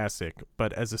fantastic,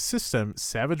 but as a system,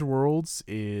 Savage Worlds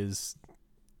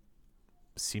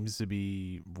seems to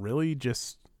be really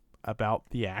just about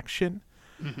the action.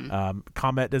 Mm-hmm.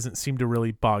 Combat doesn't seem to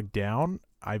really bog down.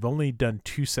 I've only done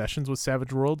 2 sessions with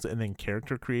Savage Worlds, and then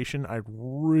character creation. I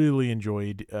really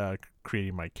enjoyed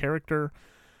creating my character.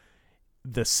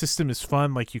 The system is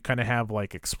fun. Like, you kind of have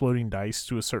like exploding dice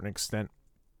to a certain extent.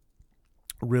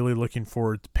 Really looking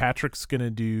forward. Patrick's gonna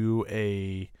do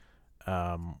a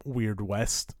Weird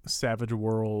West Savage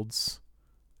Worlds.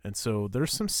 And so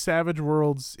there's some Savage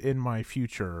Worlds in my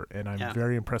future, and I'm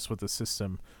very impressed with the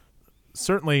system.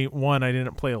 Certainly, I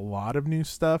didn't play a lot of new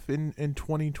stuff in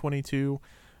 2022,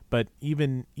 but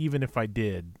even if I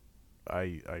did,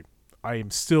 I am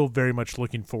still very much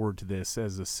looking forward to this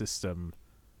as a system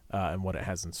and what it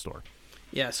has in store.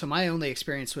 Yeah, so my only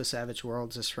experience with Savage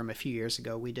Worlds is from a few years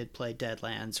ago. We did play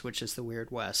Deadlands, which is the Weird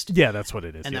West. Yeah, that's what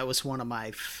it is. And that was one of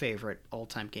my favorite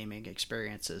all-time gaming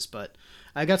experiences. But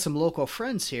I got some local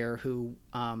friends here who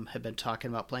have been talking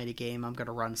about playing a game. I'm going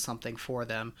to run something for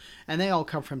them. And they all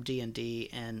come from D&D,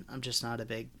 and I'm just not a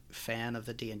big fan of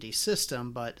the D&D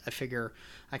system. But I figure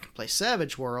I can play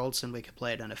Savage Worlds, and we can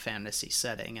play it in a fantasy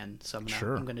setting. And so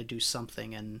I'm going to do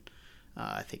something in,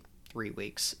 I think, 3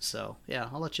 weeks. So yeah,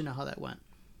 I'll let you know how that went.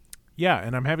 Yeah,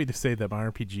 and I'm happy to say that my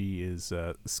RPG is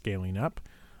scaling up.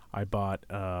 I bought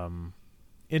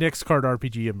Index Card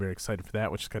RPG. I'm very excited for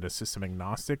that, which is kind of system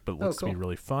agnostic, but looks to be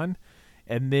really fun.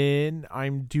 And then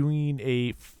I'm doing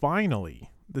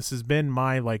this has been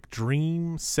my like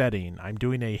dream setting. I'm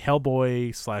doing a Hellboy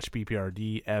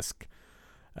 /BPRD-esque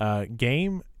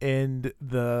game, and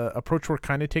the approach we're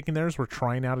kind of taking there is we're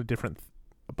trying out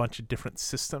a bunch of different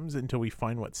systems until we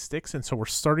find what sticks. And so we're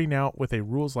starting out with a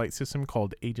rules light system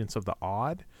called Agents of the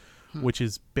Odd, which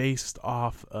is based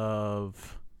off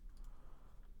of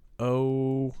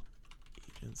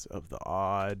Agents of the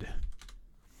Odd.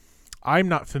 I'm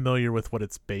not familiar with what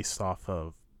it's based off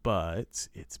of, but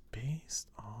it's based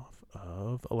off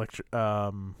of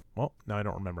well, now I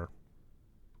don't remember.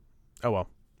 Oh well,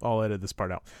 I'll edit this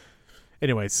part out.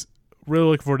 Anyways, really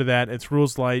looking forward to that. It's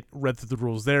rules light. Read through the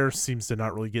rules there. Seems to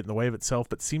not really get in the way of itself,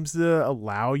 but seems to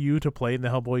allow you to play in the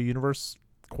Hellboy universe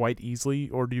quite easily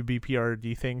or do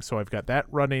BPRD things. So I've got that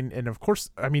running. And of course,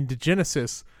 I mean,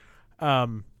 Degenesis,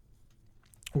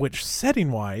 which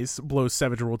setting-wise blows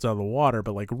Savage Worlds out of the water,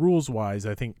 but like rules-wise,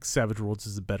 I think Savage Worlds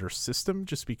is a better system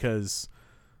just because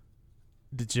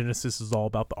Degenesis is all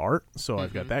about the art, so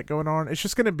I've got that going on. It's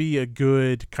just going to be a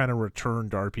good kind of return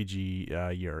to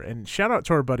RPG year. And shout out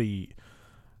to our buddy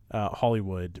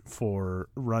Hollywood for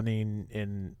running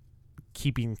and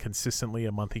keeping consistently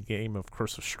a monthly game of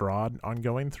Curse of Strahd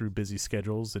ongoing through busy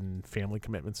schedules and family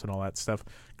commitments and all that stuff.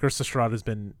 Curse of Strahd has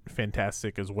been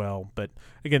fantastic as well. But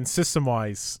again,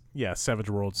 system-wise, yeah, Savage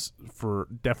Worlds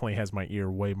definitely has my ear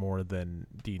way more than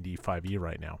D&D 5e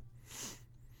right now.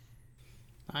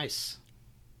 Nice.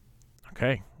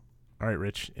 Okay. All right,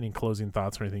 Rich. Any closing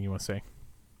thoughts or anything you want to say?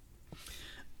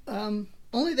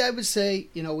 Only that I would say,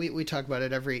 we talk about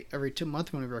it every 2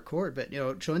 months when we record, but,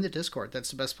 join the Discord. That's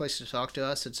the best place to talk to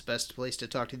us. It's the best place to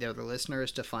talk to the other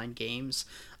listeners, to find games.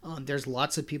 There's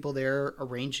lots of people there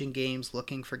arranging games,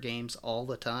 looking for games all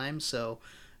the time. So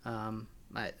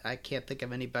I can't think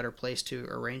of any better place to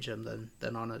arrange them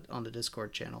than on the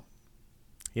Discord channel.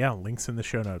 Yeah, links in the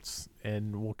show notes.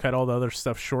 And we'll cut all the other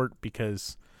stuff short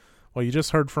because, well, you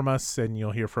just heard from us, and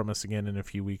you'll hear from us again in a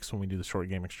few weeks when we do the short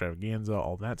game extravaganza,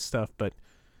 all that stuff. But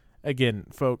again,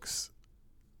 folks,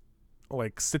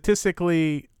 like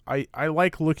statistically, I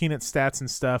like looking at stats and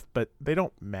stuff, but they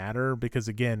don't matter because,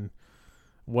 again,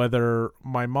 whether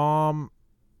my mom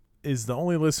is the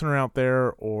only listener out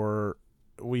there or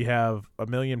we have a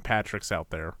million Patricks out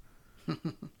there,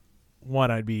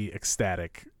 one, I'd be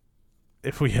ecstatic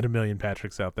if we had a million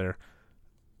Patricks out there.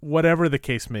 Whatever the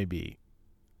case may be,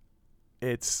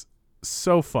 it's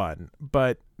so fun.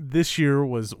 But this year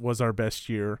was our best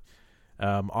year,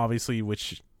 obviously,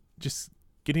 which just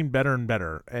getting better and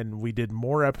better. And we did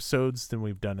more episodes than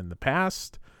we've done in the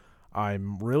past.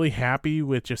 I'm really happy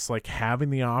with just like having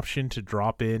the option to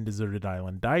drop in Deserted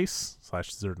Island Dice /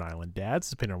 Deserted Island Dads,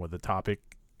 depending on what the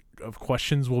topic of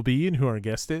questions will be and who our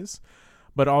guest is.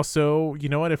 But also, you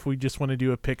know what, if we just want to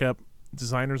do a pickup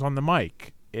Designers on the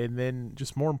Mic, and then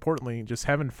just more importantly, just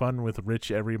having fun with Rich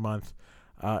every month,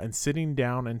 and sitting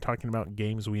down and talking about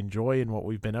games we enjoy and what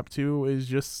we've been up to is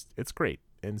just, it's great.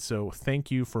 And so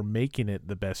thank you for making it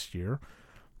the best year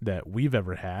that we've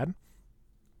ever had.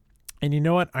 And you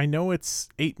know what? I know it's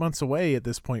 8 months away at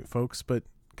this point, folks, but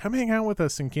come hang out with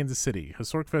us in Kansas City.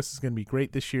 Historic Fest is going to be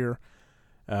great this year.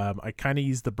 I kind of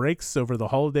eased the brakes over the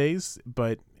holidays,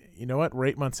 but you know what? We're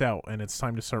 8 months out, and it's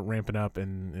time to start ramping up,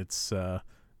 and it's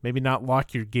maybe not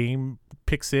lock your game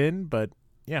picks in, but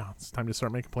yeah, it's time to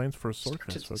start making plans for Historic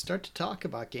Fest. Start to talk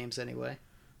about games anyway.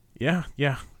 Yeah.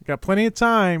 Got plenty of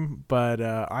time, but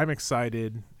I'm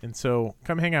excited, and so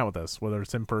come hang out with us, whether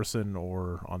it's in person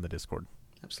or on the Discord.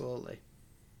 Absolutely.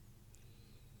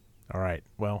 All right.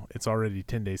 Well, it's already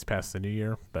 10 days past the new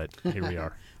year, but here we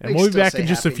are. And we'll be back in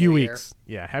just a few weeks.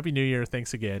 Yeah. Happy New Year.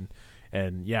 Thanks again.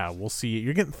 And yeah, we'll see you.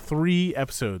 You're getting 3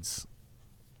 episodes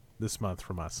this month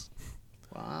from us.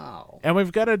 Wow. And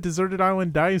we've got a Deserted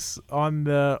Island Dice on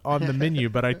the menu,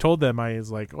 but I told them, I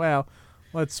was like, well,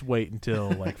 let's wait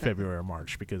until like February or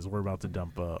March because we're about to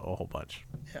dump a whole bunch.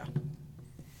 Yeah.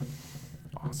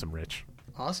 Awesome, Rich.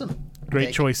 Awesome.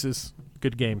 Great choices.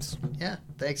 Good games. Yeah.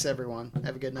 Thanks, everyone.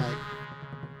 Have a good night.